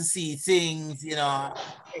go to see things, you know.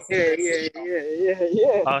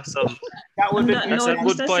 Yeah. Awesome. That would be That's a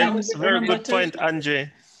good point. Very good point, Andre.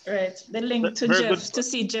 Right. The link to Very Jeff, good. to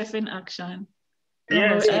see Jeff in action.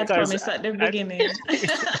 Yes, I promised at the beginning.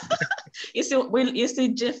 You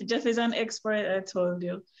see, Jeff is an expert, I told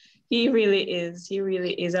you. He really is. He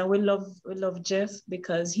really is. And we love Jeff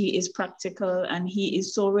because he is practical and he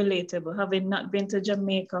is so relatable. Having not been to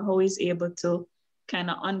Jamaica, how he's able to kind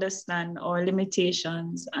of understand our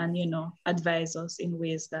limitations and, you know, advise us in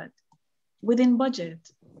ways that within budget.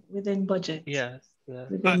 Yes.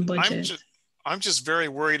 Within budget. I'm just very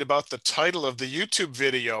worried about the title of the YouTube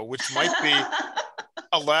video, which might be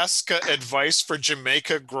Alaska Advice for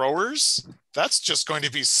Jamaica Growers. That's just going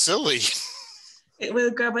to be silly. It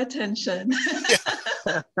will grab attention.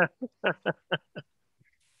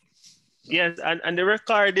 Yes, and the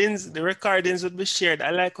recordings would be shared.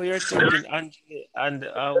 I like how you're thinking, Andre, and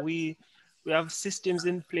we have systems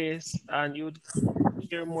in place, and you would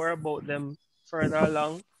hear more about them further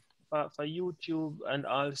along for YouTube, and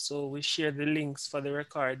also we share the links for the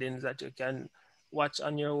recordings that you can watch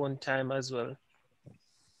on your own time as well.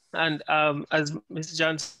 And as Ms.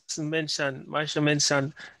 Johnson mentioned, Marsha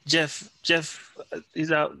mentioned, Jeff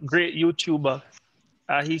is a great YouTuber.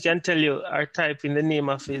 He can tell you or type in the name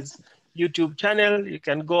of his YouTube channel. You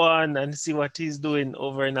can go on and see what he's doing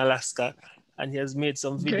over in Alaska. And he has made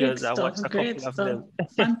some videos. I watched a couple of them.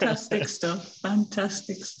 Fantastic stuff.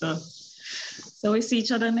 So we see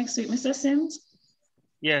each other next week, Mr. Sims?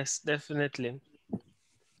 Yes, definitely.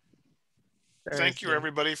 Thank you,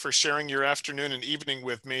 everybody, for sharing your afternoon and evening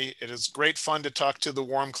with me. It is great fun to talk to the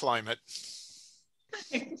warm climate.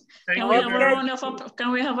 Can we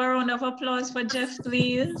have a round of applause for Jeff,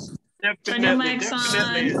 please? Turn your mics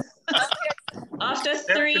on. After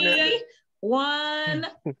 3, 1,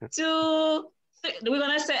 2, 3. We're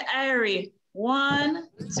going to say Irie. 1,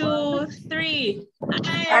 2, 3.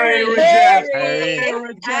 Irie.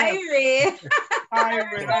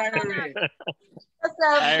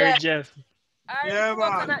 Jeff. Yeah,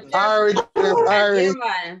 man. Jeff.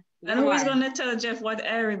 And who's going to tell Jeff what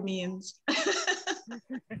Irie means?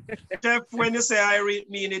 Jeff, when you say Irie, it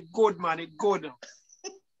means it's good, man. It's good.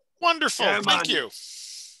 Wonderful. Yeah, Thank you.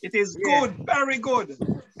 It is good, very good.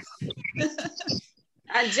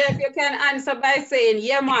 And Jeff, you can answer by saying,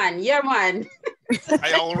 yeah, man, yeah, man.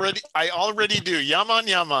 I already do. Yaman,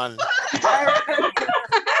 yaman.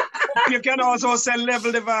 You can also say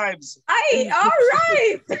level the vibes. Aye, all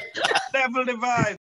right. Level the vibes.